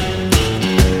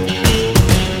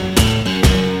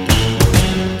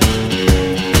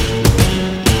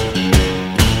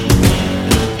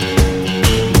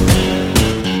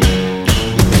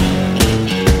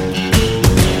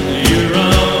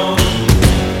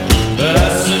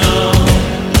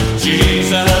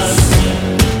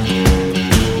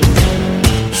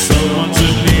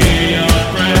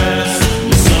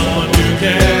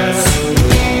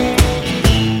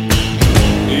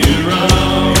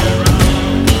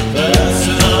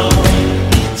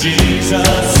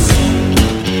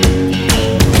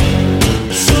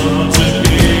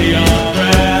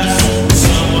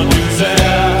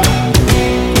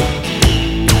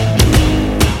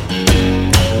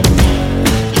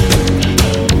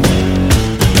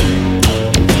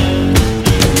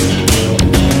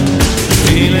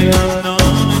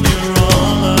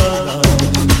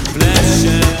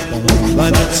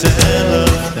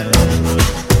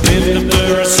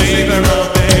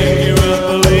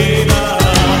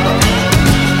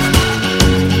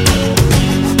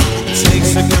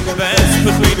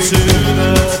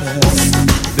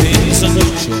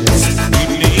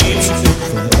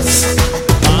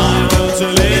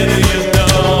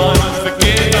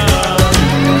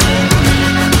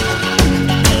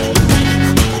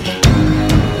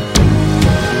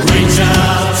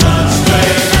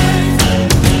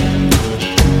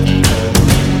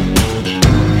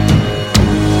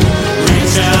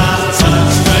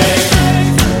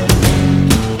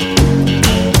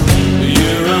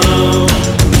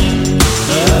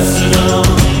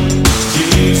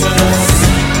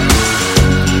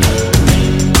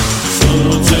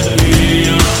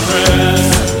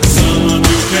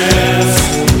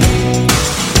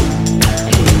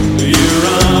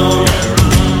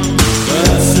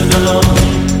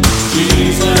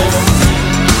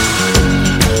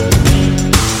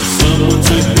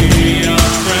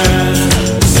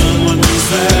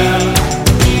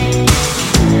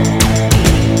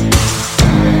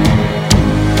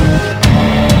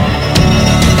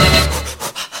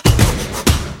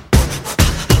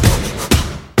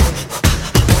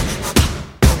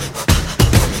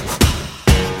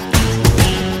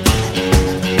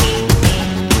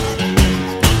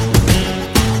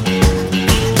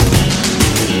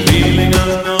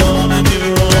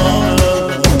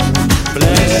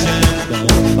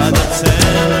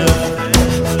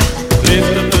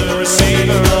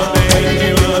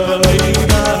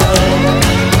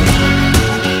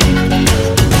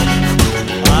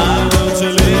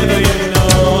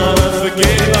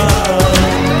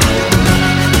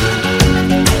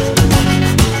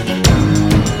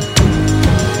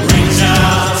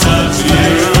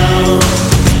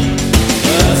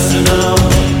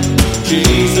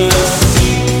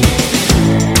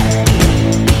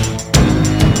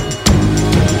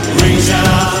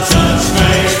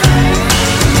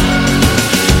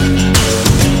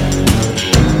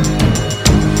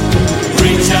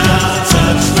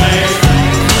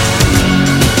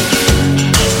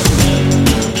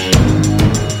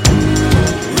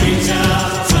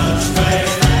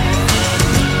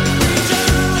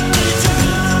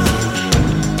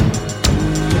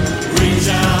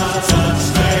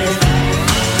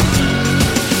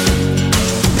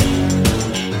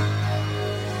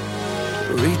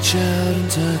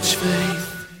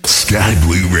 Sky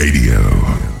Blue Radio.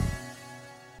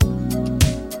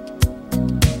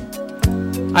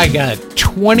 I got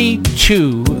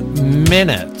 22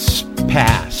 minutes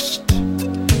past.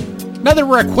 Another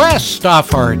request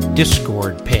off our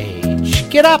Discord page.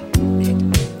 Get up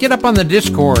on the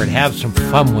Discord, have some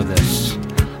fun with us.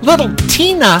 Little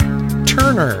Tina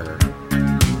Turner.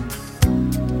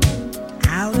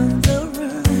 Out of the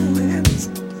ruins,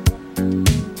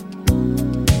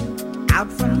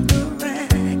 out from the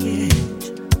wreckage,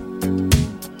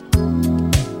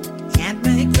 can't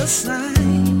make the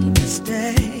same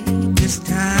mistake this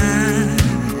time.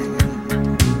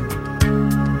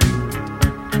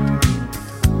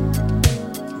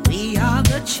 We are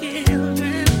the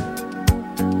children,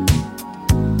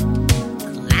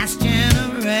 the last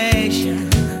generation.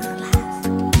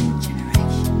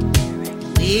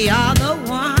 We are the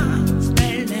ones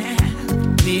they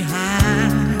left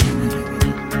behind.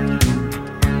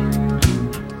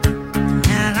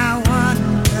 And I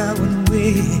wonder when we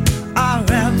are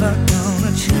ever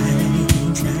gonna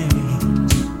change.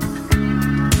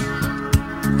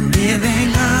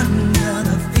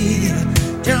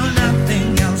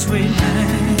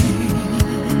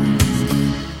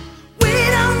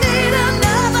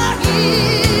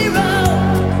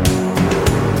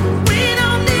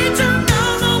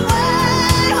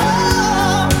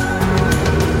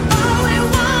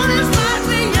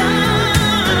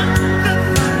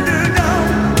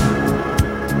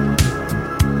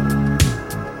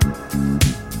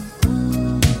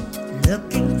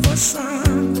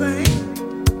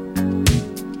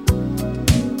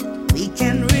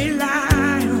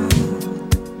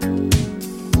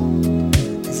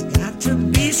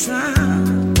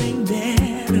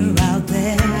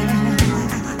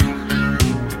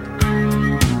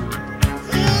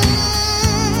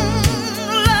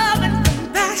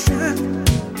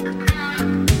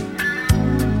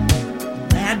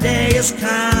 is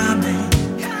coming.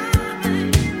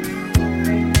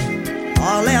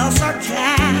 All else are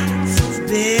castles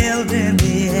built in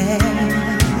the air.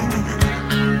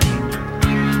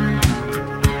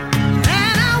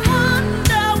 And I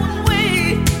wonder when we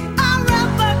are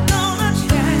ever gonna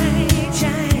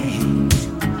change.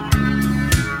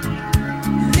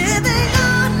 Living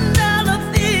under the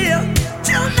fear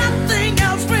till nothing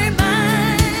else remains.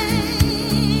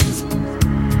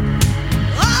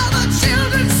 All the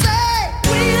children say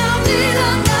we don't need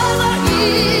another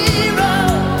hero.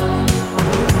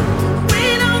 We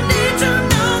don't need to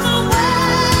know the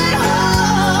way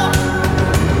home.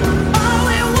 All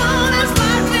we want is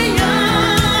life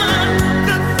beyond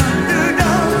the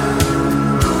Thunderdome.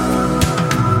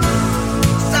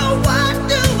 So what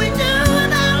do we do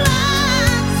with our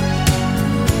lives?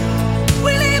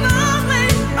 We leave only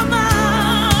a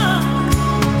mark.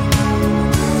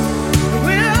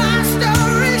 Will our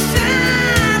story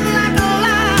shine like a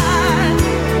light,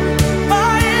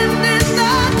 or end in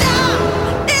the dark?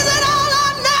 Is it all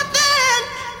or nothing?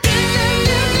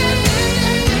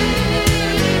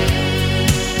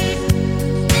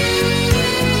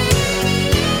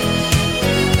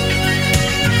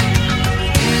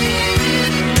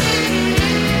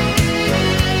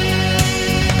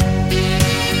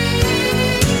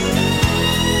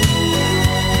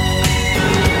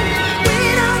 We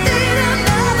don't need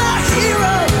another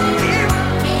hero.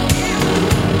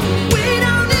 We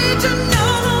don't need to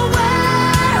know the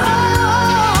way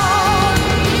home.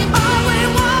 All we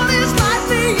want is life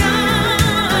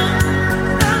beyond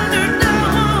Thunderdome.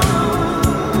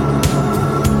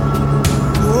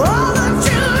 All the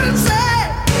children say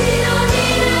we don't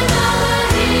need another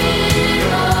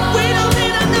hero. We don't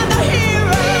need another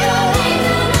hero. We don't need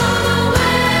to know the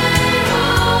way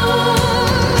home.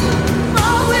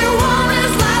 All we want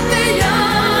is life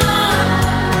beyond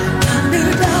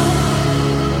Thunderdome.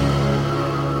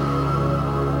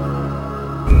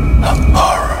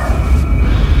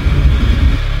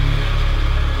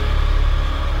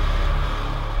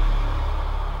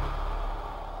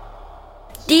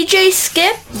 DJ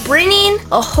Skip bringing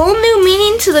a whole new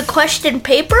meaning to the question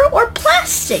paper or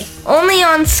plastic. Only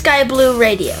on Sky Blue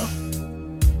Radio.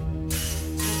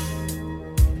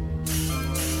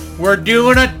 We're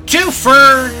doing a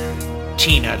twofer.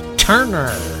 Tina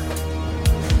Turner.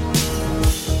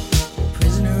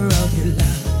 Prisoner of your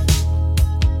love,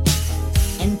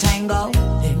 entangled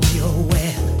in your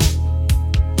web.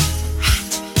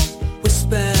 Hot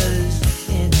whispers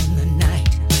in the night.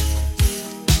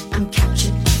 I'm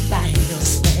captured by your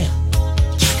spell.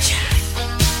 Captured.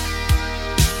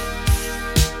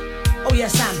 Oh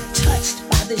yes, I'm touched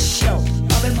by this show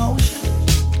of emotion.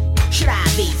 Should I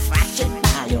be fractured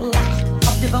by your lack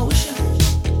of devotion?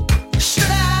 Should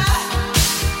I?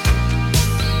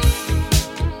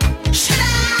 Should I?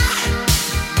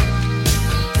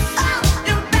 Oh,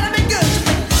 you better be good to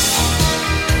me.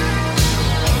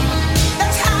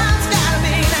 That's how it's gotta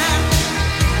be now.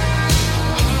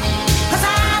 'Cause I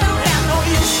don't have no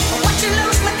use for what you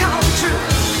loosely call true.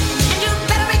 And you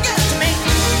better be good to me.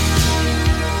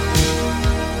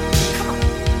 Come on.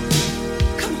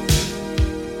 Come on.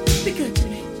 Be good to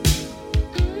me.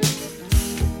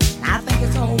 I think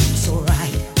it's all so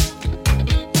right.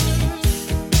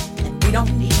 And we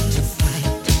don't need to fight.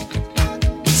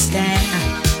 Stand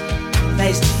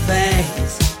face to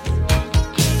face.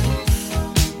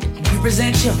 And you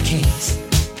present your case.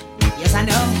 Yes, I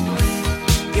know.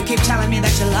 You keep telling me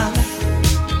that you love me.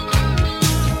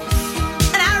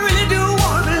 And I really do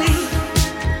want to believe.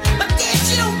 But did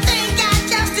you think I'd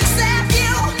just accept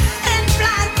you and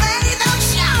blind faith? Oh,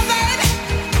 sure, baby.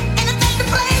 Anything to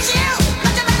please you.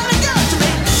 But you better be good to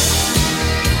me.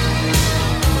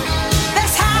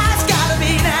 That's how it's gotta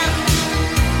be now.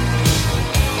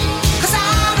 'Cause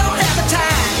I don't have the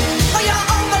time for your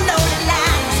overloaded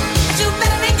lies. But you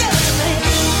better be good to me.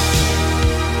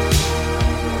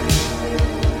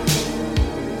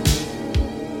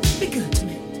 Be good to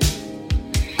me.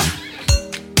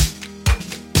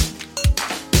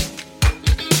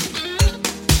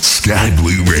 Sky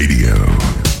Blue Radio.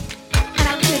 And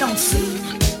I really don't see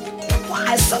why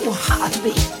it's so hard to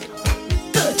be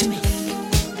good to me.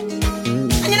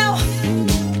 And you know,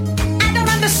 I don't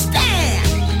understand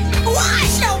why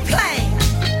it's so plain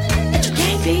that you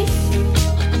can't be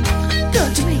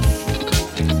good to me.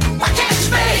 Why can't you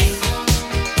be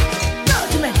good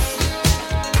to me?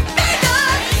 Be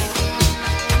good.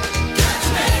 Good to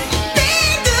me. Be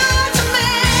good to me.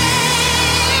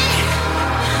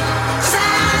 'Cause I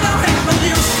don't have no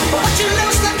use for what you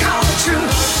loosely call the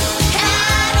truth. And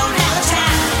I don't have the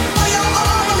time for your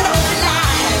overloaded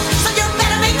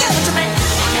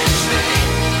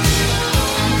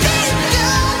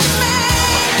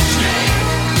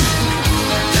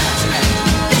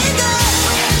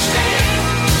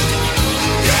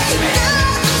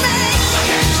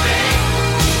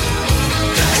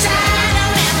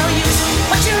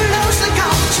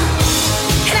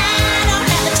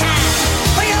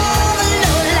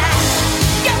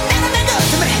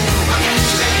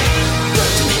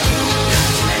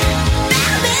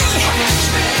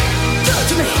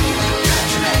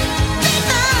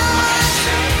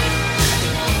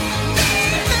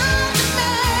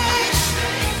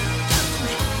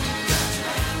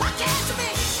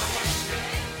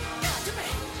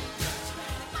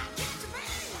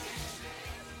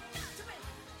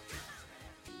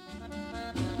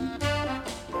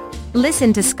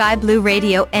Listen to Sky Blue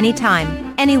Radio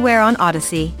anytime, anywhere on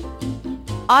Odyssey.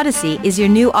 Odyssey is your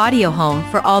new audio home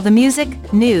for all the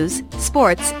music, news,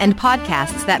 sports, and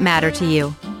podcasts that matter to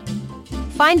you.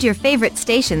 Find your favorite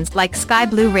stations like Sky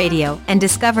Blue Radio and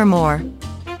discover more.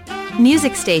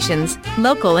 Music stations,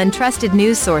 local and trusted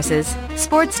news sources,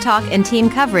 sports talk and team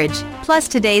coverage, plus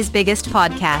today's biggest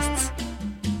podcasts.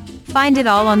 Find it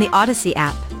all on the Odyssey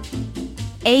app.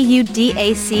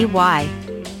 AUDACY.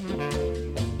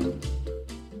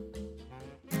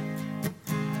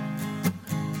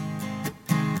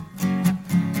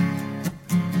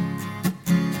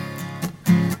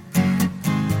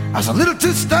 I was a little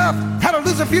too stuffed, had to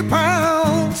lose a few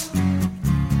pounds.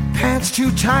 Pants too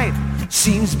tight,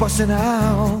 seams busting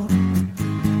out.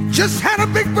 Just had a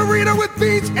big burrito with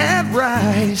beans and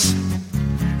rice.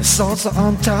 The salsa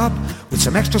on top with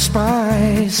some extra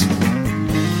spice.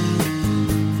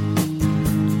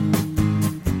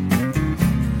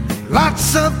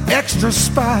 Lots of extra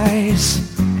spice.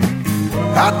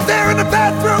 Out there in the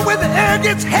bathroom where the air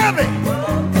gets heavy.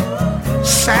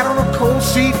 Sat on a cold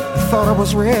seat, thought I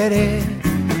was ready.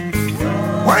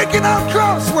 Working on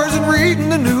crosswords and reading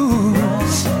the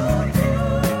news.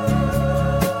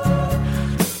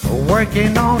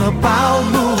 Working on a bowel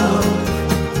move.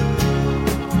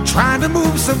 Trying to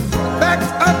move some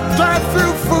backed up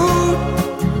drive-through food.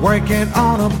 Working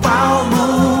on a bowel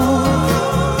move.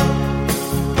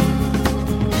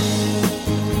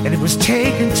 And it was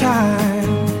taking time.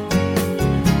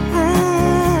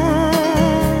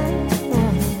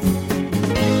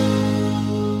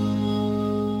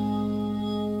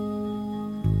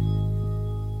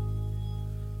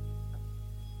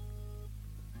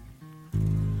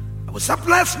 I was up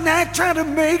last night trying to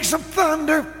make some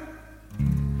thunder.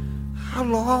 How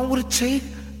long would it take?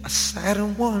 I sat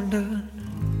and wondered.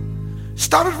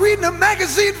 Started reading a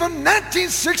magazine from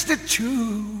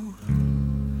 1962.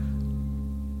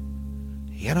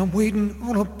 And I'm waiting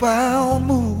on a bowel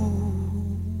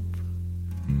move.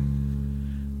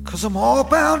 'Cause I'm all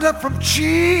bound up from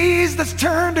cheese that's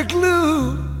turned to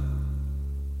glue.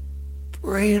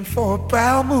 Praying for a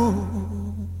bowel move.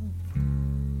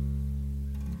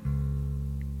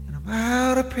 And I'm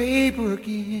out of paper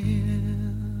again.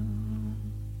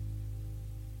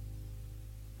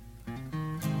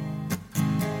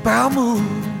 Bowel move.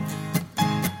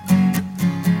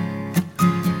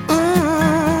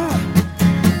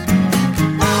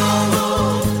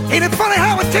 Ain't it funny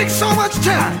how it takes so much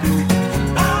time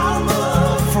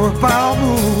for a bowel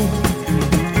move?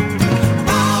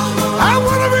 I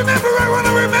wanna remember, I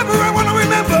wanna remember, I wanna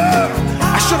remember.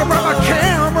 I should have brought my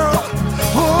camera.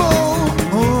 Oh,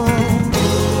 oh.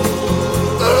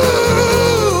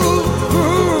 Ooh,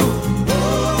 ooh.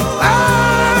 Oh,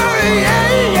 yeah,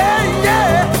 yeah,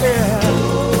 yeah.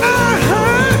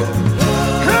 Uh-huh,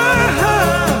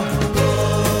 uh-huh.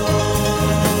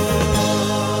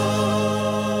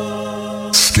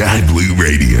 Sky Blue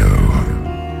Radio.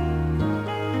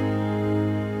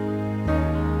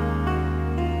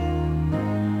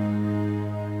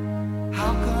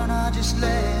 How can I just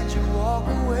let you walk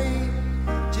away?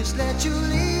 Just let you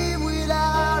leave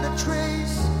without a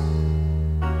trace.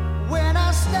 When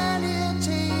I stand here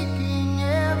taking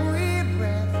every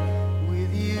breath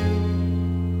with you.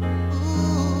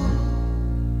 Ooh,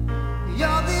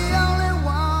 you're the only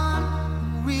one who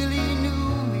really knew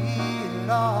me at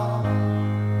all.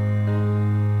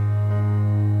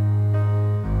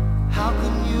 How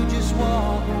can you just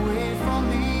walk away from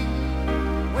me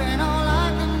when all I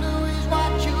can do is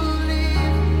watch you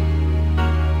leave?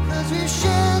 'Cause we've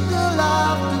shared the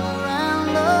laughter and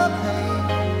the pain,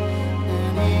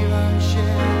 and even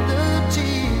shared the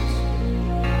tears.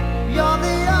 You're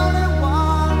the only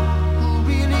one who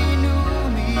really knew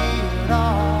me at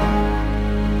all.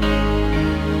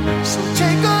 So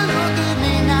take a look at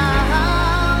me now.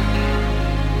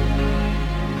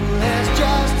 There's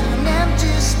just an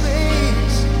empty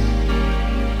space.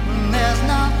 There's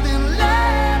nothing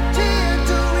left here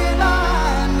to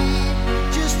remind me.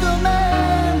 Just the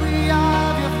memory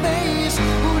of your face.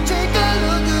 Oh, take a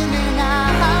look at me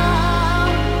now.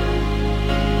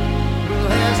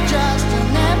 There's just an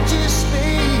empty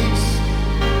space.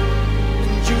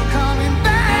 And you coming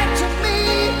back to me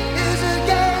is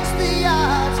against the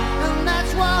odds. And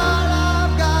that's what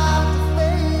I've got to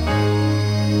face.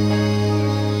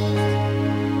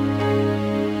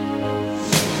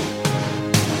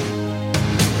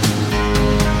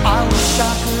 I wish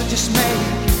I could just make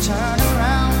you turn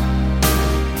around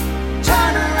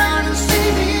and see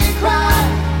me cry.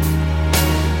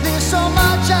 There's so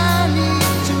much I need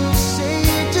to say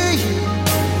to you,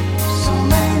 so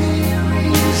many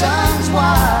reasons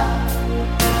why.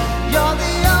 You're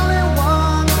the only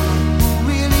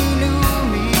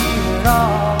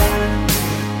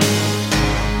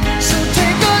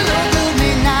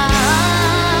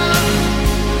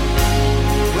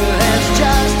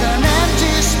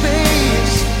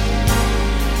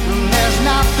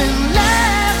nothing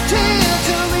left here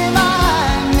to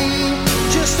remind me,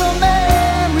 just a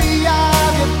memory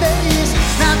of your face.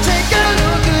 Now take a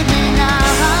look at me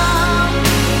now,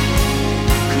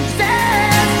 'cause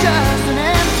there's just an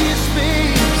empty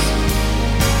space.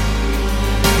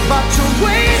 But to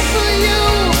wait for you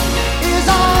is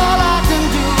all I can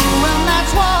do, and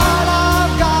that's what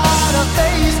I've gotta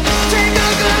face. Take a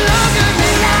good look at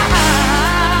me now,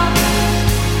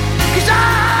 'cause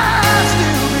I'll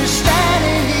still be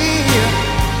standing here,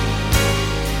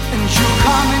 and you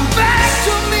coming back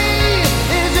to me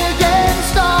is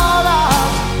against all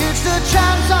odds. It's the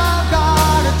chance I've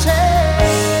gotta take.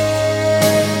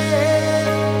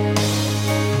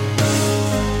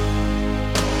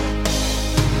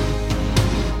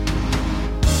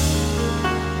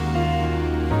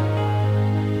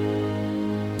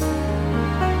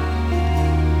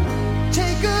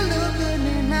 Take a look at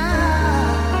me now.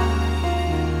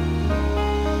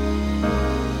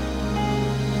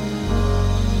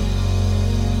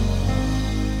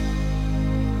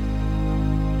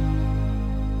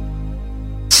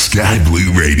 Sky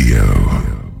Blue Radio.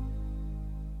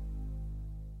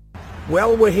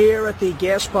 Well, we're here at the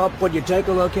gas pump. When you take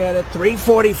a look at it,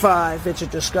 $3.45. It's a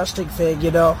disgusting thing,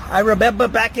 you know. I remember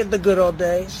back in the good old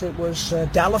days, it was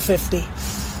 $1.50.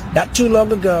 Not too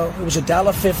long ago, it was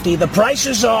 $1.50. The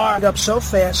prices are up so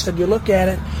fast, and you look at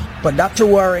it, but not to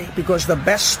worry, because the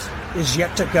best is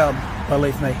yet to come,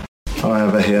 believe me. I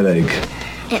have a headache.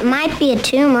 It might be a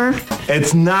tumor.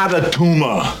 It's not a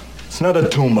tumor. It's not a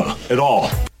tumor at all.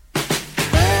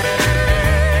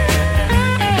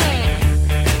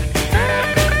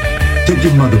 Take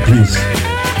your mother, please.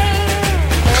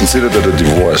 Consider that a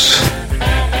divorce.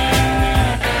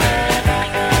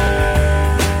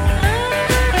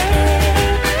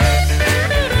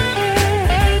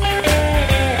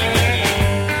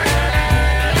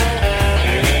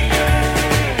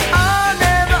 I'll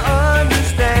never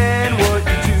understand what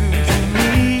you do to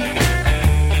me,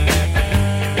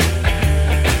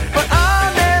 but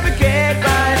I'll never get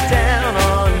right down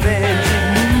on bended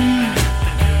knee.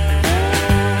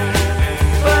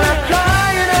 But I cry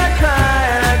and I cry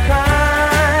and I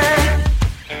cry.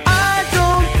 I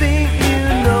don't think you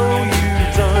know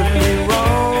you've done me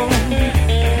wrong,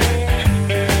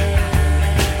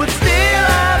 but still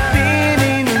I've been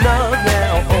in love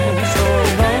now oh so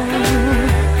long.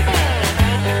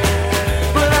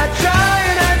 But I try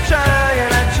and I try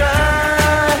and I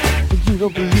try, but you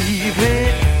don't believe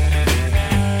it.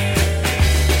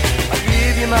 I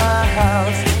give you my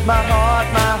house, my heart,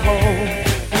 my home,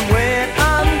 and when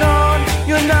I'm gone,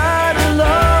 you're not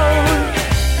alone.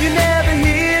 You never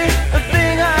hear a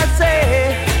thing I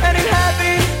say, and it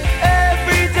happens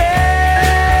every day.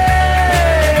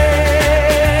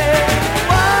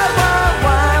 Why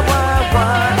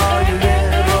are you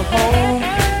never home?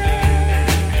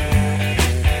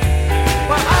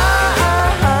 Well, I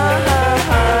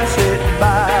sit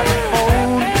by the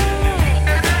phone,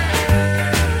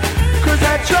 'cause I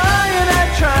try and I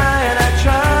try and I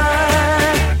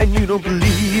try, and you don't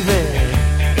believe it.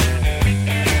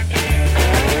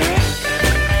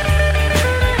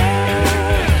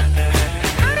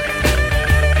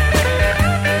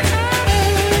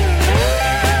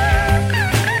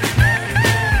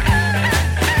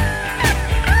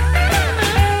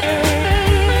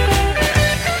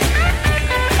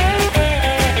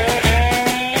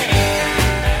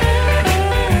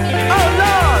 Oh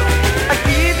Lord, I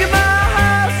give you my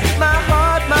house, my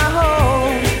heart, my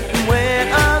home, and when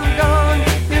I'm gone,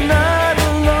 you're not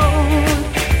alone.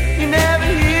 You never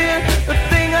hear a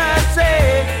thing I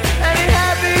say, and it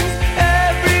happens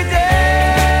every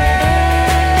day.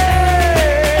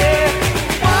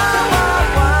 Why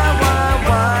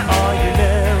are you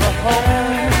never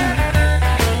home?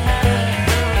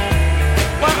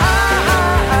 Well, I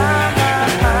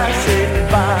sit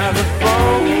by the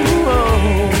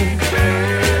phone,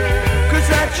 'cause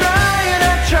I try and I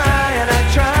try and I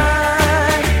try,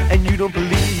 and you don't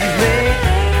believe me.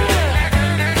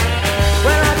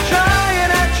 Well, I try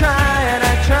and I try and I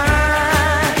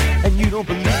try, and you don't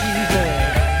believe me.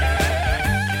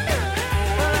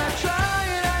 Well, I try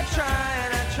and I try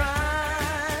and I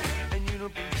try, and you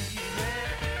don't believe me.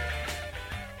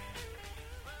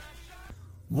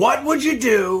 What would you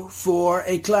do for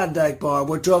a Klondike bar?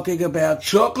 We're talking about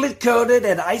chocolate-coated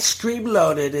and ice cream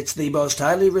loaded. It's the most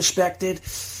highly respected,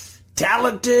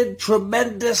 talented,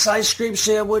 tremendous ice cream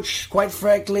sandwich, quite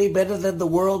frankly, better than the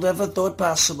world ever thought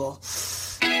possible.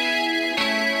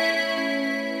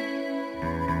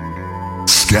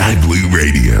 Sky Blue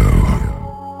Radio.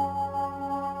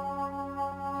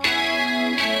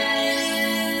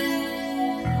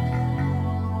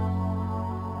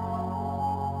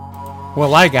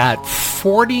 Well, I got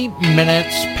 40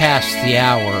 minutes past the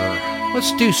hour.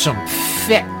 Let's do some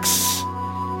Fix.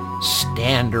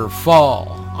 Stand or Fall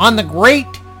on the great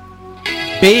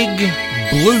Big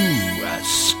Blue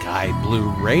Sky Blue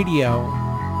Radio.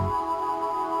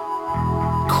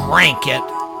 Crank it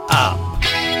up.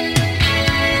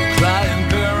 Crying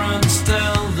parents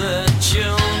tell their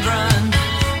children,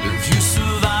 if you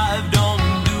survive,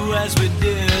 don't do as we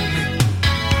did.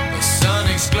 The son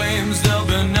exclaims there'll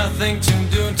be nothing to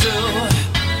do till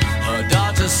her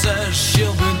daughter says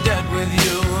she'll be dead with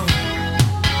you.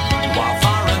 While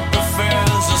foreign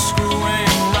affairs are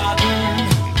screwing rotten,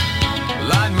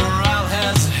 light morale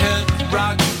has hit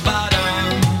rock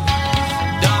bottom.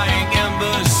 Dying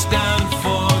embers stand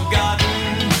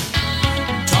forgotten.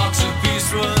 Talks of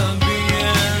peace were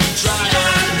being tried.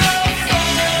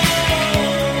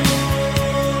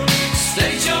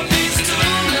 State your peace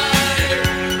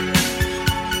tonight.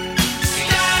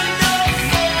 Stand up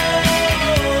for.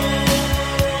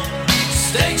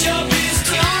 State your peace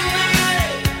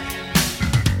tonight.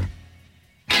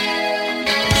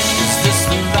 Is this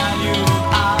the value of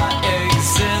our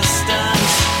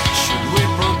existence? Should we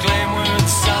proclaim with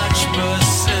such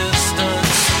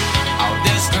persistence? Our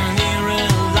destiny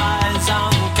relies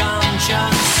on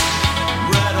conscience.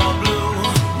 Red or blue,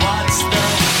 what's the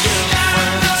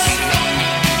difference?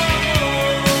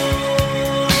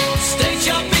 State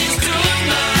your peace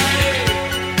tonight.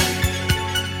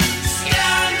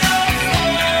 Stand up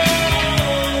for.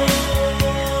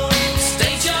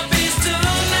 State your peace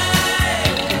tonight.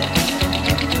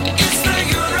 It's the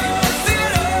Euro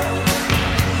Theater.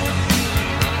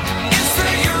 It's the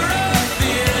Euro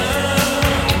Theater.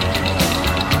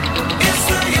 It's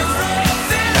the Euro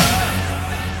Theater.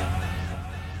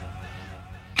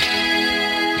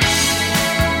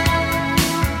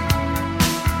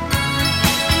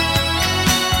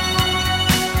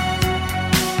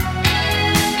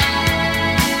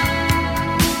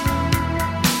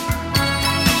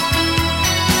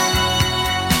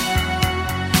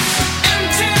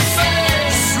 Empty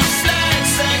face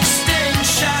reflects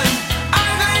extinction.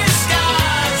 Ugly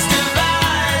skies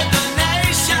divide the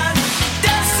nation.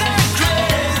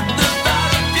 Desecrate the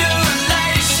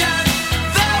population.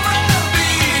 There will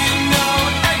be no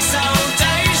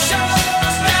exaltation.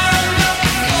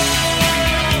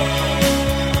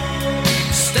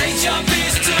 State your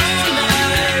peace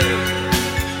tonight.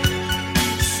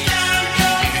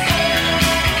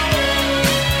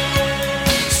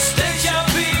 State your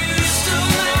peace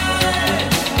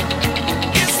tonight.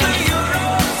 It's the Euro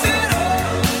Theater.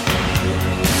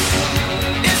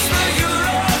 It's the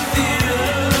Euro Theater.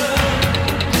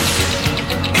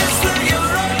 It's the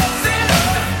Euro Theater.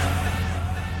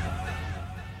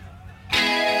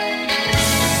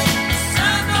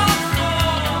 Stand up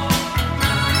for.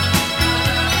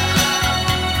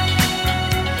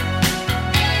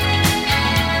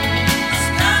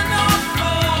 Stand up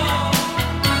for.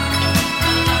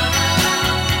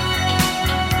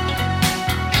 Stand up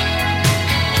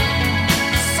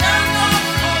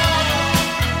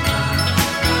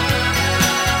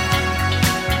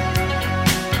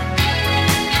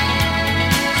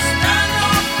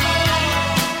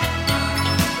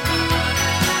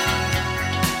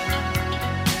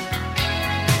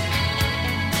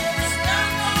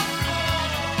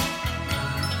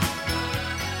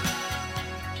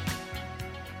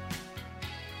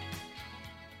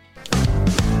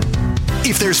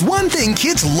If there's one thing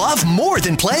kids love more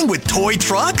than playing with toy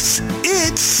trucks,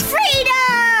 it's Freedom!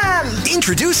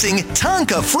 introducing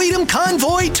Tonka Freedom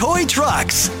Convoy toy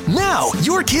trucks. Now,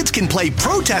 your kids can play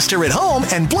protester at home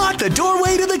and block the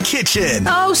doorway to the kitchen.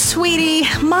 Oh, sweetie,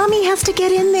 Mommy has to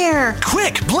get in there.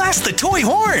 Quick, blast the toy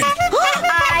horn.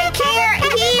 I can't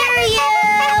hear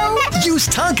you! Use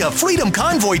Tonka Freedom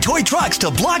Convoy toy trucks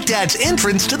to block Dad's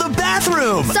entrance to the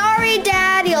bathroom. Sorry,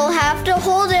 Dad. You'll have to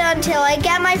hold it until I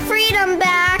get my freedom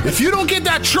back. If you don't get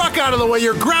that truck out of the way,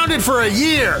 you're grounded for a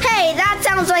year. Hey, that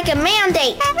sounds like a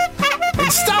mandate.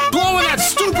 And stop blowing that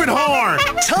stupid horn.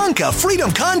 Tonka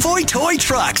Freedom Convoy toy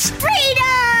trucks.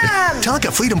 Freedom!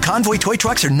 Tonka Freedom Convoy toy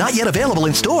trucks are not yet available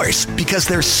in stores because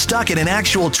they're stuck in an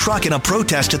actual truck in a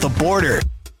protest at the border.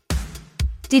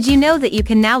 Did you know that you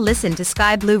can now listen to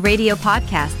Sky Blue Radio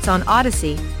podcasts on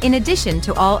Odyssey, in addition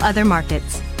to all other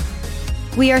markets?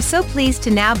 We are so pleased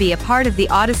to now be a part of the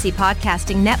Odyssey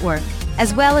podcasting network,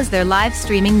 as well as their live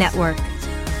streaming network.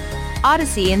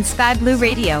 Odyssey and Sky Blue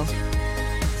Radio.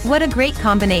 What a great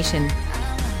combination.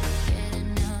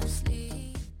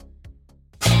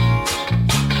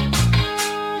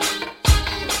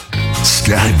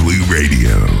 Sky Blue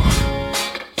Radio.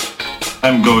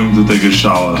 I'm going to take a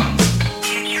shower.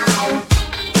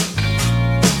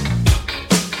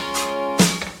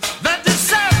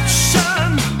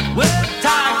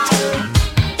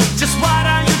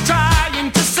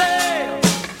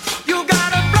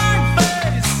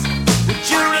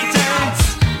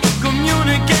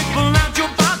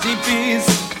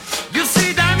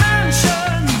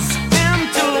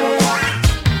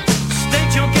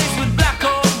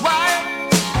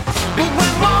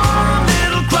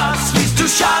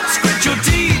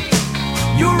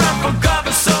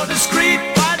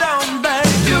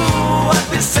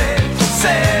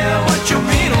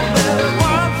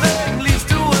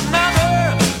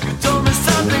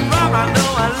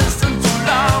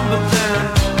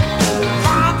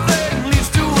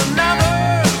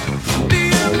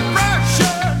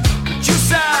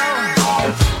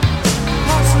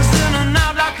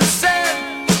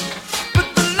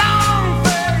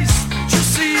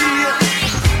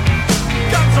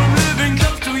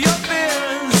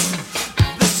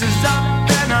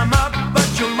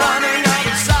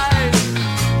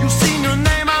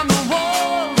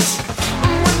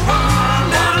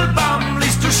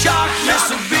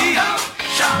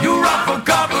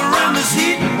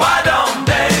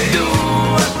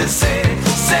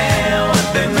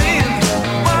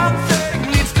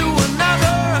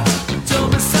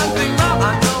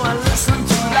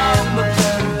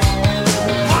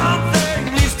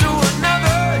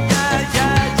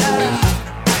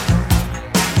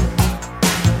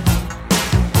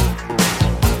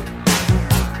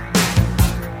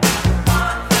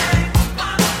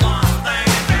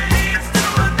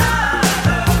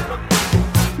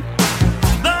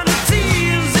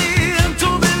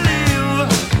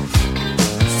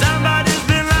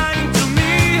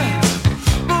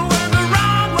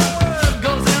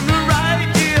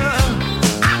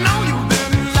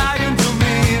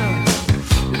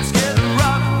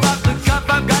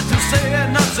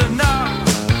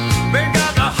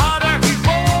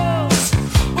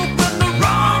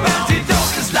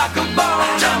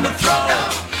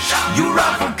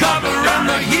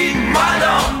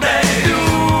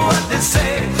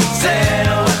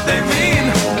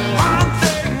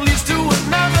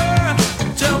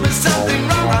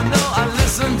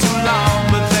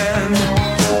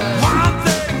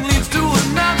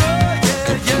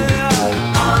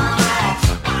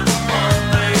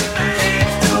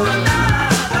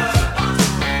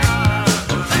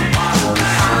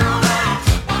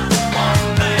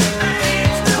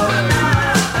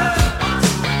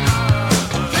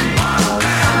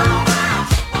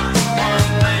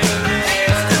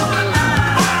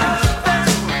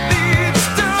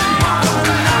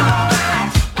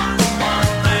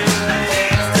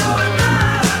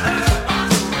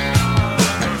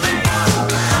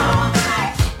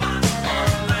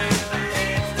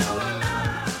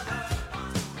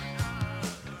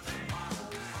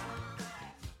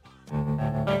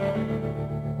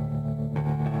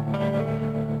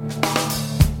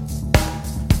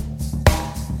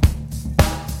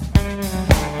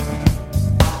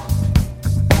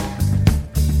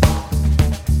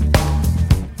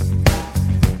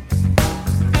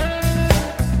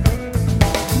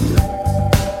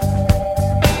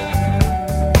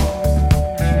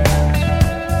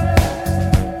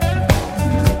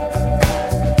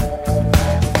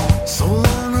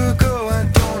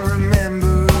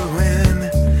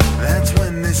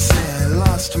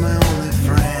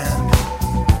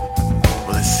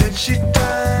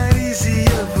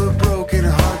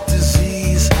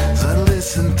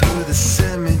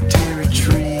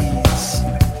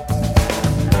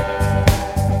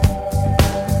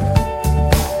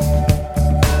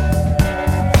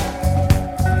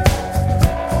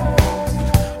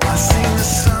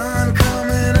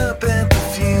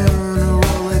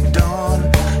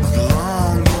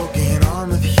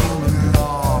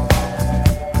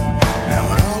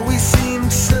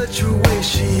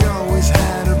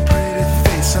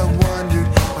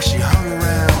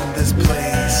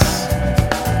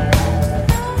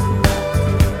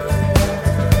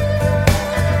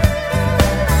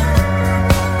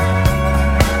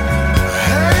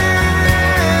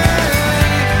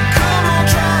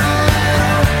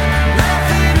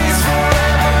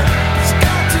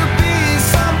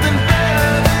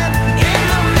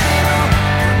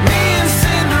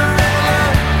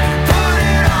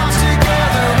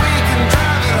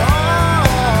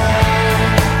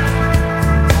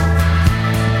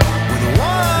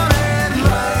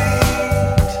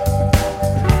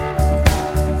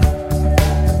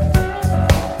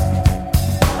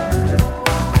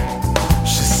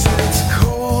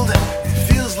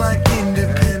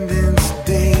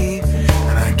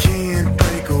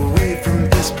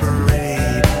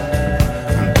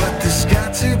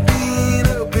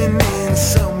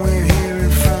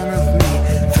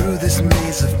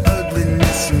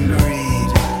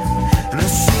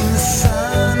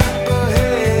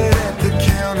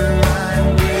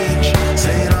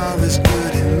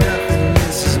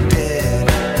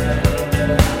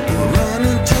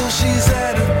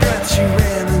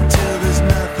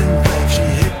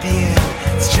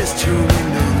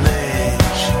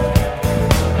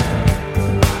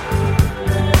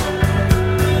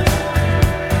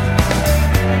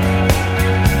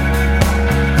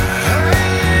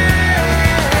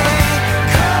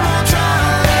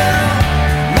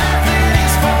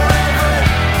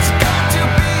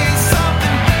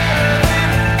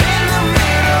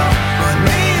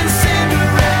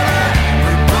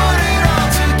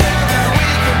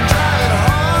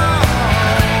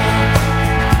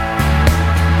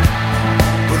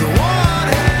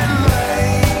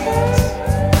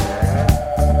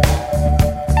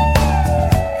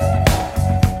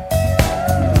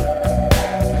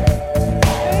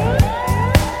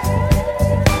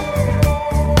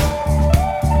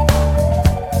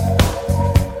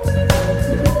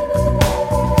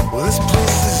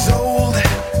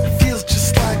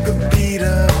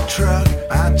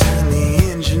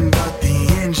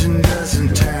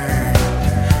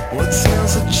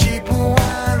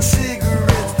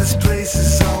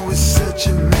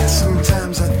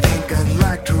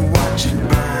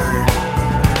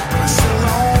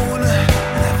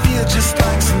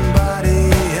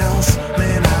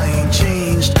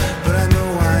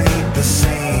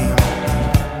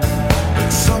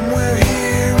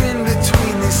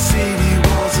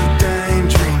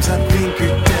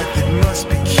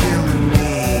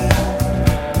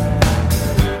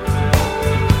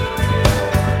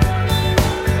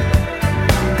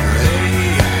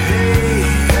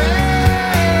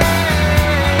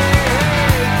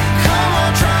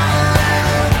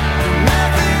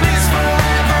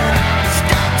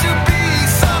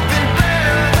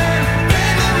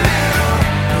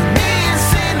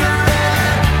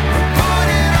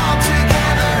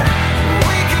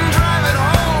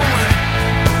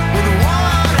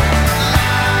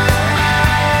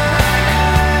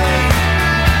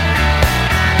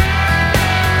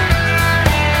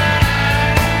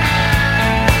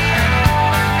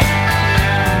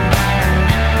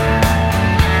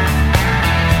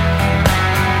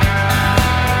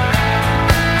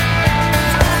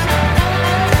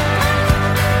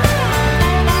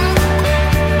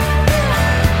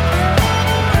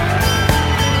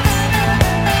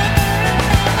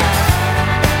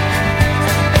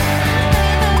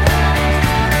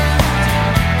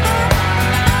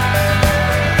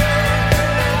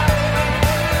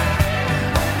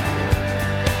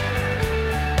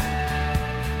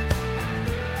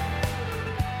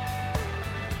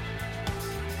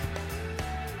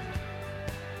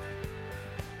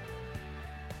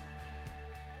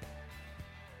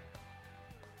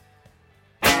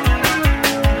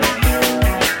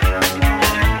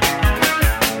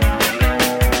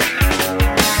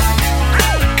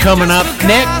 coming up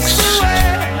next.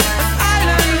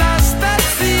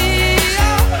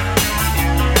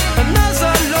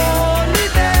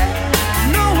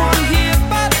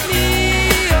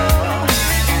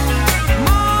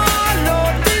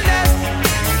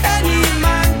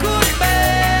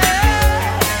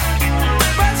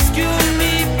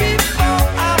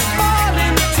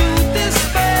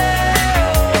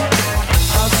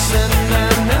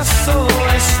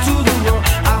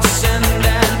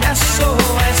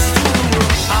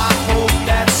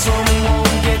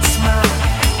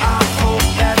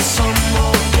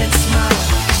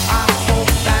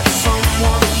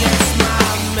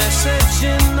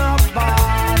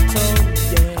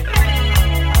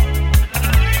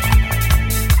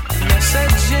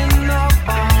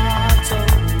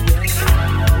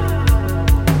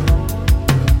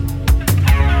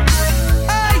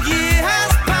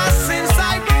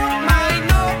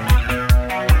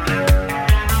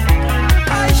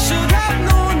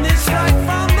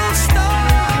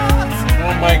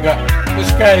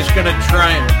 This guy's gonna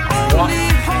try and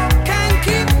walk.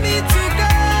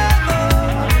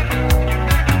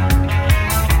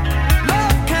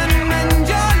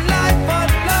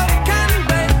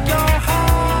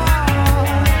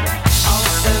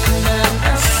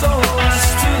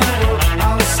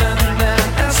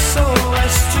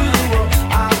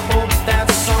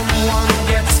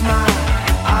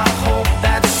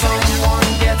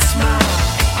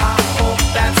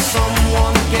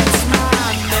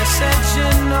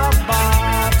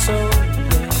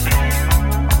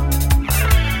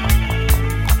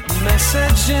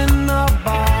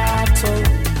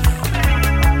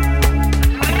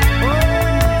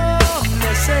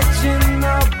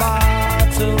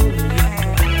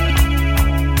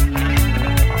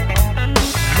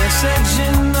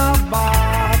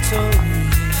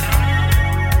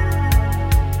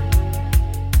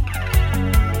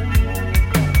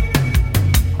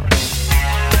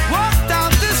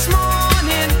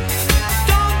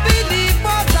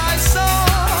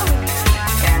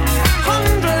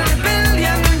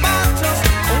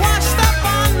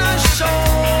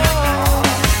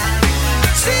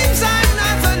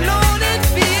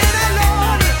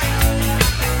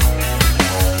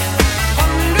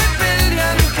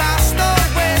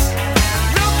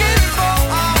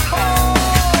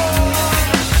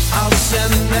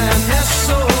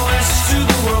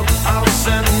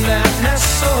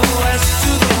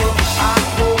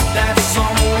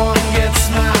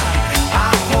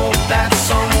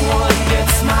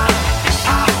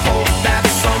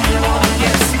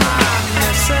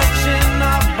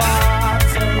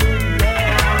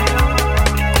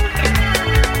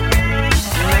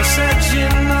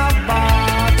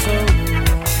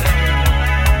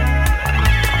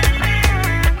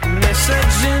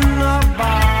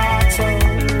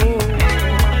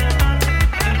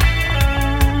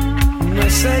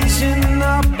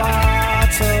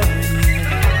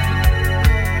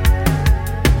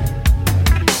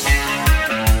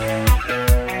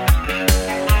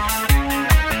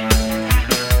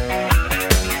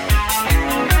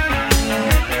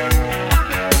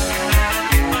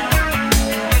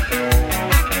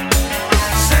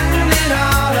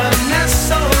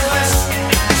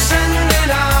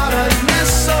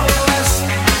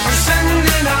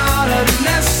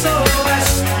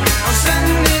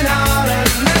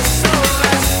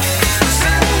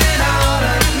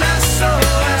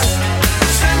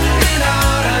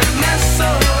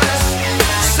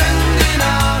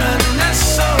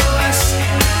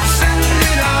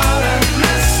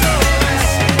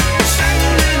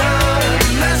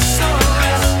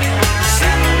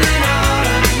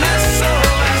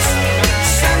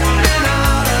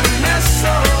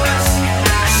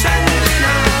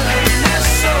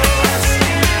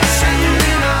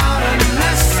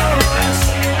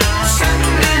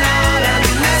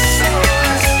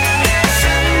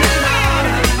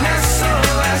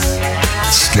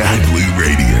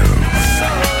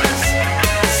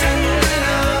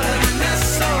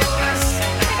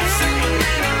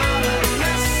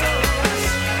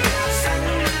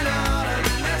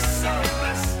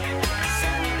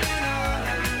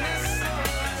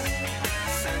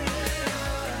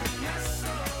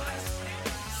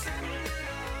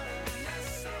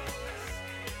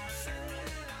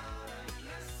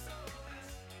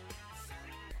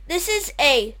 This is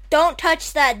A. Don't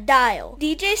touch that dial.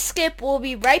 DJ Skip will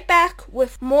be right back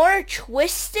with more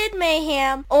Twisted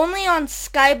Mayhem only on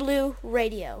Sky Blue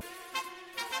Radio.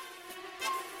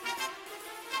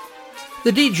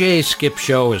 The DJ Skip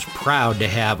Show is proud to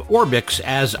have Orbix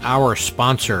as our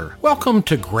sponsor. Welcome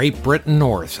to Great Britain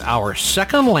North, our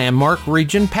second landmark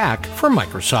region pack for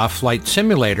Microsoft Flight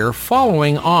Simulator,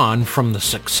 following on from the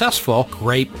successful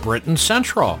Great Britain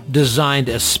Central, designed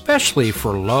especially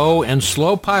for low and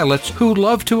slow pilots who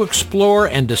love to explore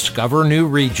and discover new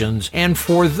regions, and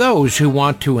for those who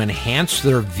want to enhance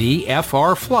their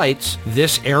VFR flights.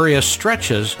 This area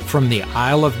stretches from the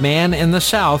Isle of Man in the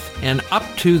south and up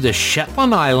to the Shetland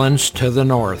Islands to the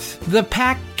north. The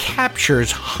pack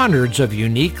captures hundreds of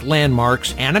unique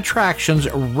landmarks and attractions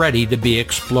ready to be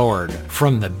explored,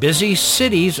 from the busy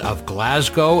cities of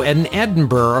Glasgow and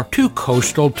Edinburgh to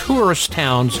coastal tourist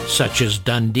towns such as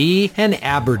Dundee and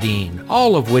Aberdeen,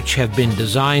 all of which have been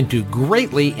designed to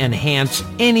greatly enhance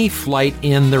any flight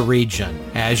in the region.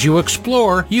 As you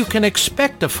explore, you can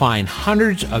expect to find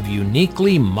hundreds of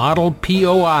uniquely modeled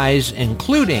POIs,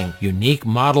 including unique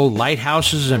model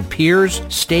lighthouses and piers,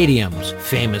 stadiums,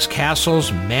 famous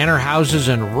castles, manor houses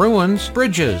and ruins,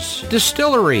 bridges,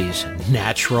 distilleries,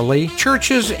 naturally,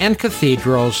 churches and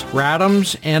cathedrals,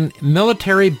 radams and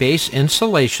military base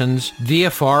installations,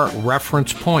 VFR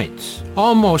reference points.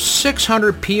 Almost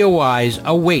 600 POIs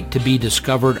await to be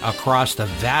discovered across the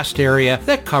vast area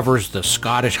that covers the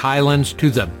Scottish Highlands to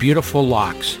the beautiful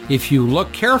lochs. If you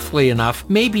look carefully enough,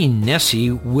 maybe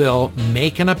Nessie will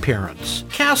make an appearance.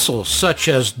 Castles such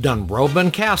as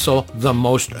Dunrobin Castle, the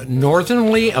most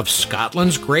northerly of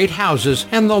Scotland's great houses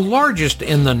and the largest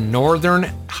in the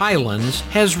Northern Highlands,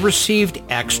 has received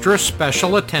extra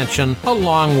special attention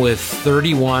along with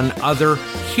 31 other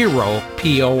hero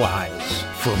POIs.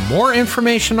 For more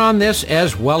information on this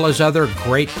as well as other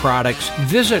great products,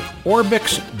 visit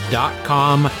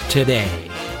Orbix.com today.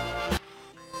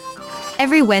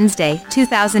 Every Wednesday,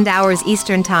 2000 hours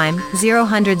Eastern Time,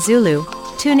 0000 Zulu,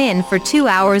 tune in for 2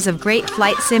 hours of great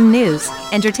flight sim news,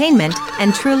 entertainment,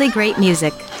 and truly great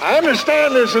music. I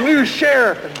understand there's a new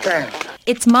sheriff in town.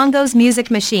 It's Mongo's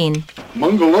Music Machine.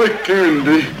 Mongo like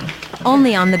candy.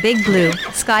 Only on the Big Blue,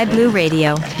 Sky Blue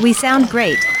Radio. We sound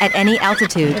great at any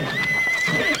altitude.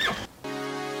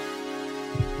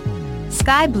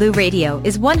 Sky Blue Radio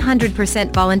is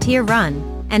 100% volunteer run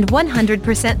and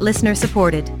 100% listener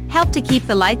supported. Help to keep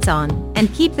the lights on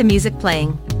and keep the music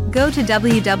playing. Go to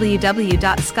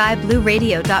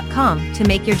www.skyblueradio.com to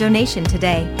make your donation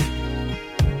today.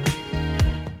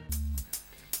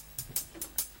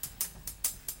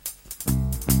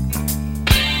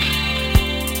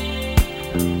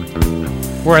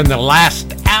 We're in the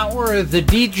last hour of the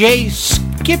DJ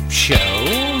Skip Show.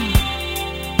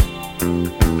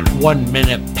 1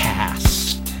 minute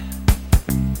past.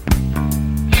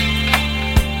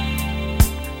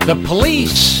 The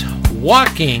police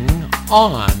walking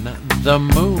on the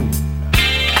moon.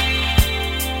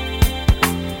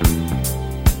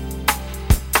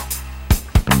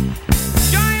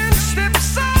 Giant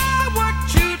steps are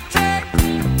what you take,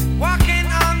 walking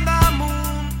on the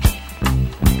moon.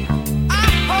 I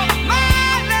hope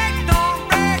my leg don't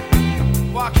break,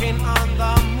 walking on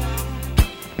the moon.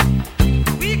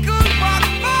 We could walk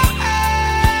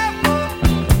forever,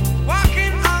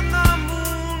 walking on the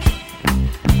moon.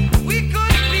 We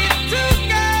could be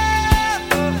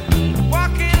together,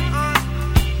 walking on the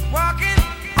moon.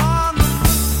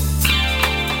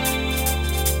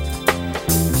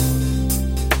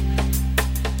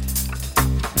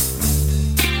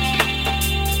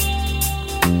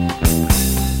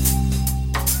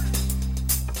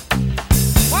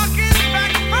 Walking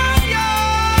back from your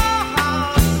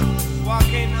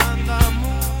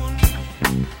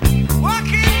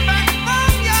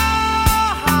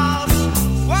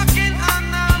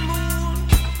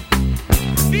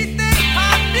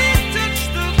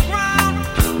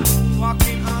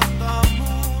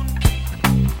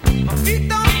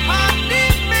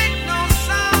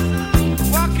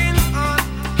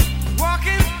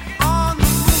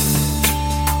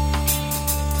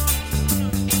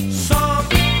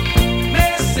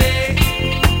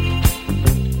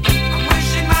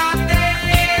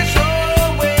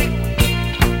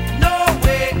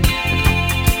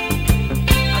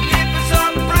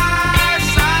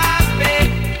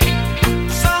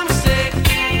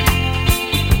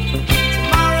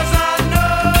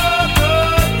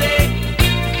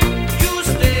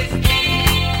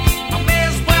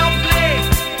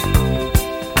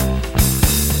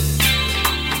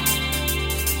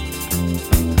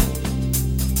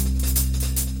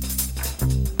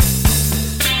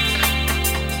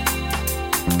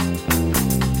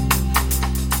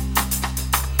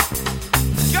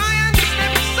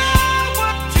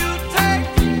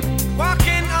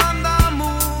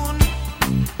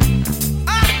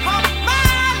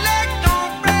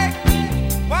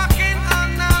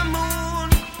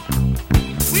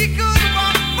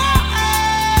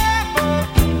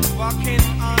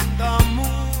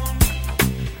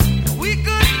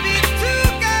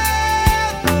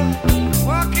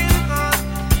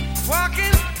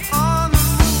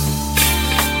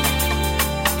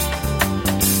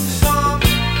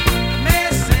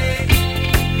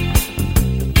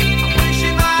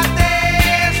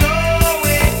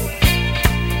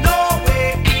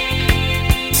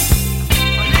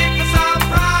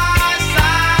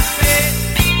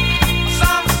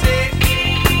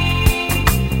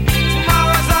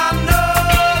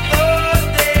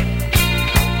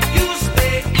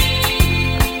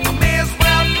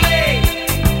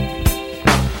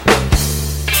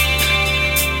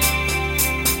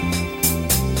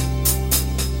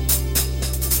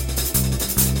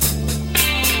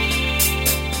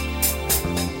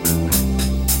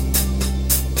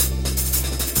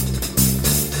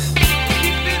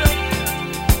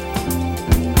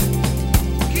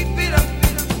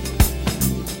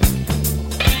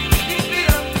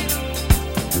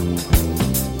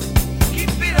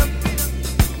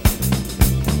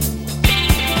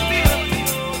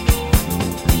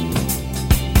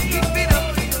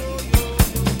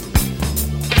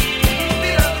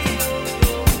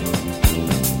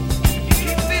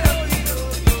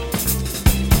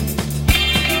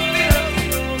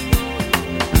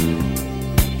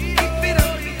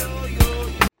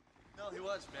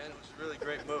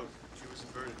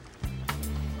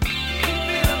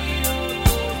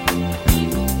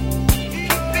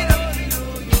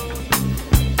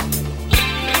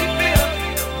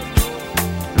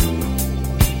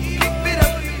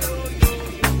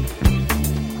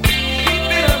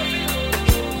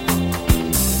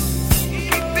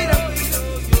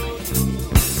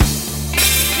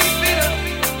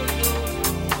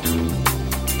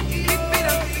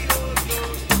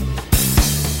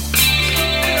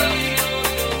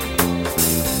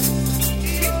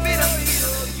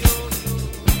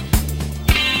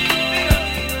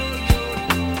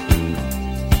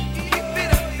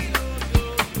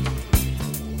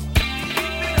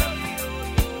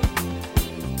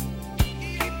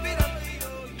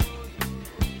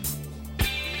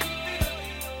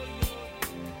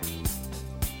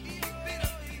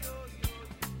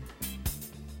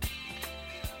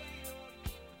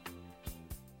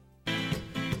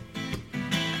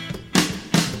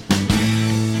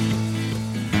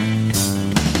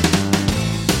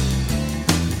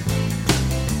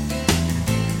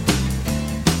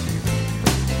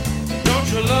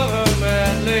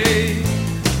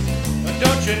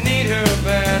you need her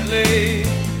badly?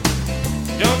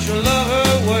 Don't you love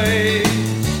her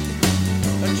ways?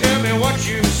 Tell me what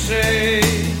you say.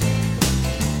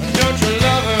 Don't you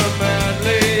love her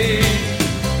badly?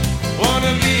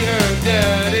 Wanna be her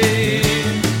daddy?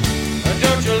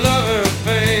 Don't you love her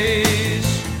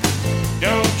face?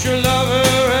 Don't you love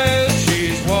her as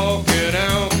she's walking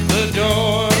out the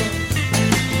door?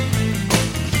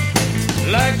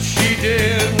 Like she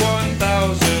did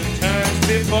 1,000 times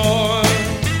before.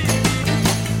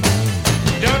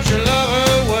 Don't you love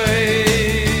her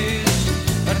ways?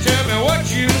 Tell me what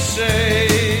you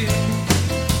say.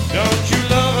 Don't you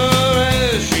love her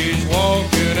as she's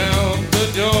walking out the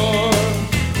door?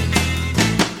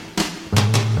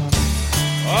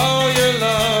 All your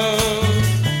love,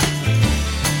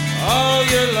 all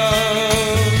your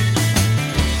love,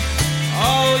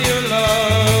 all your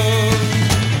love,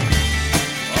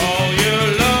 all your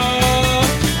love.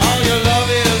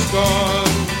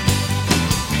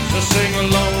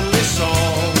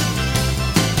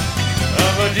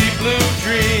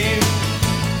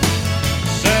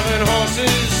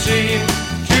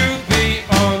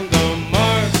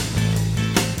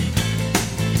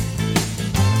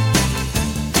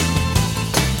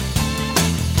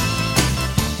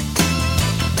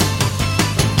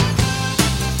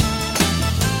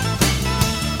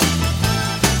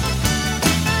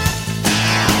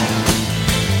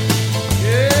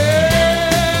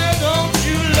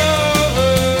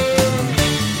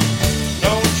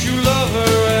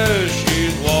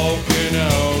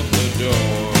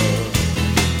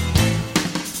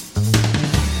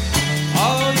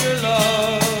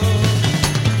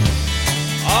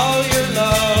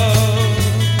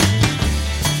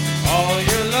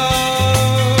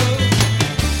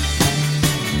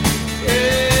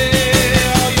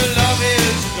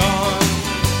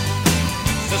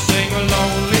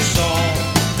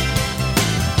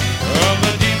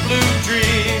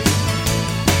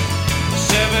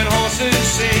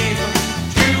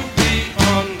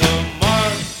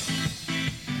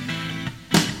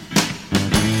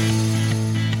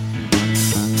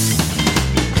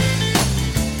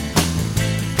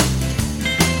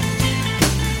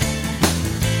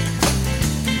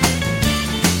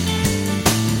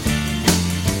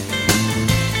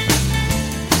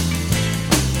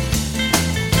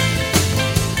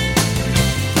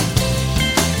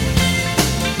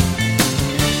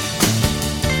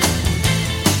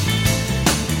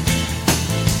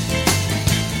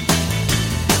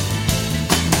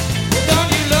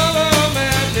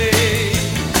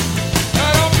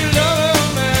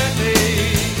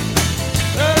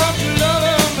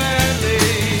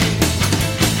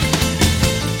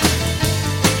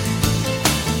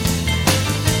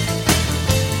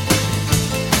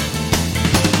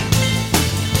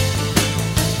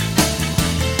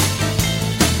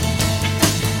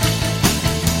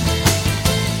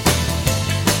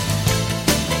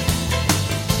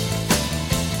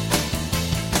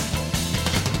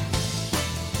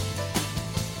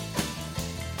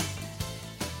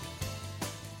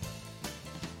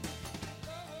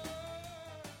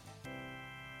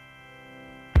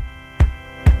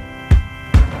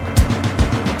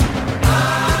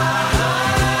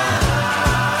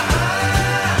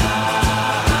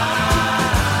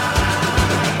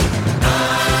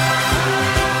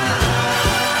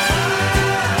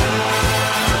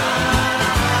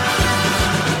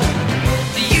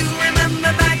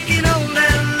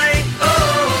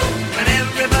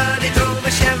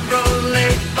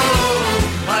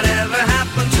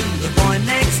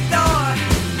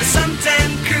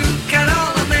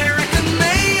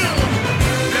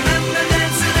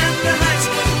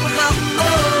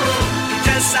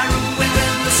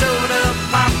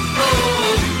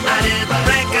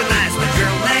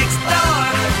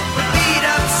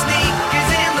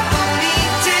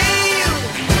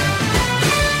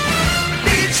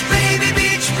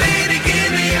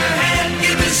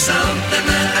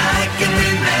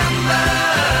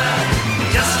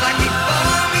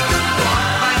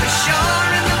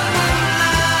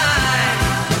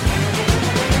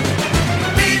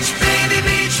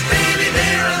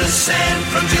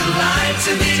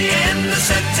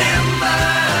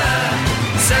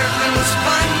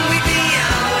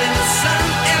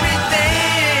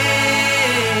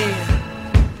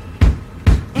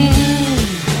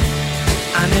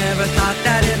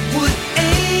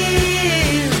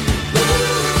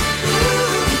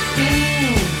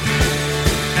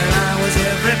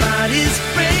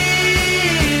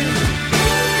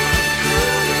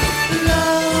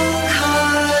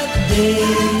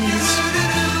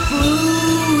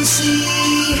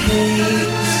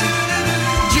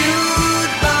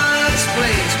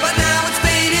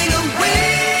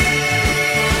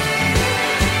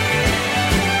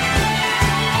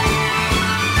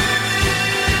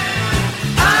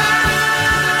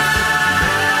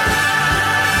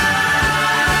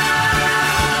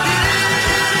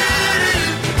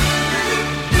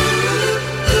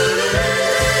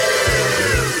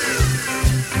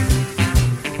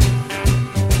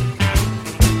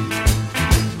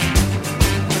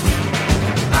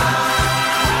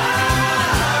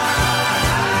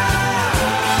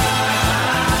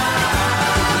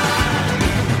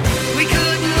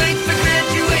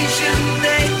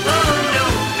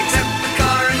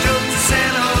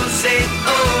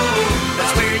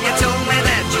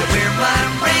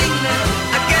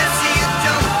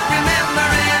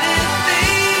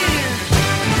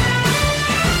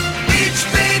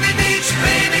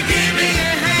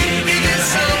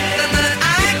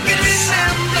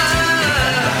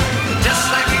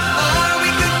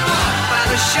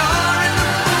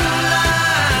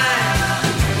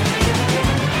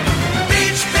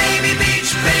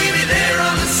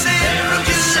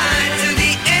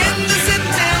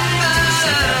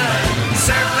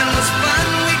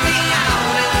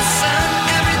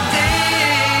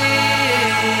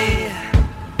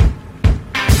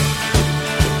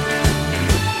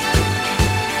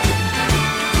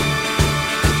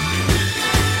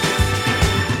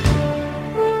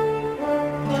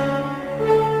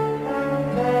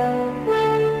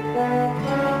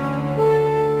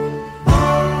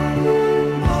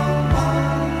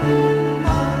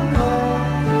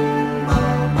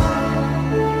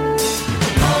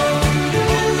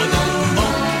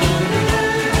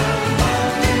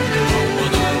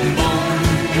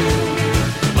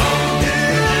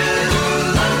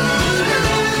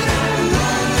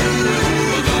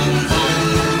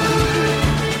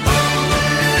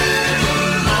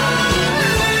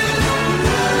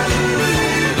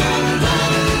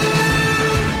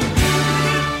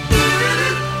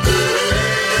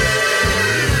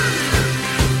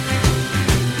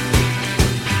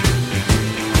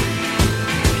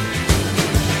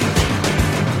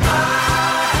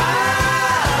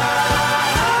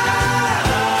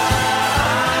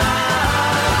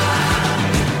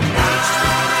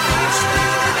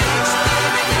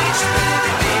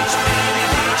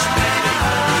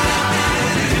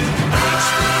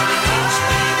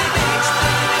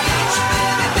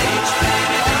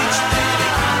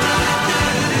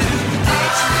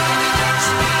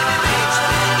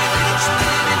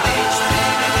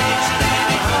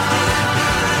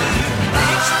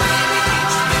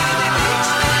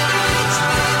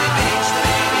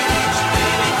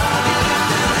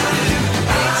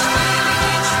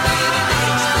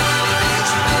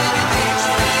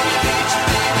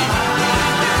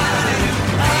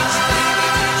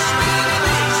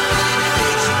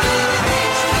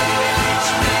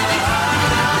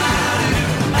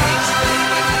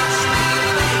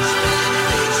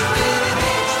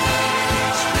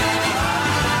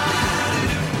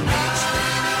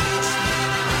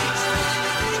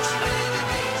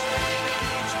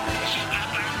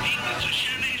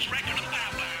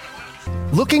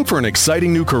 Looking for an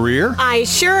exciting new career? I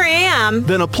sure am.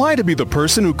 Then apply to be the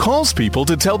person who calls people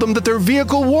to tell them that their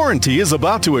vehicle warranty is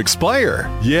about to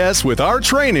expire. Yes, with our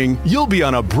training, you'll be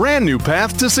on a brand new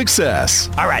path to success.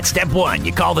 All right, step 1,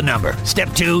 you call the number. Step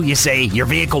 2, you say your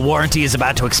vehicle warranty is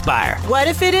about to expire. What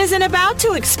if it isn't about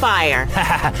to expire?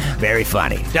 Very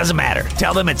funny. Doesn't matter.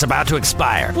 Tell them it's about to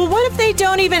expire. Well, what if they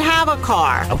don't even have a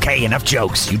car? Okay, enough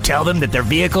jokes. You tell them that their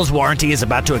vehicle's warranty is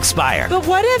about to expire. But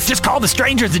what if... Just call the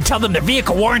strangers and tell them their vehicle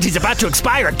warranty is about to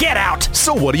expire. Get out!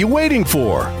 So what are you waiting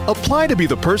for? Apply to be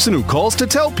the person who calls to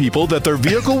tell people that their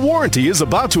vehicle warranty is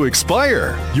about to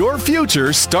expire. Your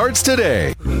future starts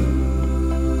today.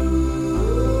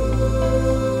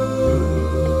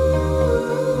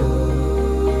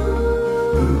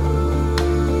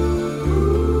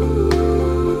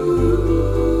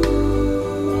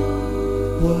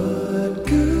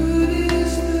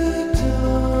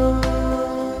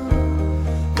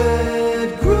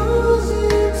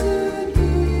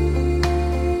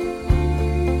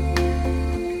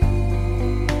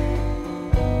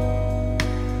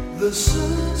 The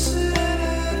sunset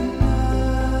at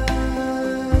night,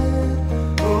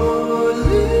 or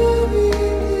living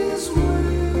this way.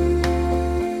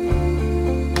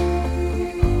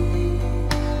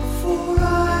 For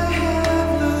I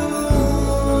have the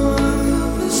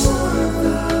warmth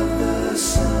of the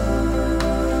sun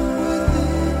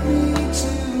within me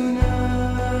tonight,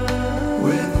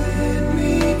 within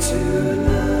me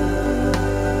tonight.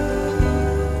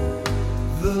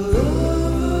 The love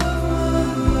of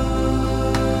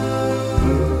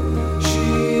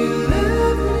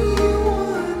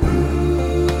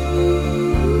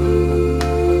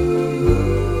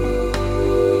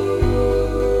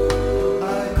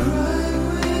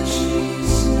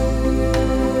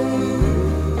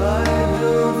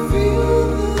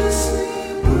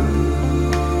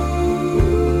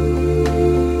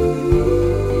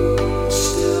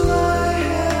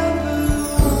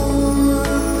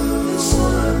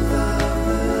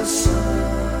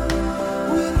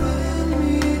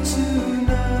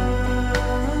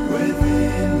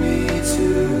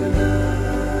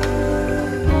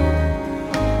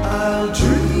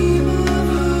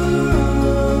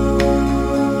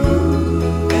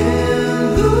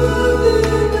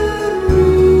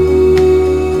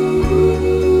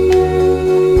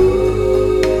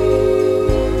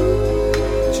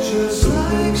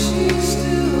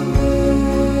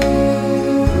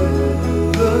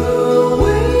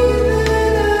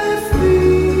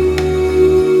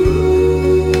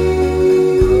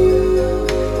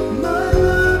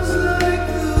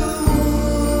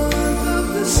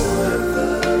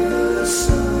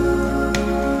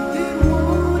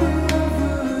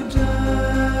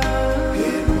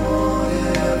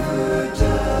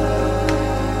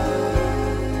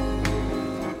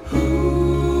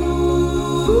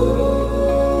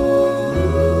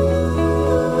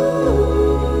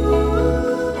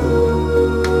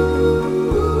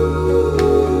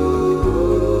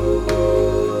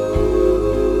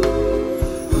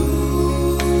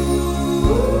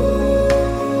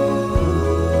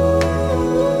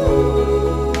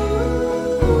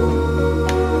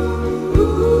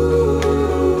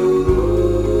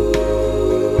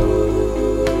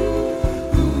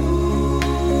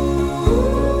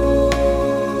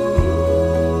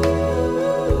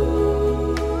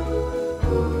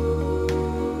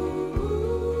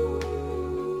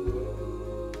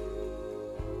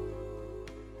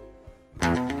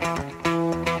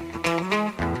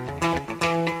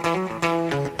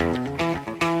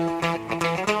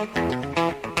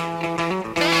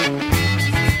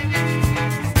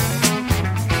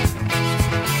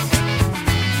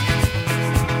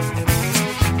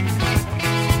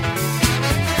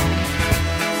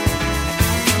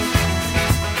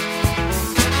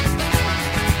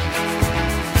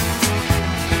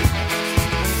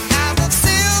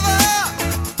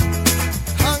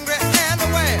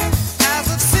As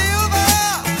of silver,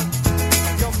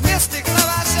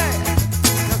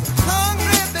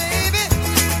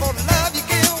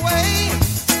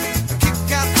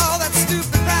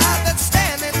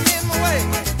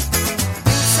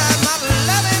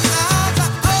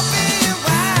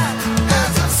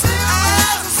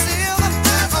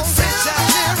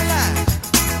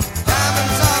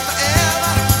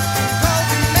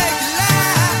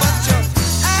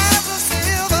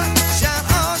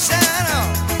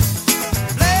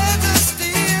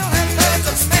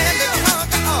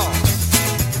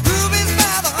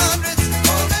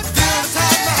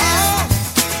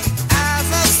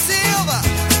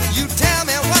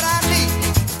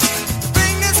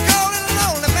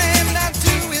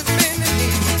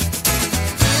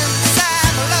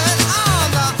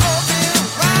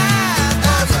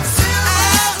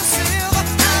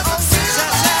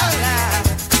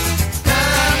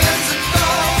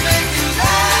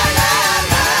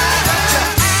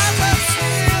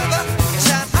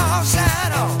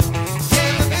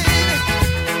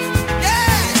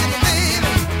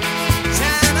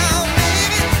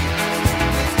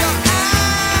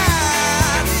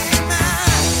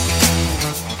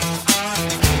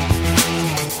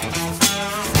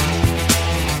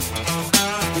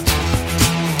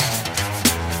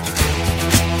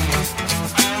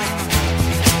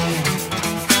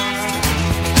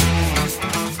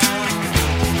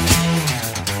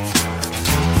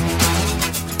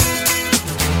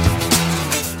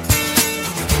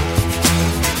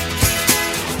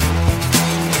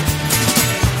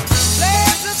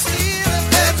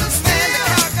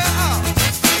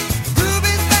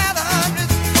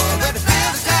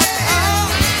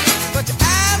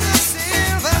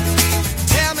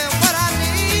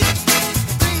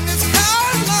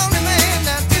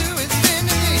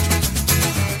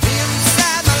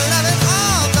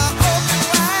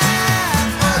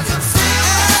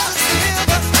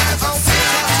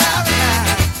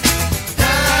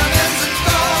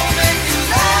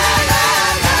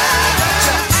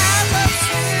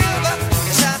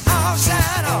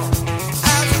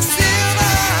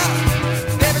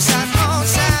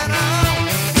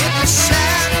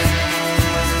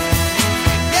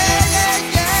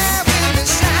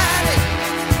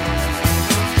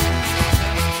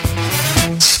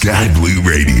 Blue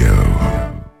Radio.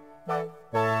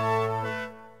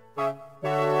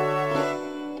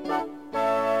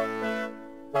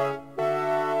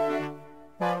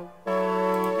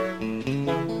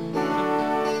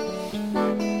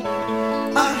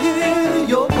 I hear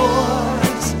your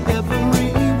voice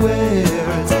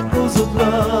everywhere. It's echoes of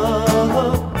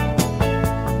love,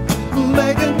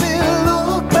 making me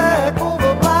look back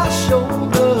over my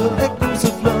shoulder. Echoes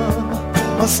of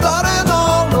love are starting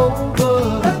all over.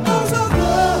 Echoes of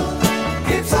love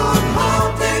keeps on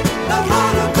haunting, not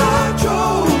out of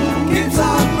control, keeps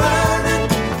on burning.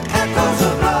 Echoes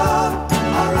of love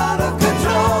are out of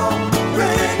control,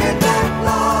 bringing back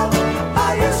love I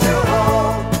used to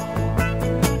hold.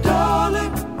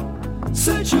 Darling,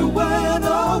 since you went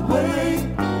away,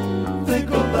 think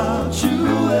about you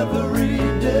every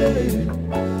day.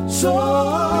 So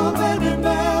many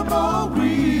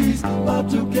memories about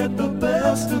to get the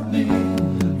best of me.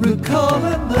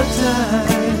 Recalling the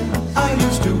time I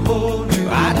used to hold you,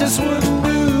 I just wouldn't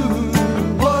do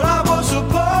what I was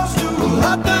supposed to.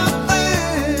 I don't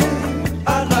think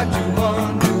I'd like to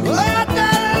undo. I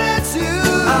gotta let you.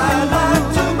 I'd like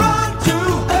to run to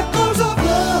echoes of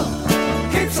love.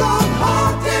 Keeps on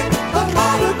haunting, but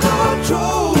out of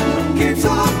control. Keeps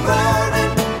on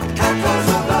burning. Echoes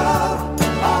of love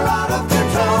are out of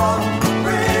control.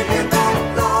 Bringing back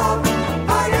love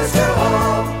I used to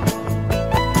hold.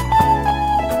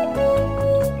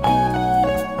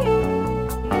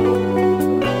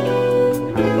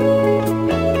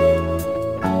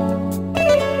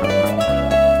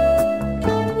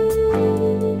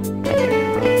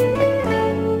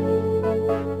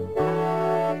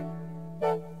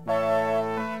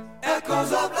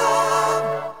 Echoes of love.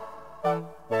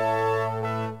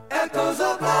 Echoes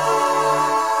of love.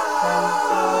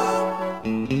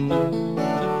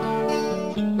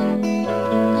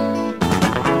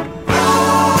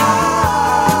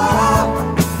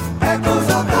 Echoes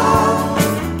of love.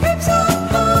 Keeps on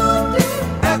haunting.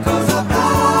 Echoes of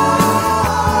love.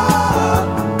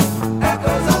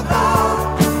 Echoes of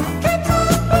love. Keeps on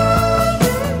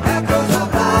haunting. Echoes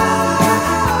of love.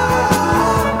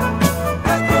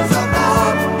 Echoes of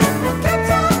love. Keeps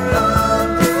on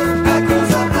haunting.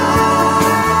 Echoes of love.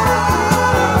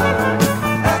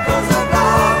 Echoes of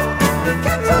love.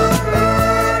 Keeps on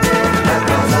haunting.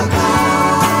 Echoes of love.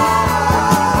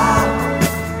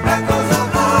 Echoes of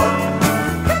love.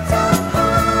 Keeps on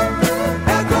haunting.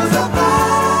 Echoes of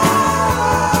love.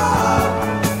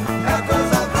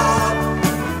 Echoes of love.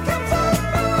 Keeps on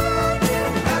haunting.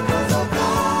 Echoes of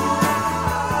love.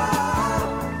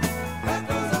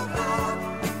 Echoes of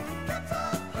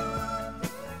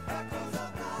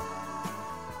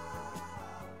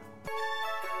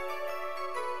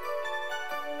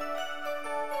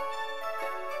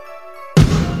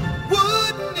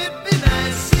Wouldn't it be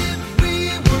nice if we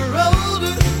were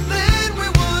older? Then we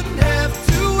wouldn't have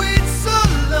to wait so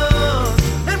long.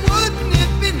 And wouldn't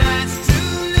it be nice to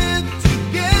live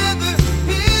together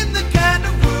in the kind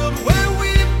of world where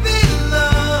we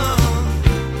belong?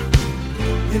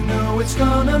 You know it's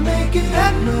gonna make it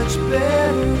that much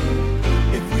better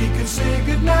if we could say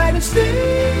goodnight and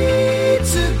stay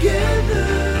together.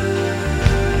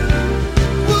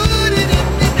 Wouldn't it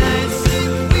be nice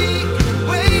if we could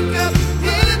wake up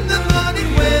in the morning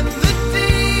when the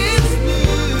day is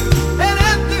new, and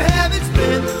after having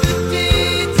spent the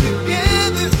day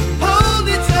together, hold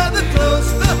each other close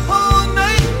the whole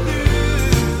night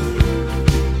through?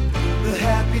 The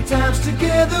happy times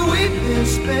together we've been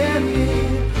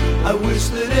spending, I wish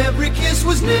that every kiss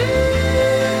was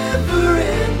never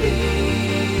ending.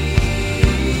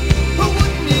 But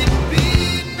wouldn't it be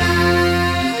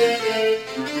nice?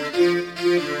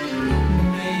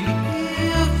 Maybe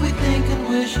if we think and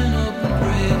wish and hope and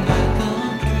pray it might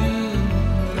come true.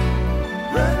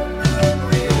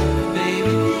 Baby,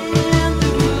 then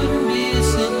there wouldn't be a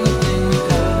single thing we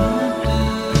couldn't do.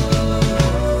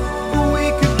 We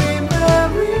could be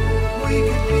married, we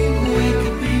could be married,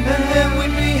 and then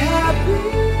we'd be happy,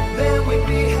 then we'd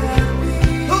be happy.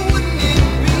 But wouldn't it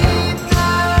be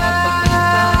nice?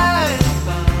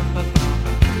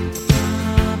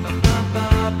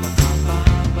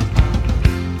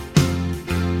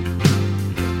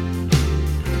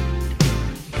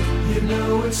 You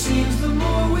know it seems the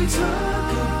more we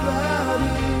talk about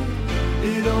it,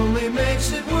 it only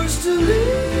makes it worse to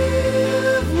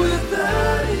live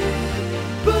without it.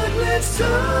 But let's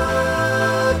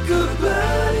talk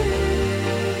about it.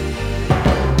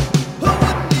 Oh,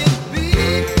 wouldn't it be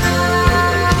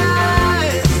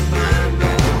nice?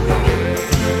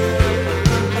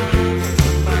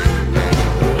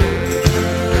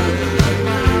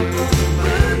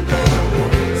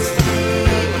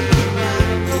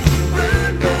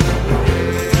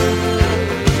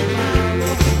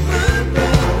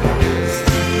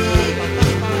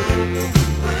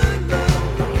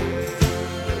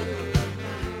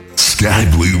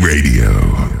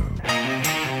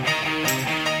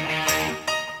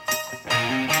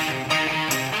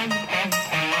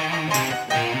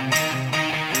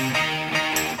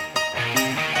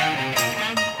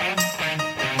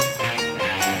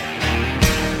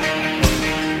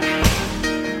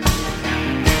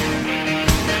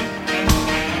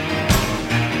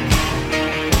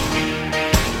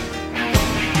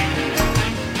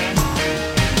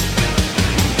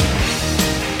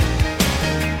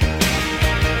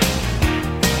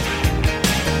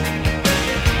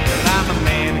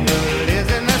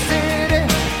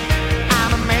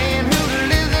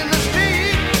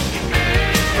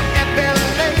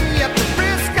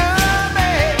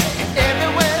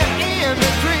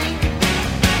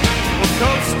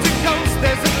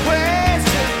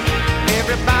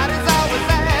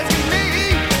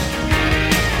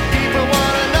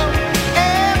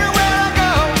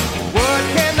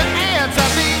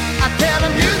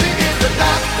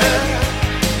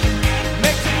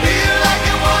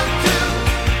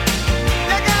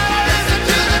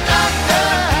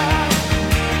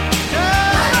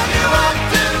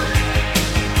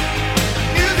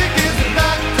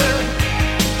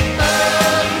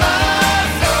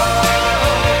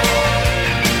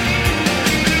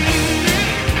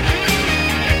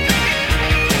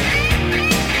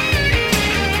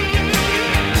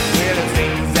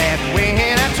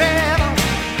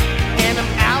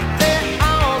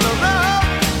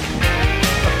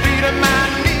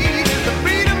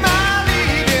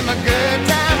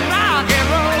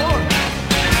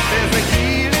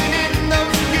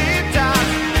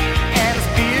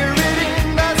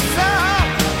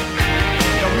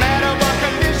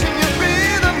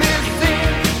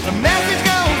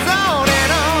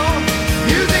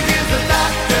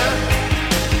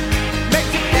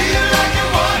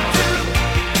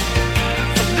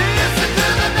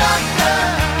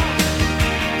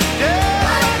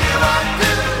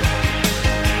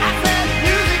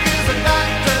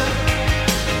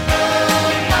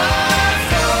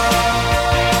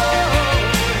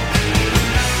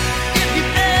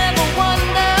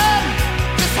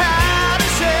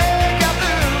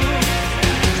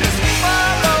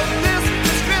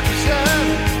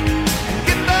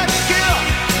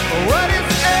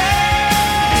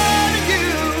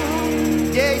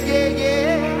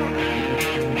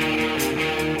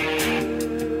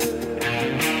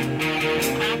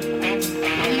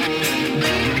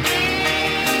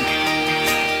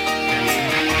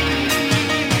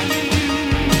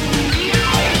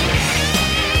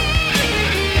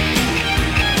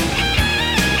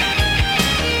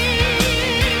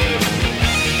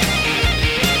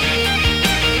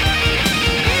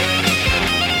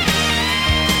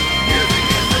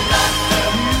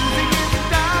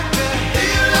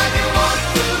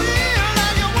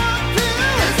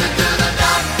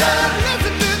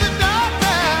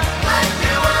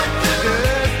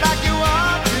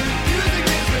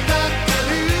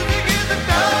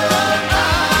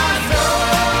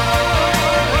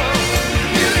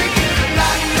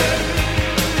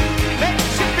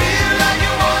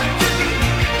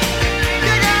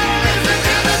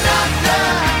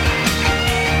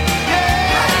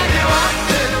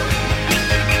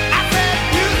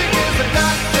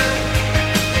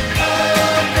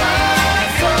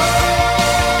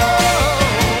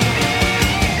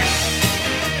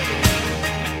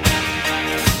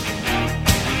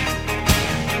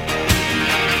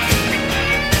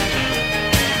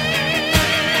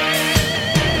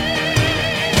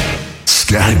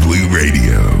 Sky Blue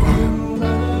Radio.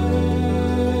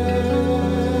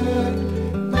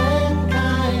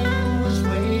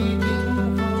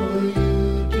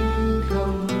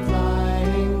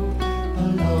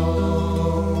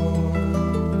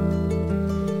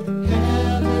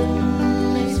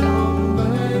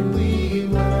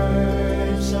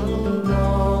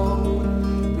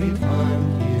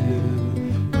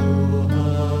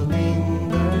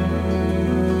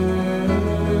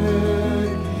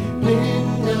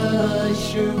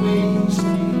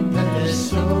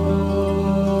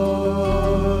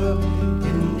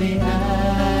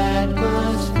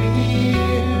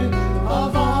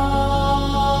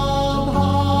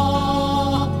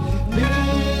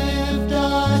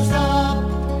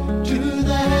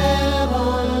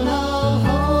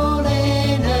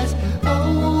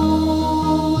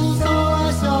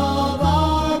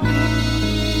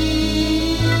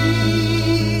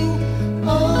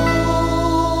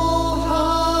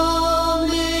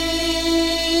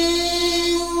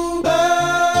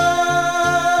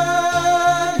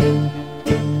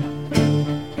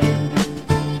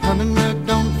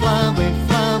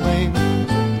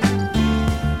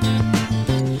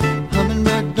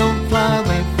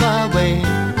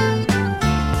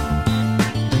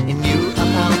 In you I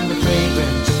found the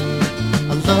fragrance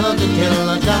love you till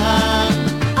I die.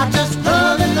 I just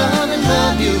love and love and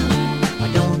love you. I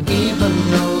don't even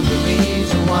know the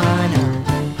reason why now.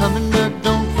 Hummingbird,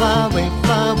 don't fly away,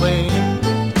 fly away.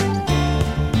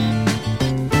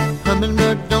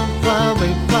 Hummingbird, don't fly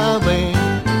away, fly away.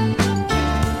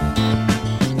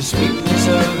 The sweetness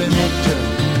of the nectar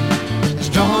has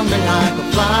drawn me like a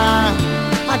fly.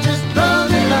 I just love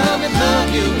and love and love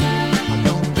you. I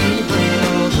don't even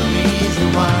know the reason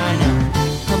why now.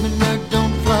 Hummingbird,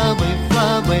 don't fly away, fly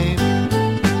away.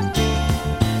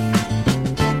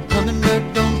 Hummingbird,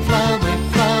 don't fly away,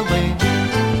 fly away.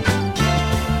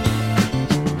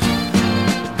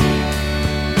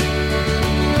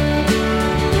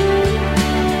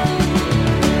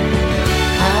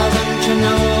 Haven't you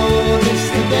noticed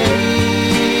the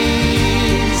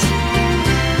days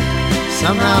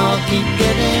somehow keep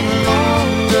getting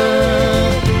longer,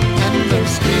 and the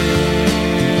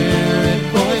spirit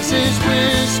voices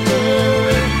whisper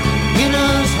in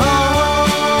us heart.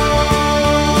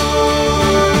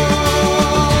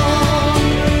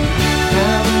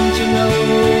 Haven't you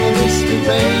noticed the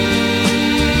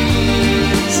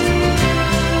rays?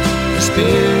 The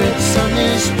spirit sun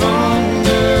is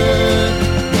stronger,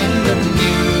 and the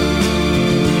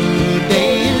new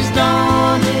day is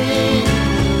dawning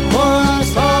for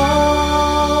us all.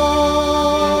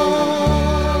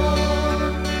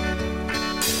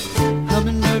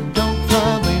 Hummingbird, don't fly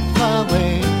away, fly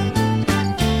away.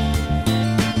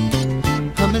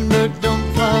 Hummingbird, don't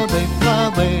fly away, fly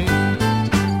away.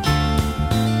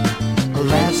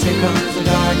 Alas, here comes the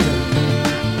gardener.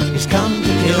 He's come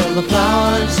to kill the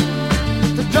flowers.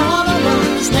 The dawn of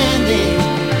understanding,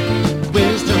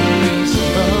 wisdom, grace, and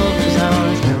love is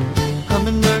ours now.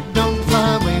 Hummingbird, don't fly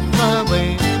away, fly away.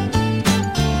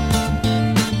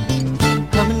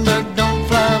 Hummingbird, don't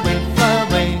fly away, fly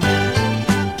away.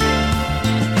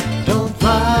 Don't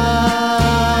fly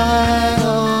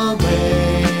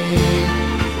away.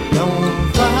 Don't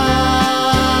fly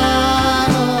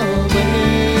away.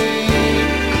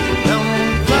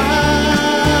 Don't fly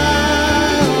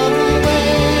away. Don't fly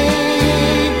away.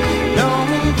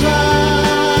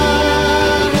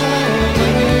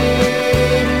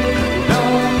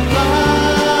 Don't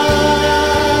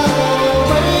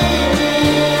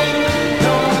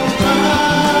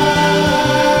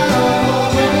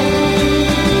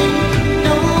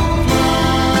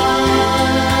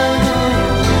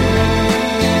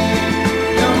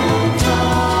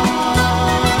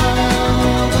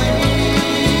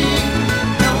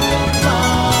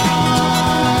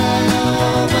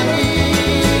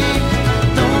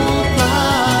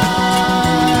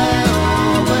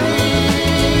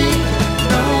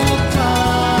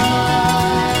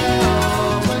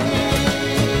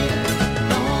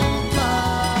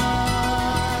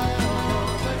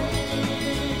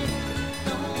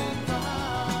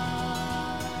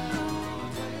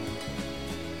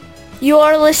You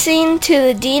are listening to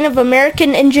the Dean of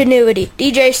American Ingenuity,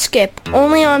 DJ Skip,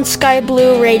 only on Sky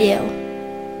Blue Radio.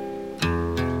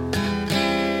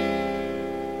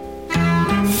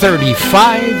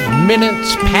 35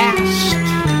 minutes past.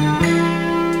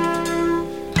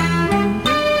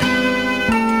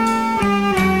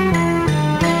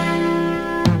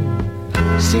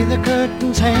 See the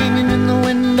curtains hanging in the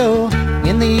window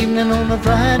in the evening on a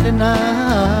Friday night.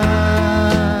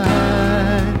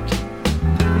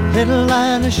 Little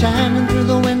light is shining through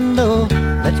the window,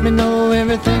 lets me know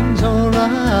everything's alright.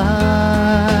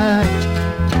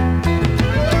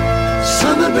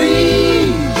 Summer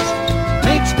breeze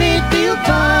makes me feel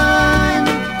fine,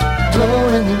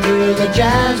 blowing through the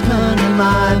jasmine in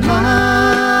my mind.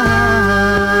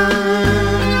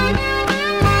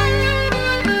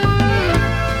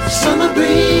 Summer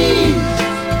breeze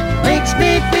makes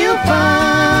me feel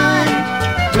fine,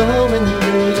 blowing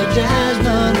through the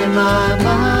jasmine in my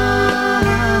mind.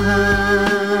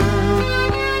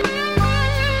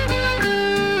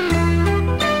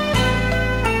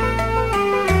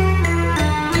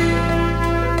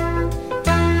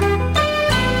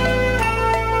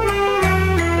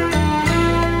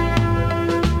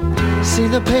 See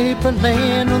the paper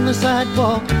laying on the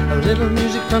sidewalk, a little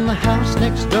music from the house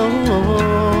next door.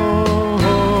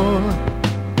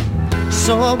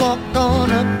 So I walk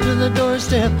on up to the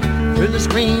doorstep, through the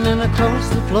screen and across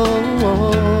the floor.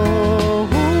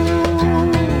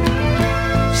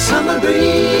 Summer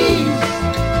breeze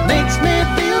makes me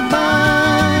feel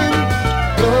fine,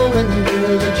 blowing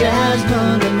through the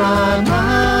jasmine in my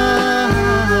mind.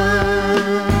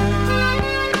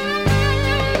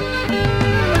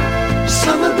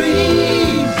 Summer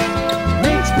breeze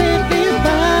makes me feel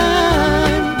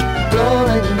fine,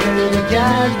 blowing through the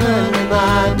jasmine in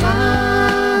my mind.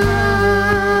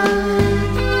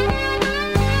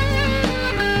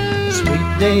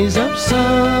 days of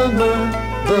summer,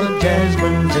 the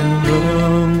jasmine's in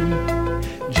bloom.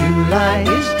 July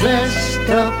is dressed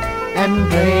up and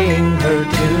playing her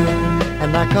tune,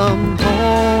 and I come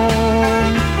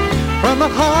home from a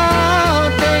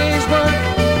hard day's work,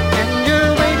 and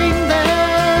you're waiting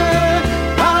there,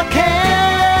 not a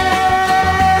care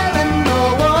in the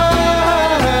world.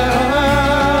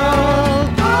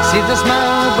 See the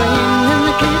smile waiting in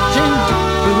the kitchen,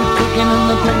 food cooking and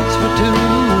the plates for two.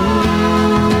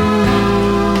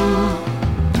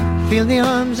 Feel the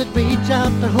arms that reach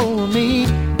out to hold me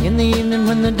in the evening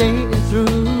when the day is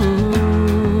through.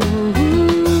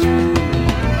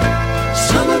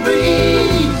 Summer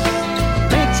breeze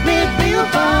makes me feel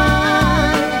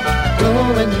fine,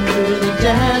 blowing through the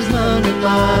jasmine in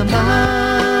my mind.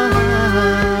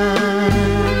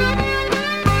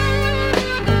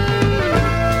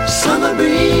 Summer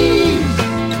breeze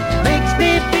makes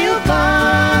me feel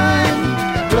fine,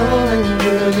 blowing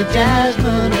through the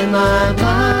jasmine in my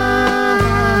mind.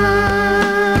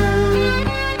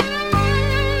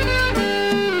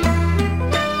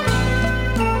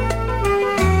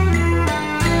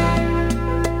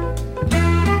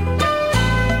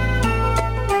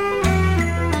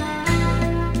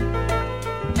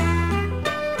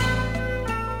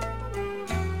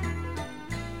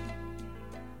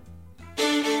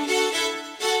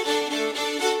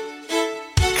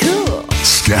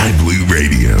 Sky Blue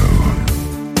Radio.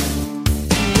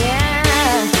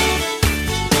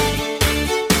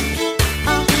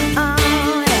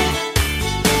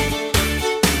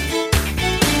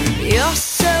 You're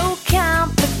so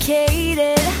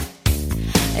complicated.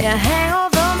 You hang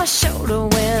over my shoulder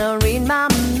when I read my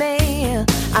mail.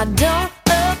 I don't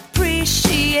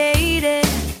appreciate it.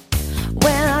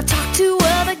 When I talk to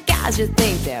other guys, you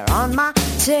think they're on my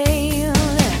tail.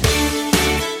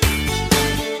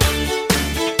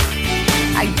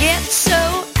 I get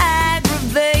so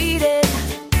aggravated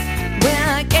when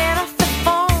I get off the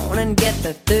phone and get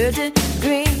the third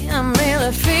degree. I'm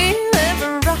really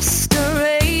feeling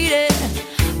frustrated.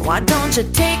 Why don't you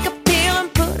take a pill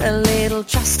and put a little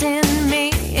trust in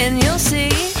me, and you'll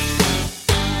see.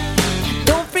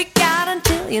 Don't freak out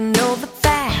until you know the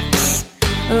facts.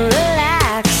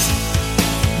 Relax.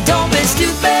 Don't be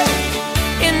stupid.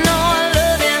 You know I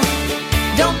love you.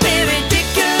 Don't be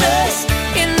ridiculous.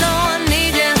 You know I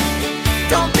need you.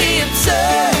 Don't be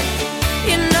absurd.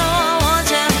 You know I want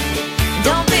you.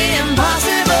 Don't be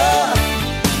impossible.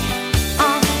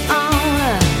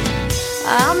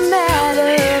 I'm mad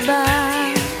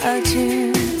about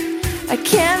you. I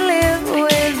can't live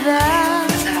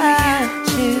without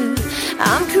you.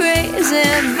 I'm crazy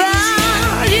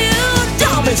about you.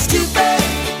 Don't be stupid.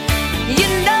 You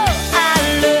know I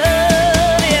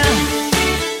love you.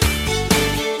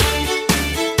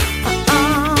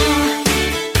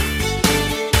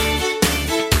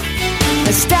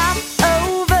 Stop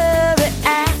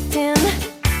overreacting.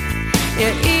 You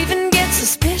even get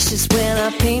suspicious when I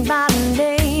paint my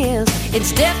nails.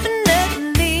 It's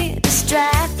definitely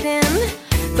distracting,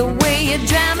 the way you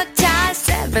dramatize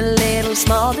every little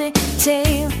small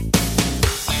detail.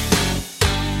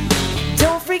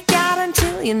 Don't freak out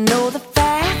until you know the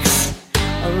facts.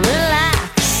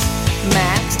 Relax,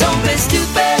 Max. Don't be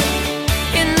stupid.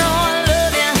 You know I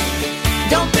love you.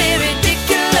 Don't be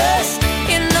ridiculous.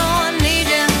 You know I need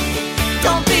you.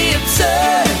 Don't be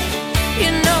absurd.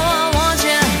 You know I want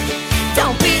you.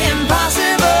 Don't be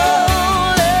impossible.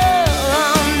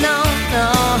 Oh, no, no.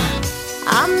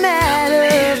 I'm mad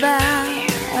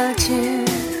about you.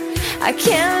 I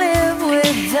can't live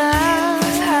without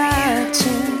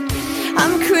you.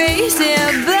 I'm crazy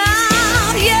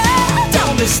about you.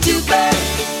 Don't be stupid.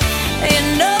 You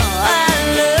know I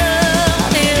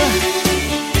love you.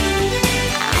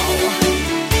 Ow.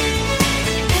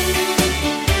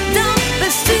 Don't be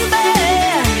stupid.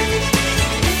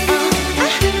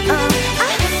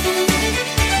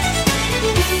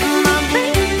 My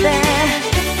baby.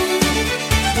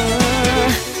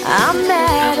 I'm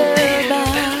mad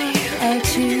about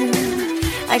you.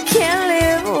 I can't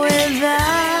live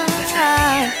without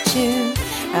you.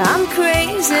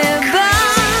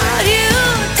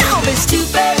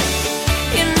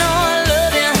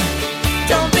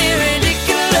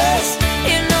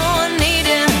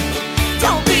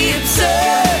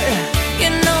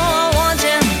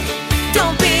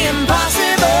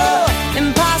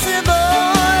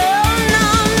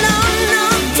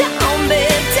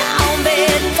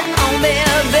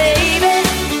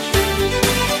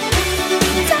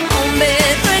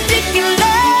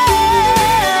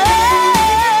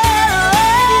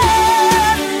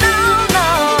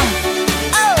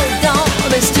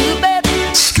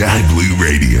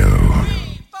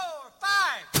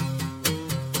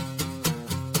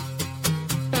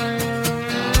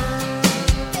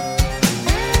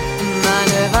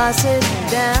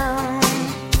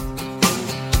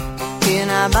 Can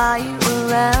I buy you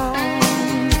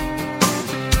around?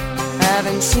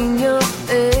 Haven't seen your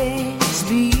face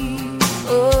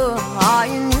before. Are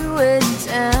you new in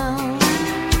town?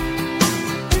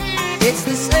 It's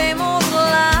the same old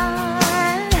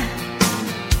line.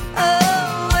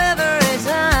 Oh, every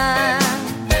time.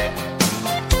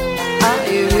 Are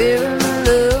you here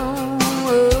alone?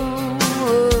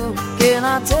 Can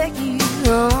I take you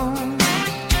home?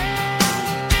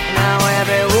 Now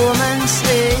every woman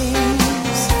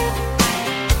sleeps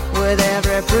with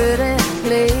every pretty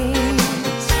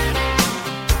place.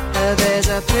 There's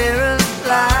a pair of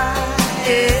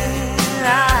flying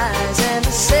eyes and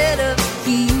a set of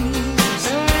keys.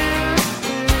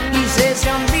 He says,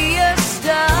 "Come be a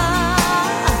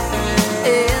star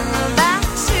in the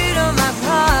backseat of my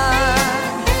car."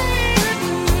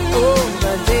 Oh,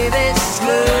 but baby,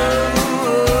 slow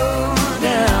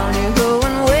down, you're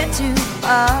going way too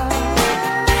far.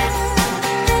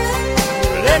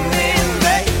 Let me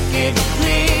make it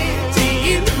clear to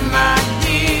you, my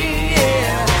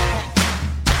dear.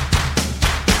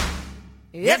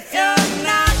 If you're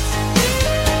not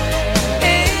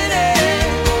in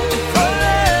it for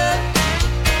love,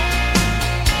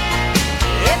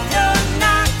 if you're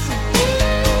not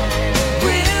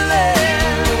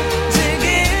willing to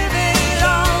give it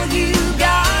all you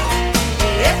got,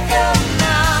 if you're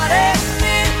not in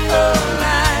it for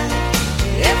life,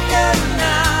 if you're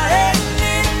not in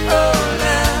it for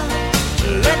love,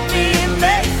 let me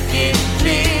make it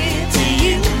clear to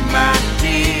you, my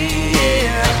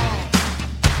dear.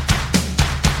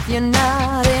 If you're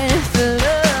not in it for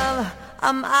love,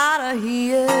 I'm out of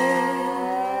here.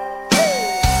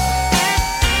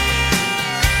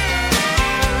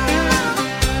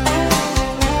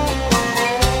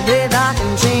 Babe, I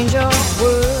can change your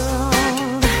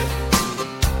world,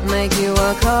 make you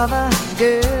a cover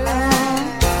girl.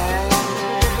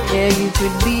 Yeah, you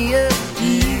could be a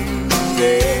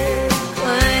easy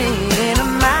claim in a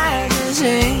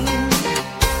magazine.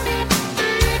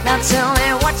 Now tell me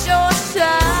what's your sign?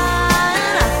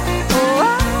 Oh,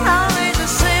 I'll be the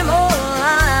same old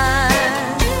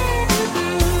line.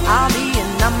 I'll be a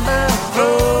number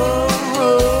 4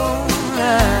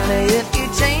 if you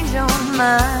change your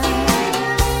mind.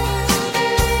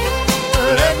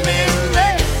 Let me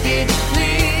make it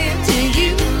clear to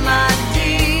you, my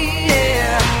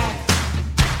dear.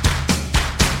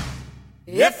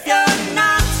 If you're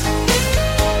not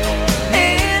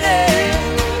in it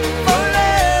for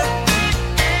love,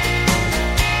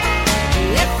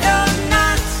 if you're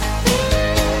not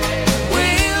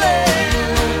willing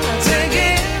to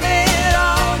give it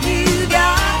all you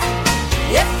got,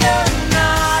 if you're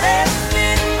not in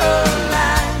it for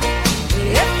life,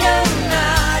 if you're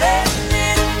not in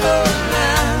it for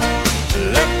love,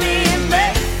 let me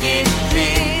make it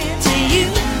clear to you,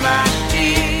 my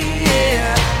dear.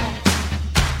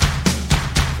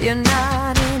 If you're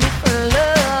not in it for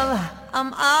love,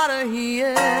 I'm out of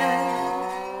here.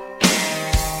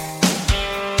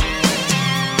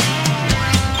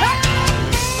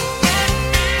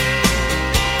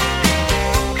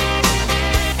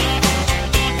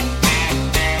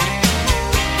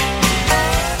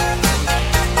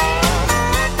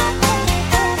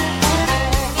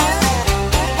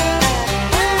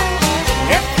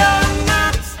 If you're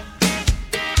not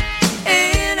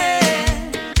in it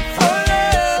for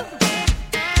love,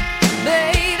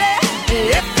 baby,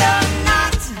 if you're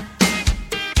not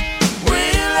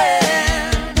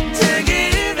willing to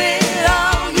give it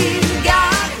all you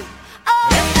got,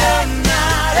 if you're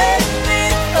not in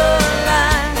it for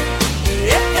life,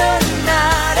 if you're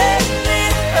not in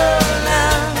it for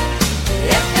love,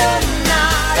 if you're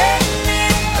not in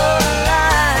it for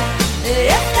life,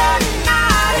 if you're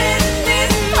not in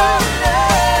it for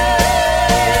love,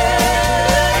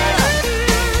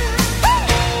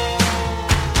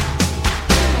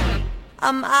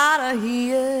 I'm out of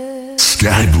here.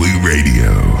 Sky Blue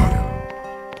Radio.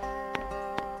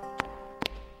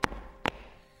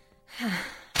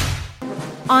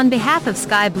 On behalf of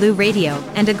Sky Blue Radio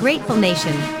and a grateful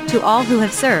nation, to all who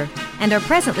have served and are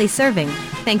presently serving,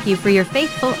 thank you for your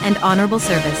faithful and honorable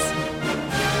service.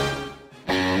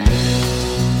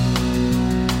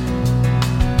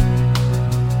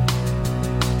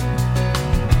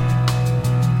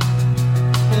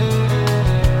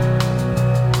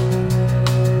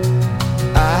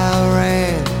 I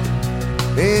ran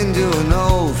into an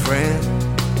old friend.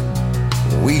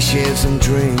 We shared some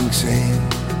drinks and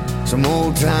some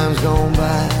old times gone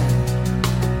by.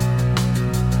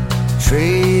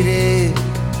 Traded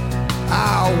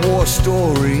our war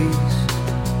stories,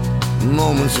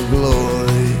 moments of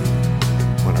glory.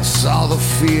 When I saw the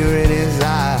fear in his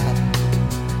eye,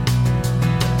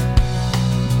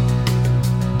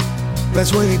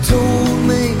 That's when he told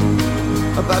me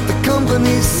about the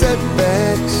company's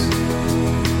setbacks,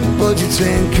 budgets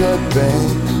and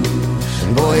cutbacks,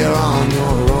 and boy, you're on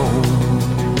your own.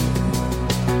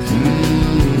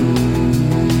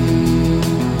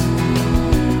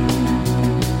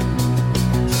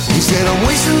 He said, I'm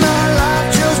wasting my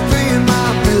life just paying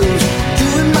my bills,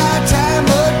 doing my time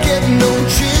but getting no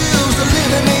chills. The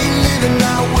living ain't living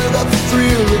now without the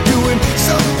thrill of doing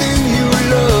something you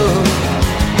love.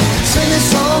 Sing a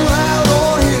song loud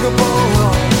or hit a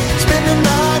ball, spend the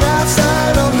night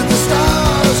outside under the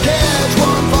stars. Catch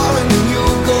one falling and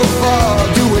you'll go far,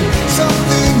 doing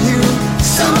something you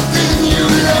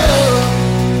love.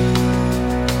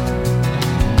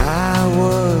 I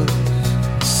was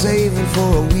saving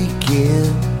for a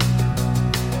weekend,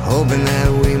 hoping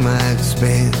that we might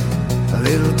spend a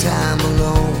little time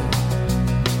alone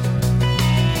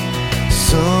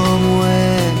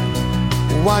somewhere,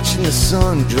 watching the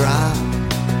sun drop.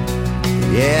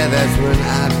 Yeah, that's when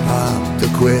I pop the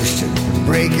question and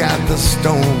break out the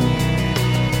stone.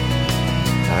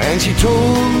 And she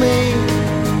told me,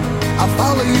 I'll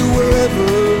follow you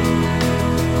wherever,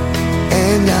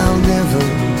 and I'll never,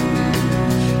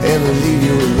 ever leave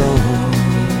you alone.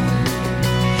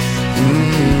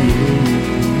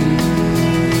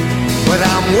 But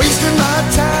I'm wasting my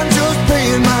time just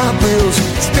paying my bills,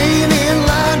 staying in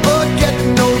line but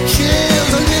getting no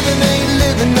chills. A living ain't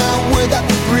living now without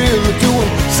the thrill of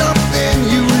doing something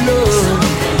you love.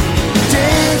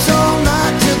 Dance all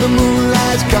night till the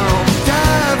moonlight's gone,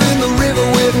 dive in the river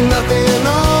with nothing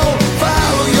on.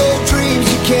 Follow your dreams,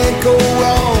 you can't go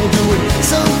wrong, doing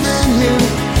something you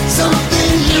love.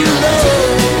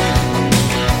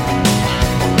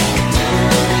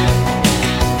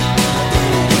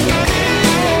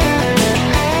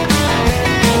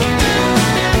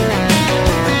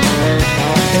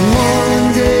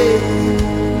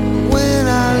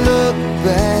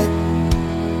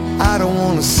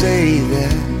 Say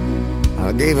that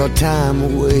I gave our time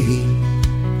away.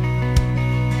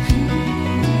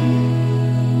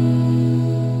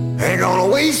 Ain't gonna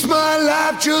waste my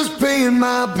life just paying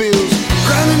my bills,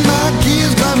 grinding my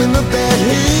gears, climbing up that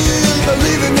hill. The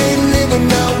living ain't living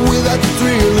now without the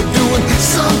thrill of doing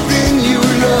something you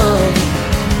love.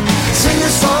 Sing a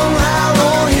song loud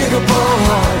or hit a ball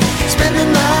hard, spend the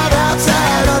night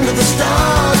outside under the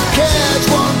stars. Catch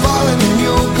one falling and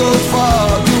you'll go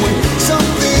far, doing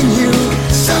something you love.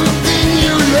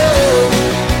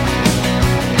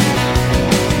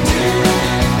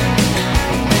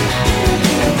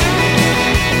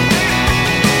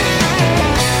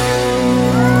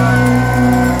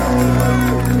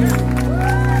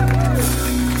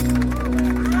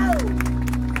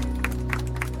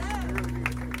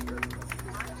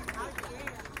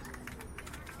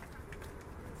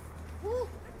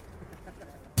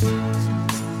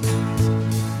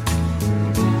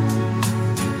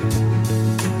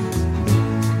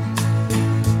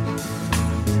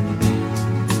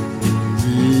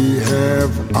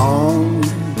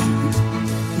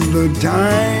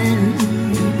 Time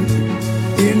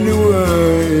in the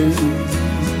world,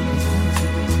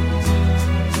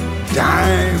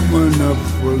 time enough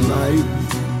for life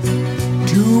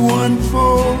to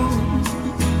unfold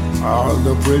all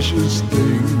the precious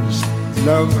things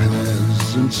love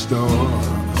has in store.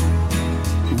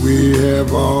 We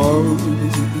have all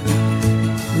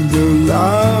the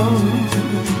love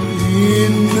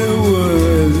in the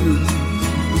world.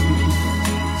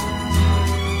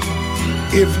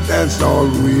 If that's all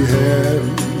we have,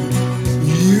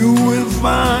 you will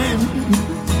find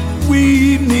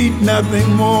we need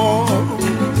nothing more.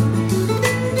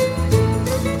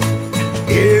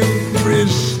 Every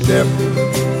step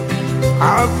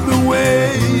of the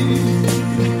way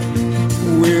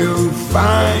will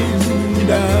find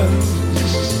us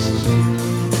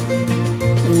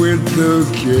with the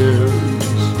cares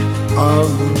of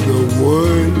the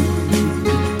world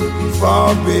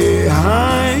far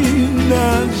behind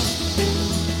us.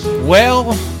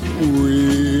 Well,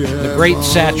 the great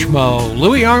Satchmo,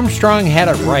 Louis Armstrong, had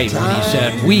it right when he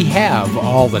said, we have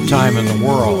all the time in the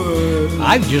world.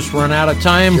 I've just run out of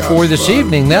time for this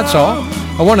evening, that's all.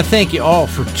 I want to thank you all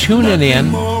for tuning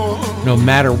in, no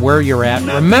matter where you're at.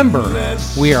 Remember,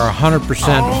 we are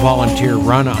 100% volunteer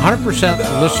run,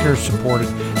 100% listener supported,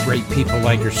 great people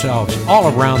like yourselves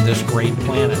all around this great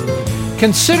planet.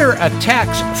 Consider a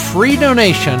tax-free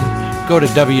donation. Go to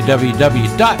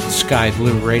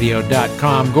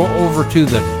www.skyblueradio.com. Go over to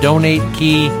the donate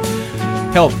key.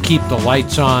 Help keep the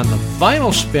lights on, the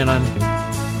vinyl spinning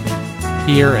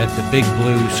here at the Big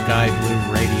Blue Sky Blue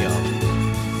Radio.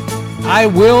 I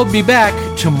will be back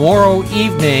tomorrow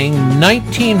evening,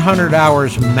 1900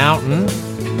 hours Mountain,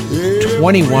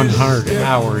 2100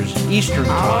 hours Eastern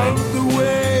Time.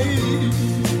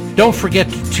 Don't forget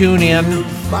to tune in.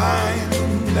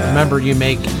 Remember, you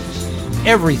make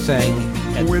everything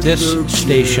at this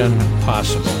station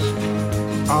possible.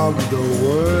 Of the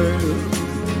world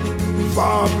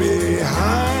far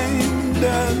behind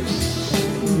us,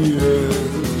 yes,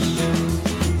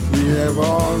 we have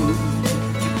all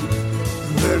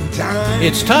the time.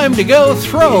 It's time to go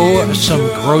throw some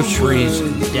groceries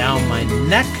down my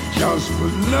neck.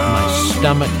 My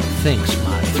stomach thinks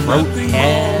my throat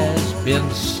has been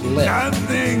slit.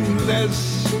 Nothing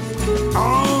less,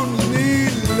 only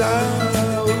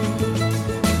love.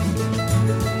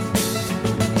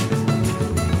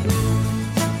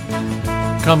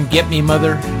 Come get me,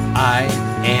 mother. I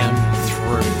am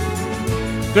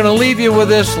through. Gonna leave you with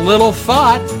this little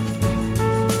thought.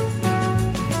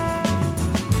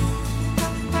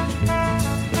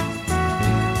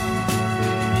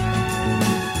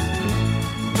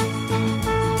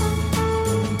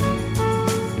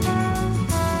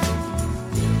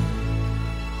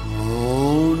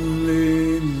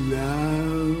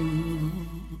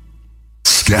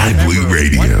 Sky Blue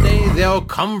Radio. One day they'll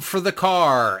come for the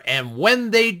car, and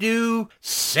when they do,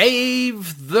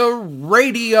 save the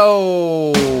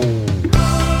radio.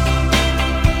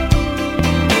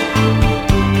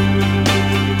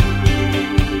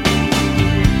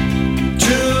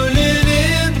 Tuning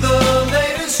in the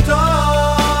latest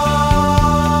star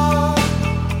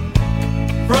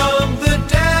from the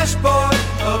dashboard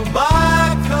of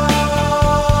my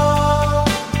car,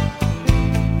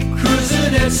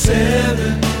 cruising at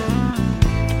 7,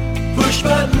 push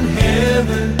button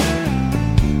heaven,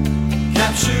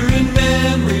 capturing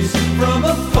memories from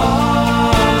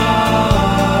afar.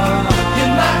 In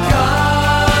my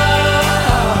car,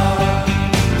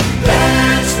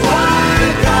 that's why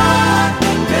God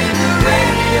made the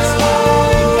radio.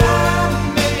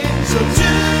 So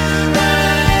tune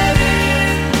right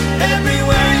in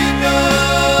everywhere you go.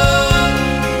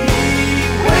 He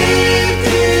waved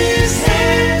his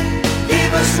hand,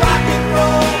 gave us rock and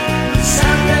roll.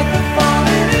 Sound like we're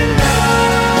falling in love.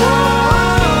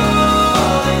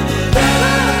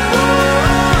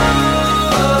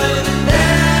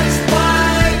 That's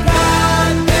why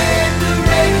God made the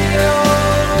radio.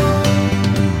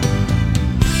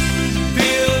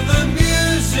 Feel the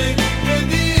music in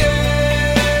the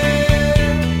air.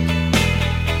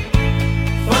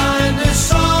 Find a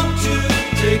song to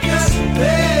take us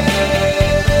there.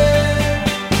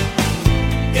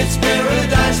 It's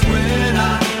paradise when I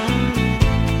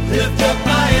lift up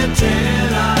my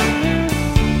antenna,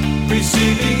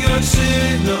 receiving your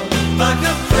signal like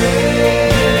a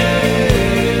friend,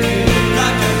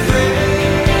 like a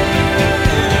friend.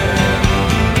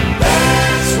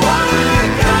 That's why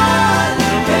God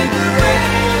made the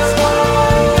radio.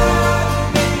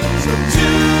 So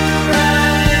tune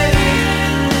right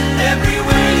in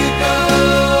everywhere you go.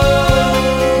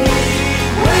 He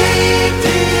waved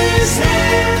his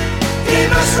hand,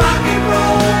 gave us rock and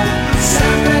roll.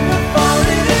 Sound like we're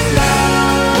falling in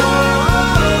love.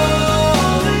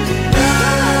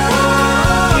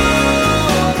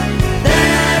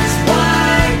 That's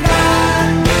why God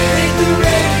made the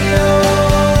radio.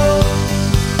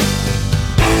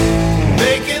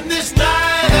 Making this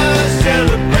night a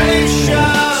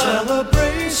celebration.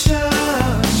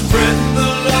 Spreading the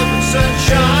love and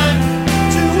sunshine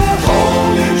to a whole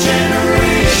new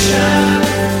generation.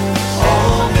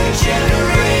 Whole new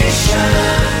generation.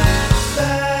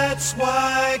 That's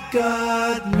why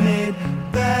God made.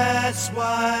 That's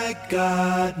why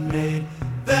God made.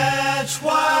 That's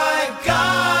why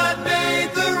God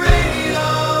made the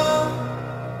radio.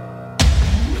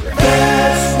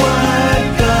 That's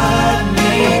why God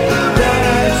made the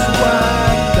radio. That's why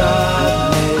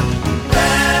God made.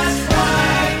 That's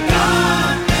why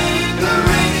God made the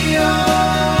radio.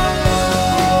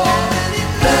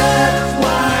 That's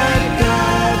why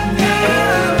God made.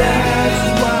 That's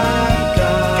why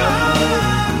God.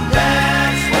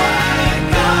 That's why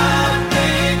God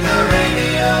made the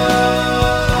radio.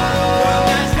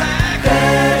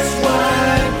 That's why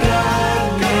God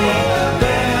made.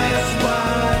 That's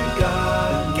why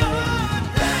God.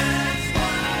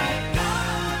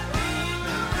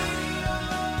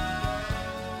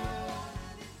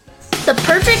 The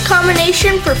perfect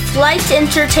combination for flight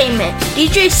entertainment.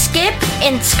 DJ Skip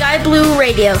and Sky Blue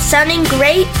Radio, sounding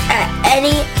great at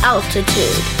any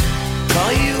altitude.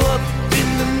 Call you up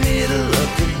in the middle of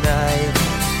the night,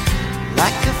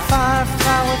 like a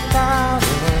firefly without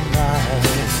a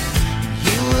light.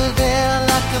 You were there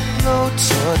like a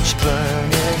blowtorch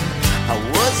burning I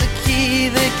was a key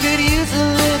that could use a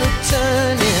little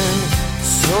turning.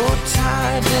 So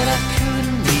tired that I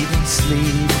couldn't even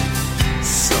sleep.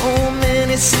 So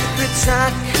many secrets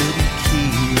I couldn't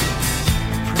keep.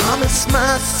 Promised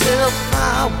myself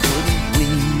I wouldn't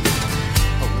weep.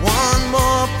 One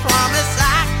more promise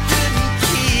I couldn't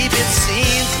keep. It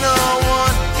seems no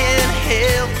one can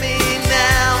help me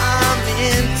now. I'm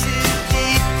in too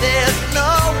deep, there's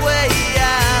no way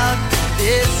out.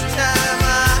 This time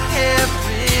I have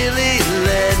really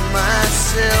led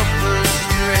myself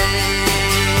astray.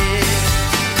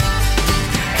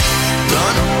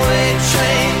 Runaway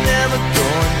train, never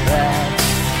going back.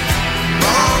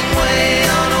 Wrong way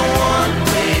on a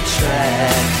one-way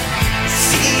track.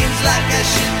 Seems like I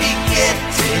should be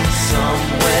getting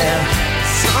somewhere.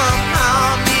 Somehow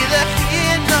I'm neither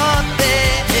here nor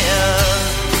there.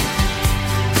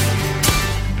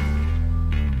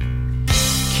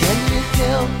 Can you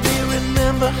help me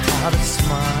remember how to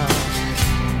smile?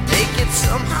 Make it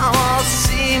somehow all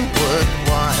seem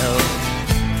worthwhile.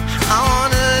 How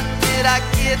on earth did I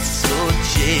get so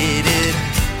jaded?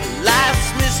 Life's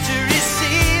mystery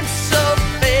seems so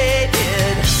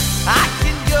faded. I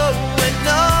can go where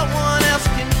no one else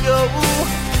can go.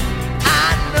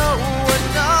 I know what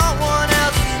no one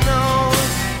else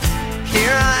knows.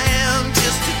 Here I am,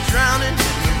 just a drowning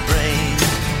in the rain,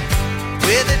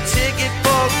 with a ticket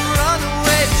for a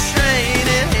runaway train,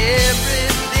 and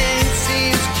everything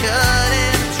seems cut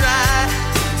and dry.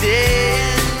 Day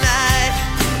and night,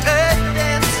 earth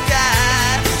and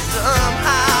sky.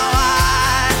 Somehow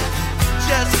I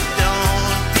just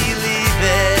don't believe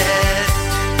it.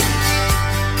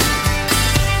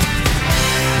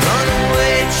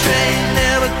 Runaway train,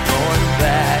 never going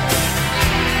back.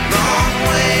 Wrong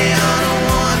way on a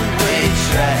one-way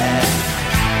track.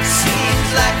 Seems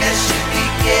like I should be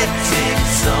getting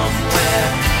somewhere.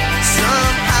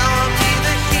 Somehow I'm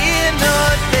neither here nor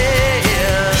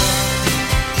there.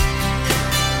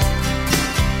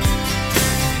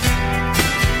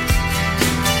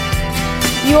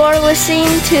 You are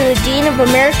listening to the Dean of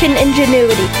American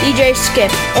Ingenuity, DJ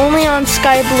Skip, only on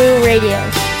Sky Blue Radio.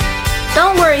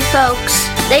 Don't worry, folks.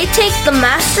 They take the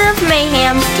Master of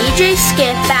Mayhem, DJ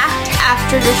Skip, back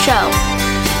after the show.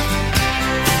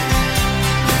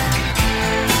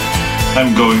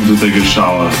 I'm going to take a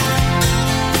shower.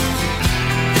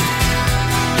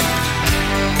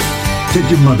 Take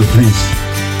your mother, please.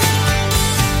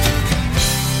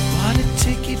 Bought a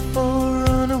ticket for a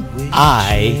runaway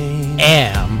I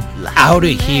am out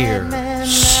of here.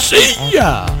 See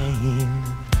ya!